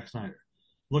from Zack Snyder.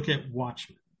 Look at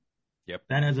Watchmen. Yep.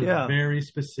 That has a very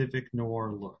specific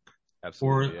noir look.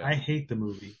 Absolutely. Or I hate the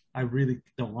movie. I really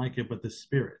don't like it, but The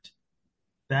Spirit.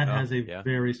 That has a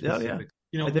very specific.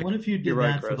 You know, what if you did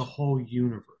that for the whole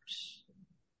universe?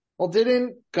 Well,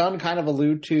 didn't Gunn kind of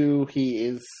allude to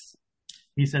he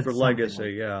said for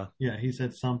legacy, Yeah, he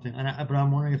said something, but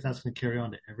I'm wondering if that's going to carry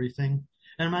on to everything.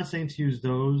 And I'm not saying to use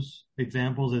those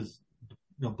examples as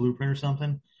a blueprint or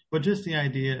something, but just the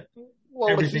idea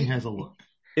everything has a look.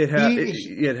 It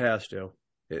has to.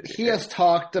 He has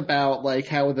talked about like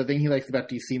how the thing he likes about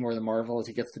DC more than Marvel is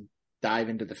he gets to dive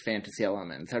into the fantasy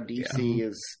elements. How DC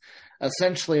is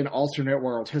essentially an alternate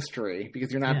world history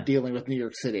because you're not dealing with New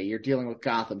York City. You're dealing with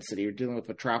Gotham City. You're dealing with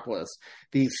Metropolis.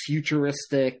 These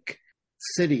futuristic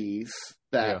cities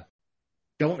that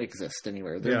don't exist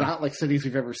anywhere. They're not like cities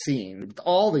we've ever seen.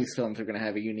 All these films are going to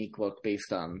have a unique look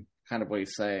based on kind of what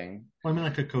he's saying. Well, I mean,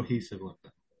 like a cohesive look.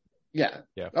 Yeah.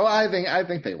 Oh, I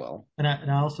think they will. And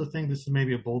I also think this is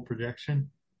maybe a bold projection.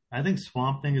 I think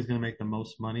Swamp Thing is going to make the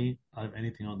most money out of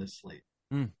anything on this slate.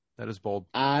 That is bold.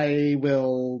 I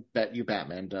will bet you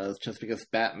Batman does, just because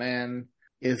Batman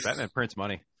prints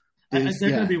money. They're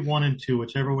going to be 1 and 2,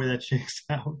 whichever way that shakes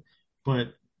out. But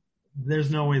there's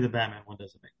no way the Batman one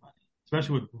doesn't make money,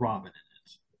 especially with Robin in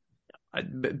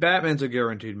it. Batman's a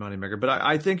guaranteed moneymaker, but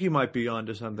I think you might be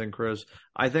onto something, Chris.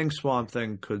 I think Swamp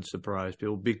Thing could surprise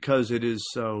people because it is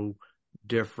so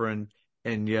different,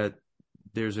 and yet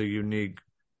there's a unique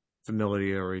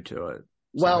familiarity to it.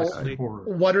 Well,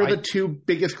 what are the two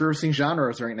biggest grossing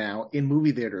genres right now in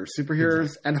movie theaters?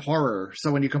 Superheroes and horror.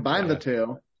 So when you combine the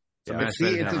two,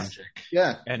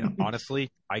 And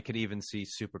honestly, I could even see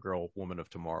Supergirl, Woman of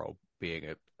Tomorrow being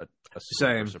a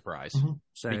super surprise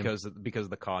because of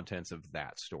the contents of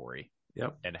that story.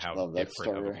 And how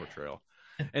different of a portrayal.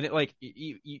 And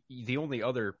the only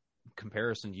other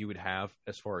comparison you would have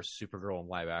as far as Supergirl and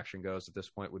live action goes at this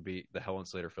point would be the Helen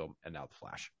Slater film and now The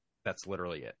Flash. That's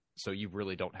literally it. So you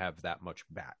really don't have that much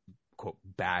quote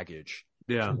baggage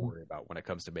to worry about when it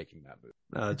comes to making that movie.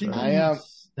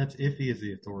 That's iffy as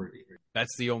the Authority.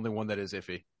 That's the only one that is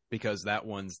iffy because that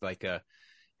one's like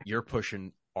you're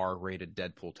pushing R-rated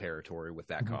Deadpool territory with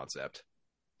that concept.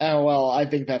 Oh, well, I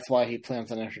think that's why he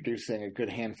plans on introducing a good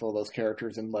handful of those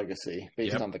characters in Legacy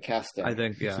based on the casting. I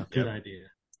think, It's a good idea.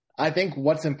 I think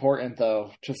what's important,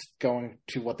 though, just going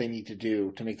to what they need to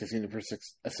do to make this universe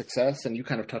a success, and you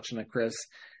kind of touched on it, Chris,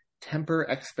 temper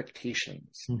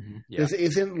expectations. This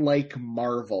isn't like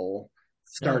Marvel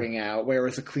starting out, where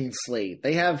it's a clean slate.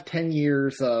 They have 10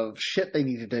 years of shit they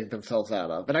need to dig themselves out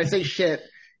of. And I say shit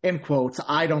in quotes.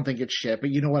 I don't think it's shit,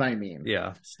 but you know what I mean.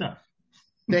 Yeah. Stuff.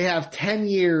 They have 10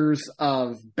 years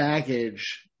of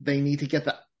baggage they need to get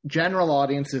the general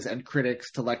audiences and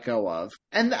critics to let go of.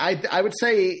 And I would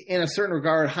say, in a certain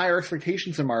regard, higher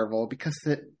expectations of Marvel because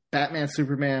Batman,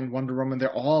 Superman, Wonder Woman,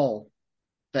 they're all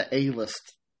the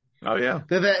A-list. Oh, yeah.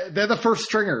 They're the first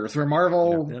stringers, where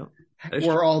Marvel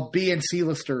were all B and C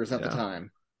listers at the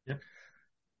time. Yep.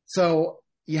 So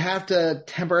you have to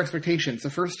temper expectations.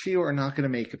 The first few are not going to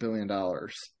make $1 billion.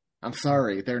 I'm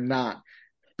sorry, they're not.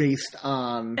 Based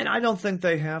on, and I don't think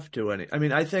they have to. I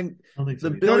mean, I think so. the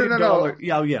 $1 billion.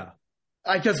 Yeah.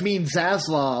 I just mean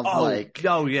Zaslav.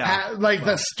 Like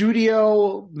the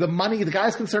studio, the money. The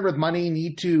guys concerned with money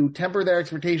need to temper their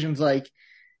expectations. Like,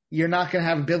 you're not going to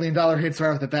have $1 billion hits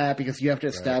right off the bat because you have to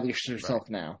establish yourself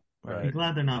now. I'm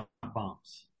glad they're not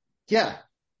bombs. Yeah.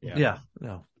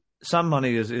 No. some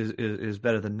money is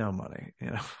better than no money. You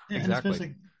know. Yeah, Exactly. and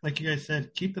especially like you guys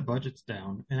said, keep the budgets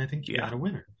down, and I think you Yeah. got a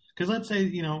winner. Because let's say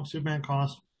Superman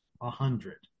costs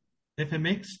 100. If it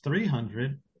makes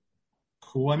 300,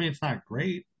 cool. I mean, it's not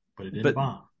great, but it didn't But-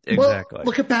 bomb. Exactly. Well,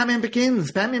 look at Batman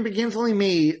Begins. Batman Begins only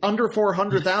made under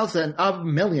 400,000 of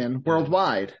million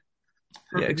worldwide.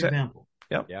 Perfect exactly. example.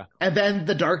 And then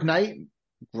The Dark Knight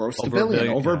grossed Over a billion,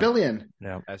 over yeah. a billion.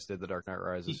 Yeah. As did The Dark Knight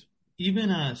Rises.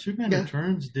 Even Superman Yeah.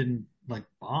 Returns didn't like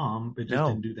bomb. It just No.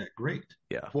 didn't do that great.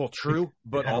 Yeah. Well, true,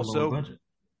 but It had a lower also budget.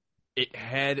 it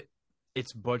had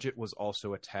its budget was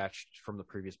also attached from the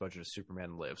previous budget of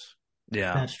Superman Lives.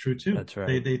 Yeah. That's true too. That's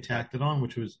right. They tacked it on,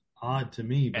 which was odd to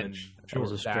me, but And That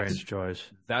was a that's- strange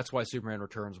choice. That's why Superman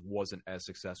Returns wasn't as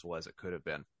successful as it could have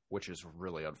been, which is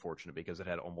really unfortunate because it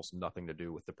had almost nothing to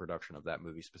do with the production of that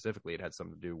movie specifically. It had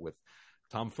something to do with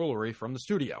tomfoolery from the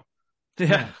studio.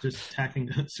 Yeah. just tacking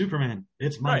Superman.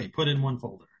 It's money. Right. Put it in one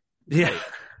folder. Yeah.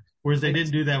 Whereas they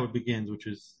didn't do that with Begins, which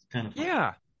is kind of fun.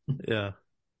 Yeah, Yeah.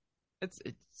 it's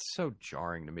so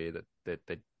jarring to me that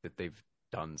they've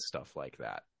done stuff like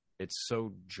that. It's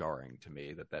so jarring to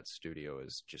me that studio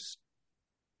is just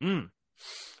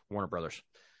Warner Brothers.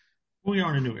 We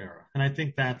are in a new era, and I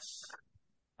think I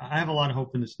have a lot of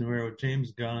hope in this new era.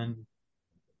 James Gunn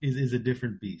is a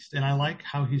different beast, and I like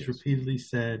how he's repeatedly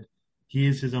said he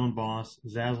is his own boss.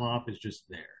 Zaslav is just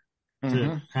there to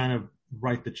Mhm. kind of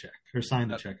write the check or sign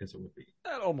the check, as it would be.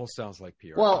 That almost sounds like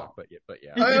PR Well- talk, but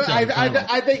yeah.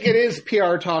 I think it is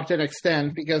PR talk to an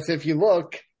extent because if you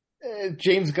look,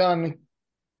 James Gunn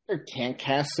can't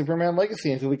cast Superman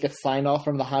Legacy until he gets signed off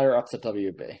from the higher ups at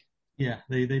WB. Yeah,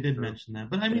 they did Sure. mention that,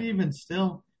 but I mean, even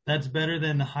still, that's better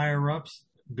than the higher ups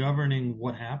governing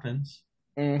what happens.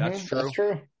 Mhm, That's true. That's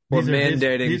true. Or These are his-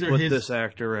 mandating these are put his- this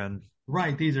actor in.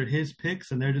 Right, these are his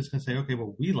picks, and they're just going to say, okay,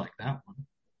 well, we like that one.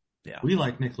 Yeah. We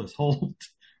like Nicholas Holt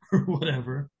or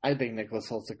whatever. I think Nicholas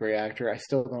Holt's a great actor. I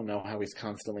still don't know how he's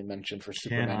constantly mentioned for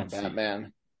Superman Cannot and see it.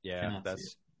 Batman. Yeah, Cannot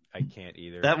that's I can't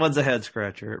either. That one's a head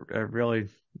scratcher. It really,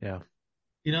 yeah.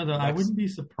 Though, I Lex- wouldn't be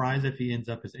surprised if he ends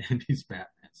up as Andy's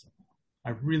Batman somehow. I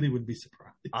really would be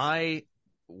surprised. I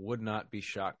would not be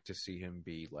shocked to see him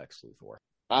be Lex Luthor.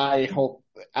 I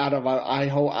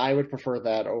would prefer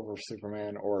that over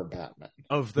Superman or Batman.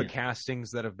 Of the Yeah.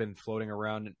 castings that have been floating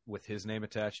around with his name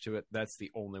attached to it, that's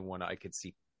the only one I could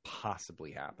see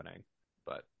possibly happening.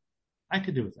 But I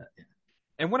could do with that, yeah.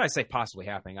 and when I say possibly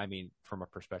happening, I mean from a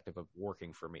perspective of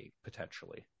working for me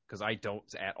potentially, because I don't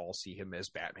at all see him as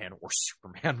Batman or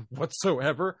Superman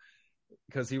whatsoever.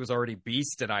 Because he was already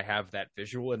Beast, and I have that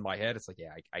visual in my head. It's like,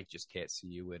 yeah, I just can't see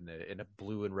you in a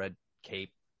blue and red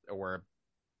cape or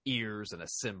ears and a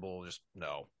symbol. Just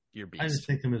no, you're I just Beast.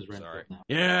 think him as Renfield Sorry. now.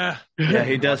 Yeah, Yeah,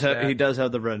 he does Watch have that. he does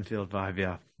have the Renfield vibe,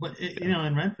 yeah. But,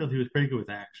 in Renfield, he was pretty good with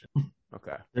action.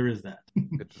 Okay, There is that.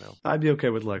 good to know. I'd be okay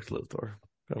with Lex Luthor.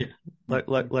 So, Yeah.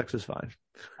 Lex is fine.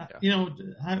 At the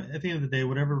end of the day,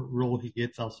 whatever role he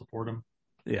gets, I'll support him.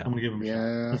 Yeah. I'm going to give him a shot.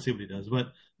 Yeah. Let's see what he does. But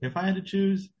if I had to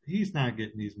choose, he's not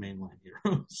getting these mainline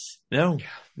heroes. No.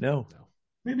 No.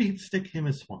 Maybe he'd stick him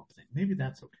as Swamp Thing. Maybe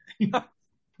that's okay.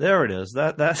 There it is.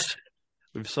 That's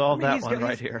we've solved that he's one got-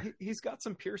 right he's- here. He's got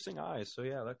some piercing eyes, so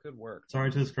yeah, that could work.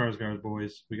 Sorry to the Skarsgård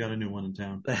boys. We got a new one in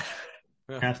town.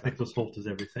 Cast Nicholas Holt is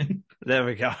everything. There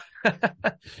we go. All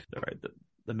right.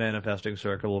 The manifesting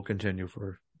circle will continue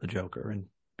for the Joker and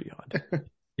beyond.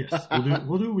 Yes,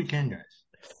 we'll do what we can, guys.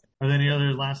 Are there any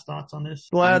other last thoughts on this?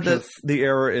 Glad that just- the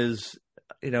era is,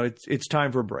 it's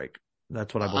time for a break.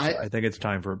 That's what I will say. I think it's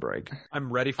time for a break.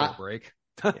 I'm ready for a break.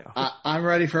 Yeah. I'm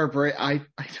ready for a break. I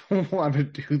don't want to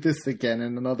do this again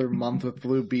in another month with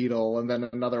Blue Beetle and then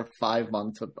another 5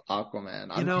 months with Aquaman.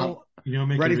 I'm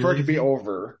Make ready for it to really be easy?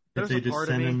 over. If There's they a just part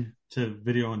of send me- them to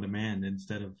video on demand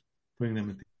instead of putting them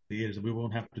at the theaters, we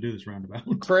won't have to do this roundabout.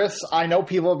 Chris, I know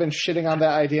people have been shitting on that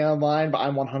idea online, but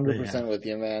I'm 100% Yeah. with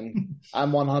you, man.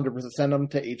 I'm 100%. Send them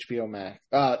to HBO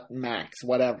Max,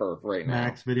 whatever, right now.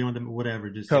 Max video on demand, whatever.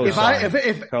 Just If I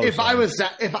Co-sign.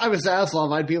 was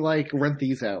Zaslav, I'd be like, rent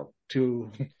these out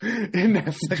to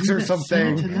Netflix or Sell it to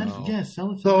something. Netflix. Yeah,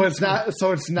 sell it to So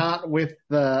Netflix. it's not with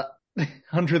the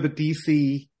under the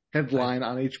DC headline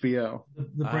on HBO.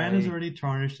 The brand is already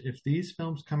tarnished. If these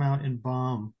films come out and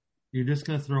bomb, you're just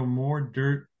going to throw more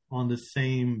dirt on the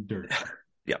same dirt.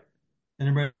 Yep. And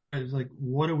everybody's like,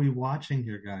 what are we watching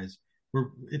here, guys?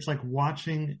 It's like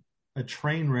watching a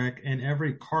train wreck and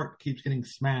every cart keeps getting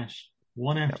smashed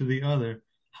one after the other.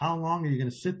 How long are you going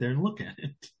to sit there and look at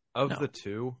it? Of No. the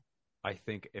two, I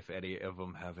think if any of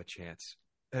them have a chance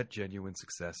at genuine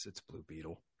success, it's Blue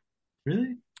Beetle.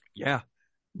 Really? Yeah,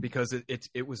 because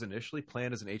it was initially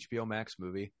planned as an HBO Max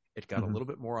movie. It got a little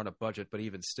bit more on a budget, but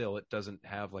even still, it doesn't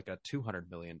have like a $200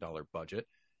 million budget.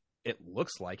 It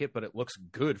looks like it, but it looks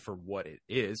good for what it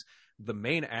is. The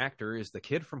main actor is the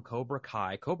kid from Cobra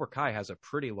Kai. Cobra Kai has a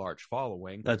pretty large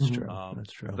following. That's true.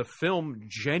 That's true. The film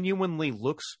genuinely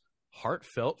looks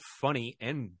heartfelt, funny,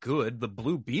 and good. The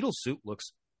Blue Beetle suit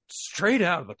looks straight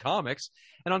out of the comics.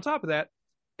 And on top of that,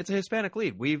 it's a Hispanic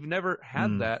lead. We've never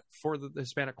had that for the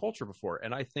Hispanic culture before.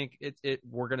 And I think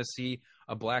we're going to see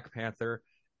a Black Panther.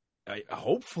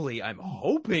 I'm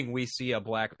hoping we see a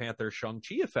Black Panther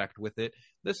Shang-Chi effect with it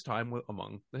this time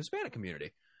among the Hispanic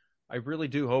community. I really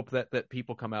do hope that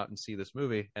people come out and see this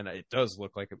movie, and it does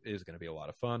look like it is going to be a lot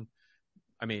of fun.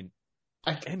 I mean,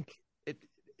 and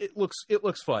it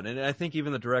looks fun, and I think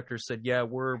even the director said, "Yeah,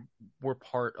 we're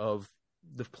part of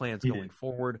the plans going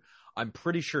forward." I'm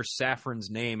pretty sure Safran's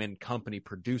name and company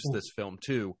produced this film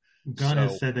too. Gunn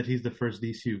has said that he's the first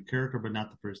DCU character, but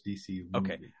not the first DCU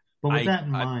movie. Okay. But with that in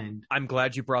mind... I'm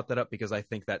glad you brought that up because I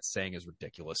think that saying is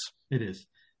ridiculous. It is.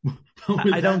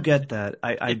 I don't get that.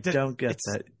 I don't get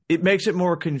that. It makes it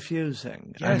more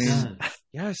confusing. Yes. I mean,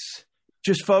 yes.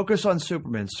 Just focus on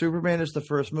Superman. Superman is the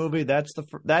first movie. That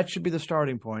should be the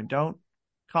starting point. Don't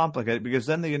complicate it, because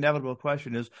then the inevitable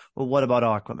question is, well, what about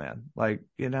Aquaman?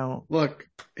 Look,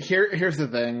 here's the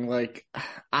thing. Like,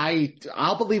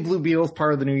 I'll believe Blue Beetle's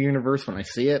part of the new universe when I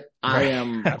see it. I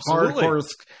am hardcore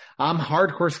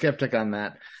skeptic on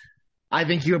that. I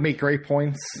think you would make great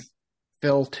points,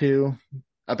 Phil, too,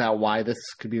 about why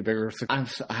this could be a bigger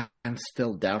success. I'm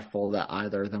still doubtful that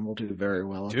either of them will do very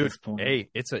well at this point. Hey,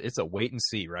 it's a wait and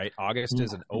see, right? August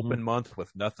is an open month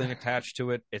with nothing attached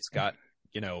to it. It's got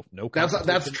no competition.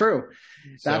 That's true.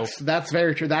 So, that's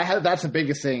very true. That's the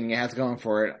biggest thing it has going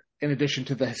for it, in addition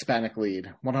to the Hispanic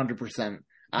lead, 100%.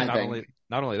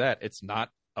 Not only that, it's not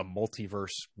a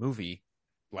multiverse movie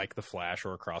like The Flash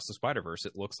or Across the Spider-Verse.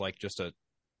 It looks like just a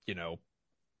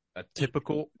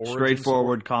typical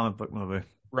straightforward comic book movie,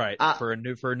 right? For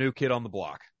a new kid on the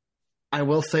block. I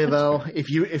will say though, if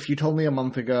you told me a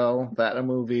month ago that a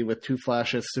movie with two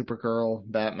Flashes, Supergirl,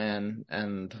 Batman,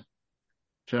 and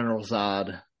General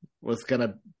Zod was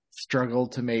gonna struggle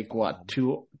to make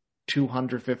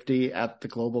 250 at the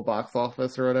global box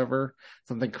office or whatever,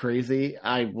 something crazy,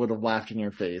 I would have laughed in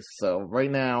your face. So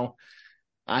right now,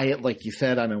 like you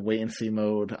said, I'm in wait and see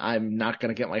mode. I'm not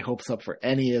going to get my hopes up for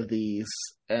any of these.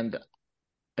 And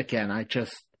again,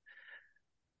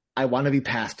 I want to be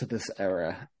past to this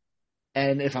era.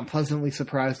 And if I'm pleasantly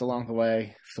surprised along the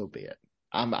way, so be it.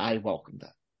 I welcome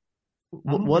that.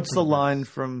 What's the line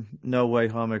from No Way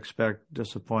Home? Expect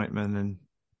disappointment, and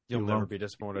you'll never be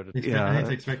disappointed.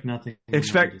 Expect nothing.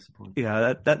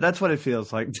 That's what it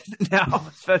feels like now,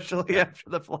 especially after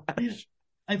The Flash. Yeah.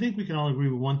 I think we can all agree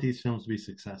we want these films to be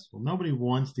successful. Nobody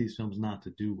wants these films not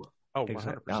to do well. Oh,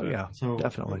 100%. Oh, yeah. So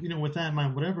definitely. With that in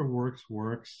mind, whatever works.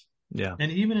 Yeah.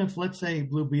 And even if, let's say,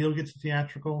 Blue Beetle gets a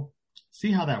theatrical,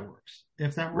 see how that works.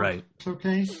 If that works,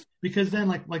 okay. Because then,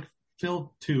 like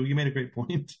Phil too, you made a great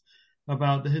point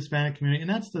about the Hispanic community, and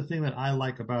that's the thing that I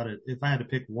like about it. If I had to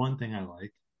pick one thing I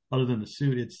like, other than the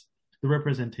suit, it's the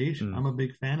representation. I'm a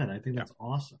big fan of it. I think that's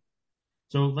awesome.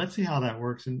 So let's see how that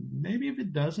works, and maybe if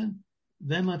it doesn't,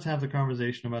 then let's have the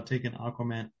conversation about taking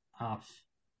Aquaman off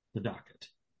the docket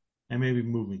and maybe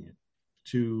moving it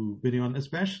to video on,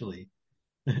 especially,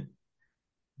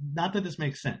 not that this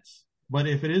makes sense, but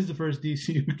if it is the first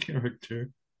DCU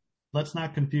character, let's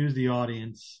not confuse the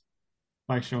audience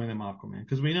by showing them Aquaman,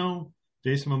 because we know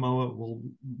Jason Momoa will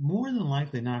more than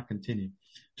likely not continue.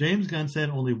 James Gunn said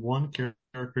only one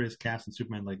character is cast in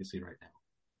Superman Legacy right now.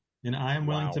 And I am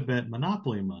willing to bet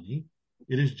Monopoly money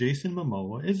it is Jason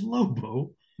Momoa as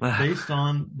Lobo, based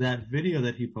on that video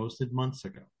that he posted months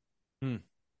ago.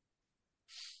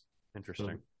 Interesting.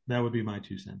 So that would be my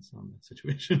 2 cents on that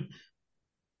situation.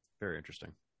 Very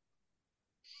interesting.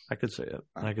 I could say it.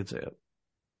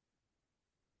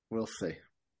 We'll see.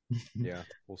 Yeah,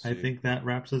 we'll see. I think that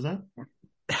wraps us up.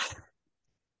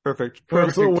 Perfect. We'll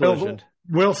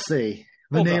see.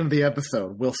 The name of the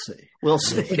episode. We'll see. We'll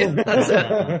see.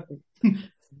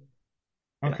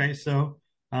 Okay, so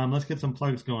let's get some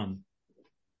plugs going.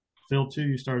 Phil, too,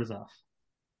 you start us off.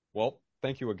 Well,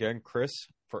 thank you again, Chris,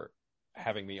 for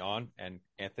having me on, and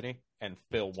Anthony and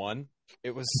Phil 1.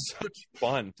 It was such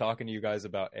fun talking to you guys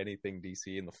about anything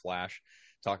DC and The Flash,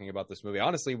 talking about this movie.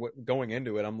 Honestly, going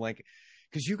into it, I'm like,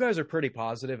 because you guys are pretty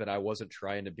positive, and I wasn't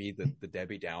trying to be the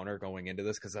Debbie Downer going into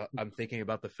this, because I'm thinking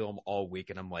about the film all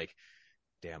week, and I'm like,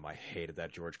 damn, I hated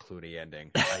that George Clooney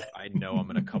ending. I know I'm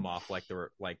going to come off like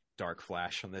Dark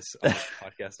Flash on this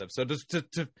podcast episode. Just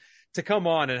to come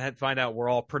on and find out we're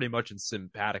all pretty much in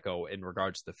simpatico in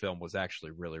regards to the film was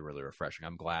actually really, really refreshing.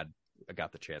 I'm glad I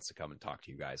got the chance to come and talk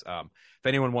to you guys. If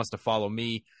anyone wants to follow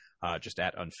me, just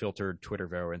at Unfiltered, Twitter,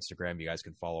 Vero, Instagram. You guys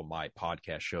can follow my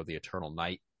podcast show, The Eternal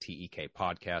Night, TEK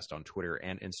Podcast, on Twitter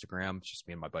and Instagram. It's just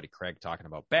me and my buddy Craig talking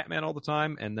about Batman all the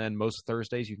time. And then most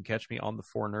Thursdays, you can catch me on The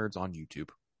Four Nerds on YouTube.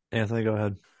 Anthony, go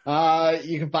ahead.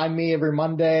 You can find me every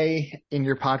Monday in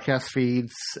your podcast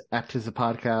feeds at Tis a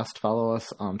Podcast. Follow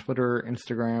us on Twitter,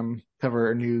 Instagram.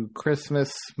 Cover a new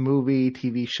Christmas movie,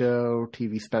 TV show,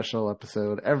 TV special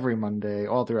episode every Monday,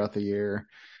 all throughout the year.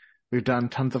 We've done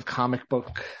tons of comic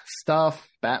book stuff,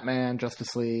 Batman,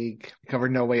 Justice League. We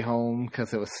covered No Way Home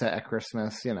because it was set at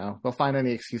Christmas. You know, we'll find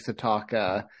any excuse to talk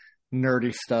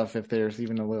nerdy stuff if there's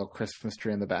even a little Christmas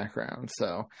tree in the background.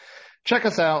 So check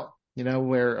us out. You know,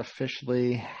 we're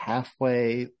officially past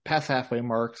halfway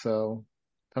mark, so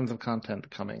tons of content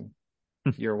coming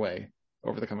your way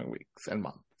over the coming weeks and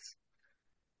months.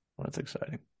 Well, that's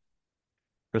exciting.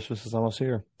 Christmas is almost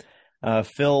here.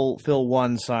 Phil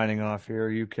One signing off here.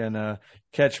 You can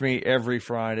catch me every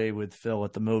Friday with Phil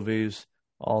at the movies.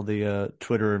 All the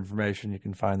Twitter information, you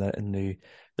can find that in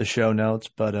the show notes.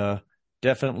 But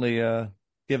definitely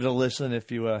give it a listen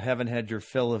if you haven't had your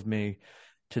fill of me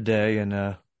today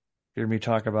and hear me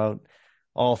talk about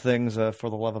all things for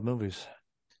the love of movies.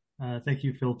 Thank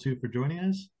you, Phil, too, for joining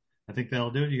us. I think that'll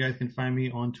do it. You guys can find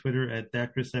me on Twitter at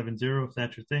Dacris70 if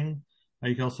that's your thing.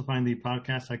 You can also find the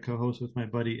podcast I co-host with my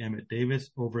buddy Emmett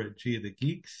Davis over at G of the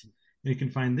Geeks. And you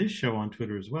can find this show on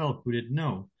Twitter as well, who didn't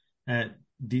know, at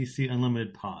DC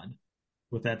Unlimited Pod.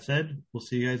 With that said, we'll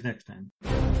see you guys next time.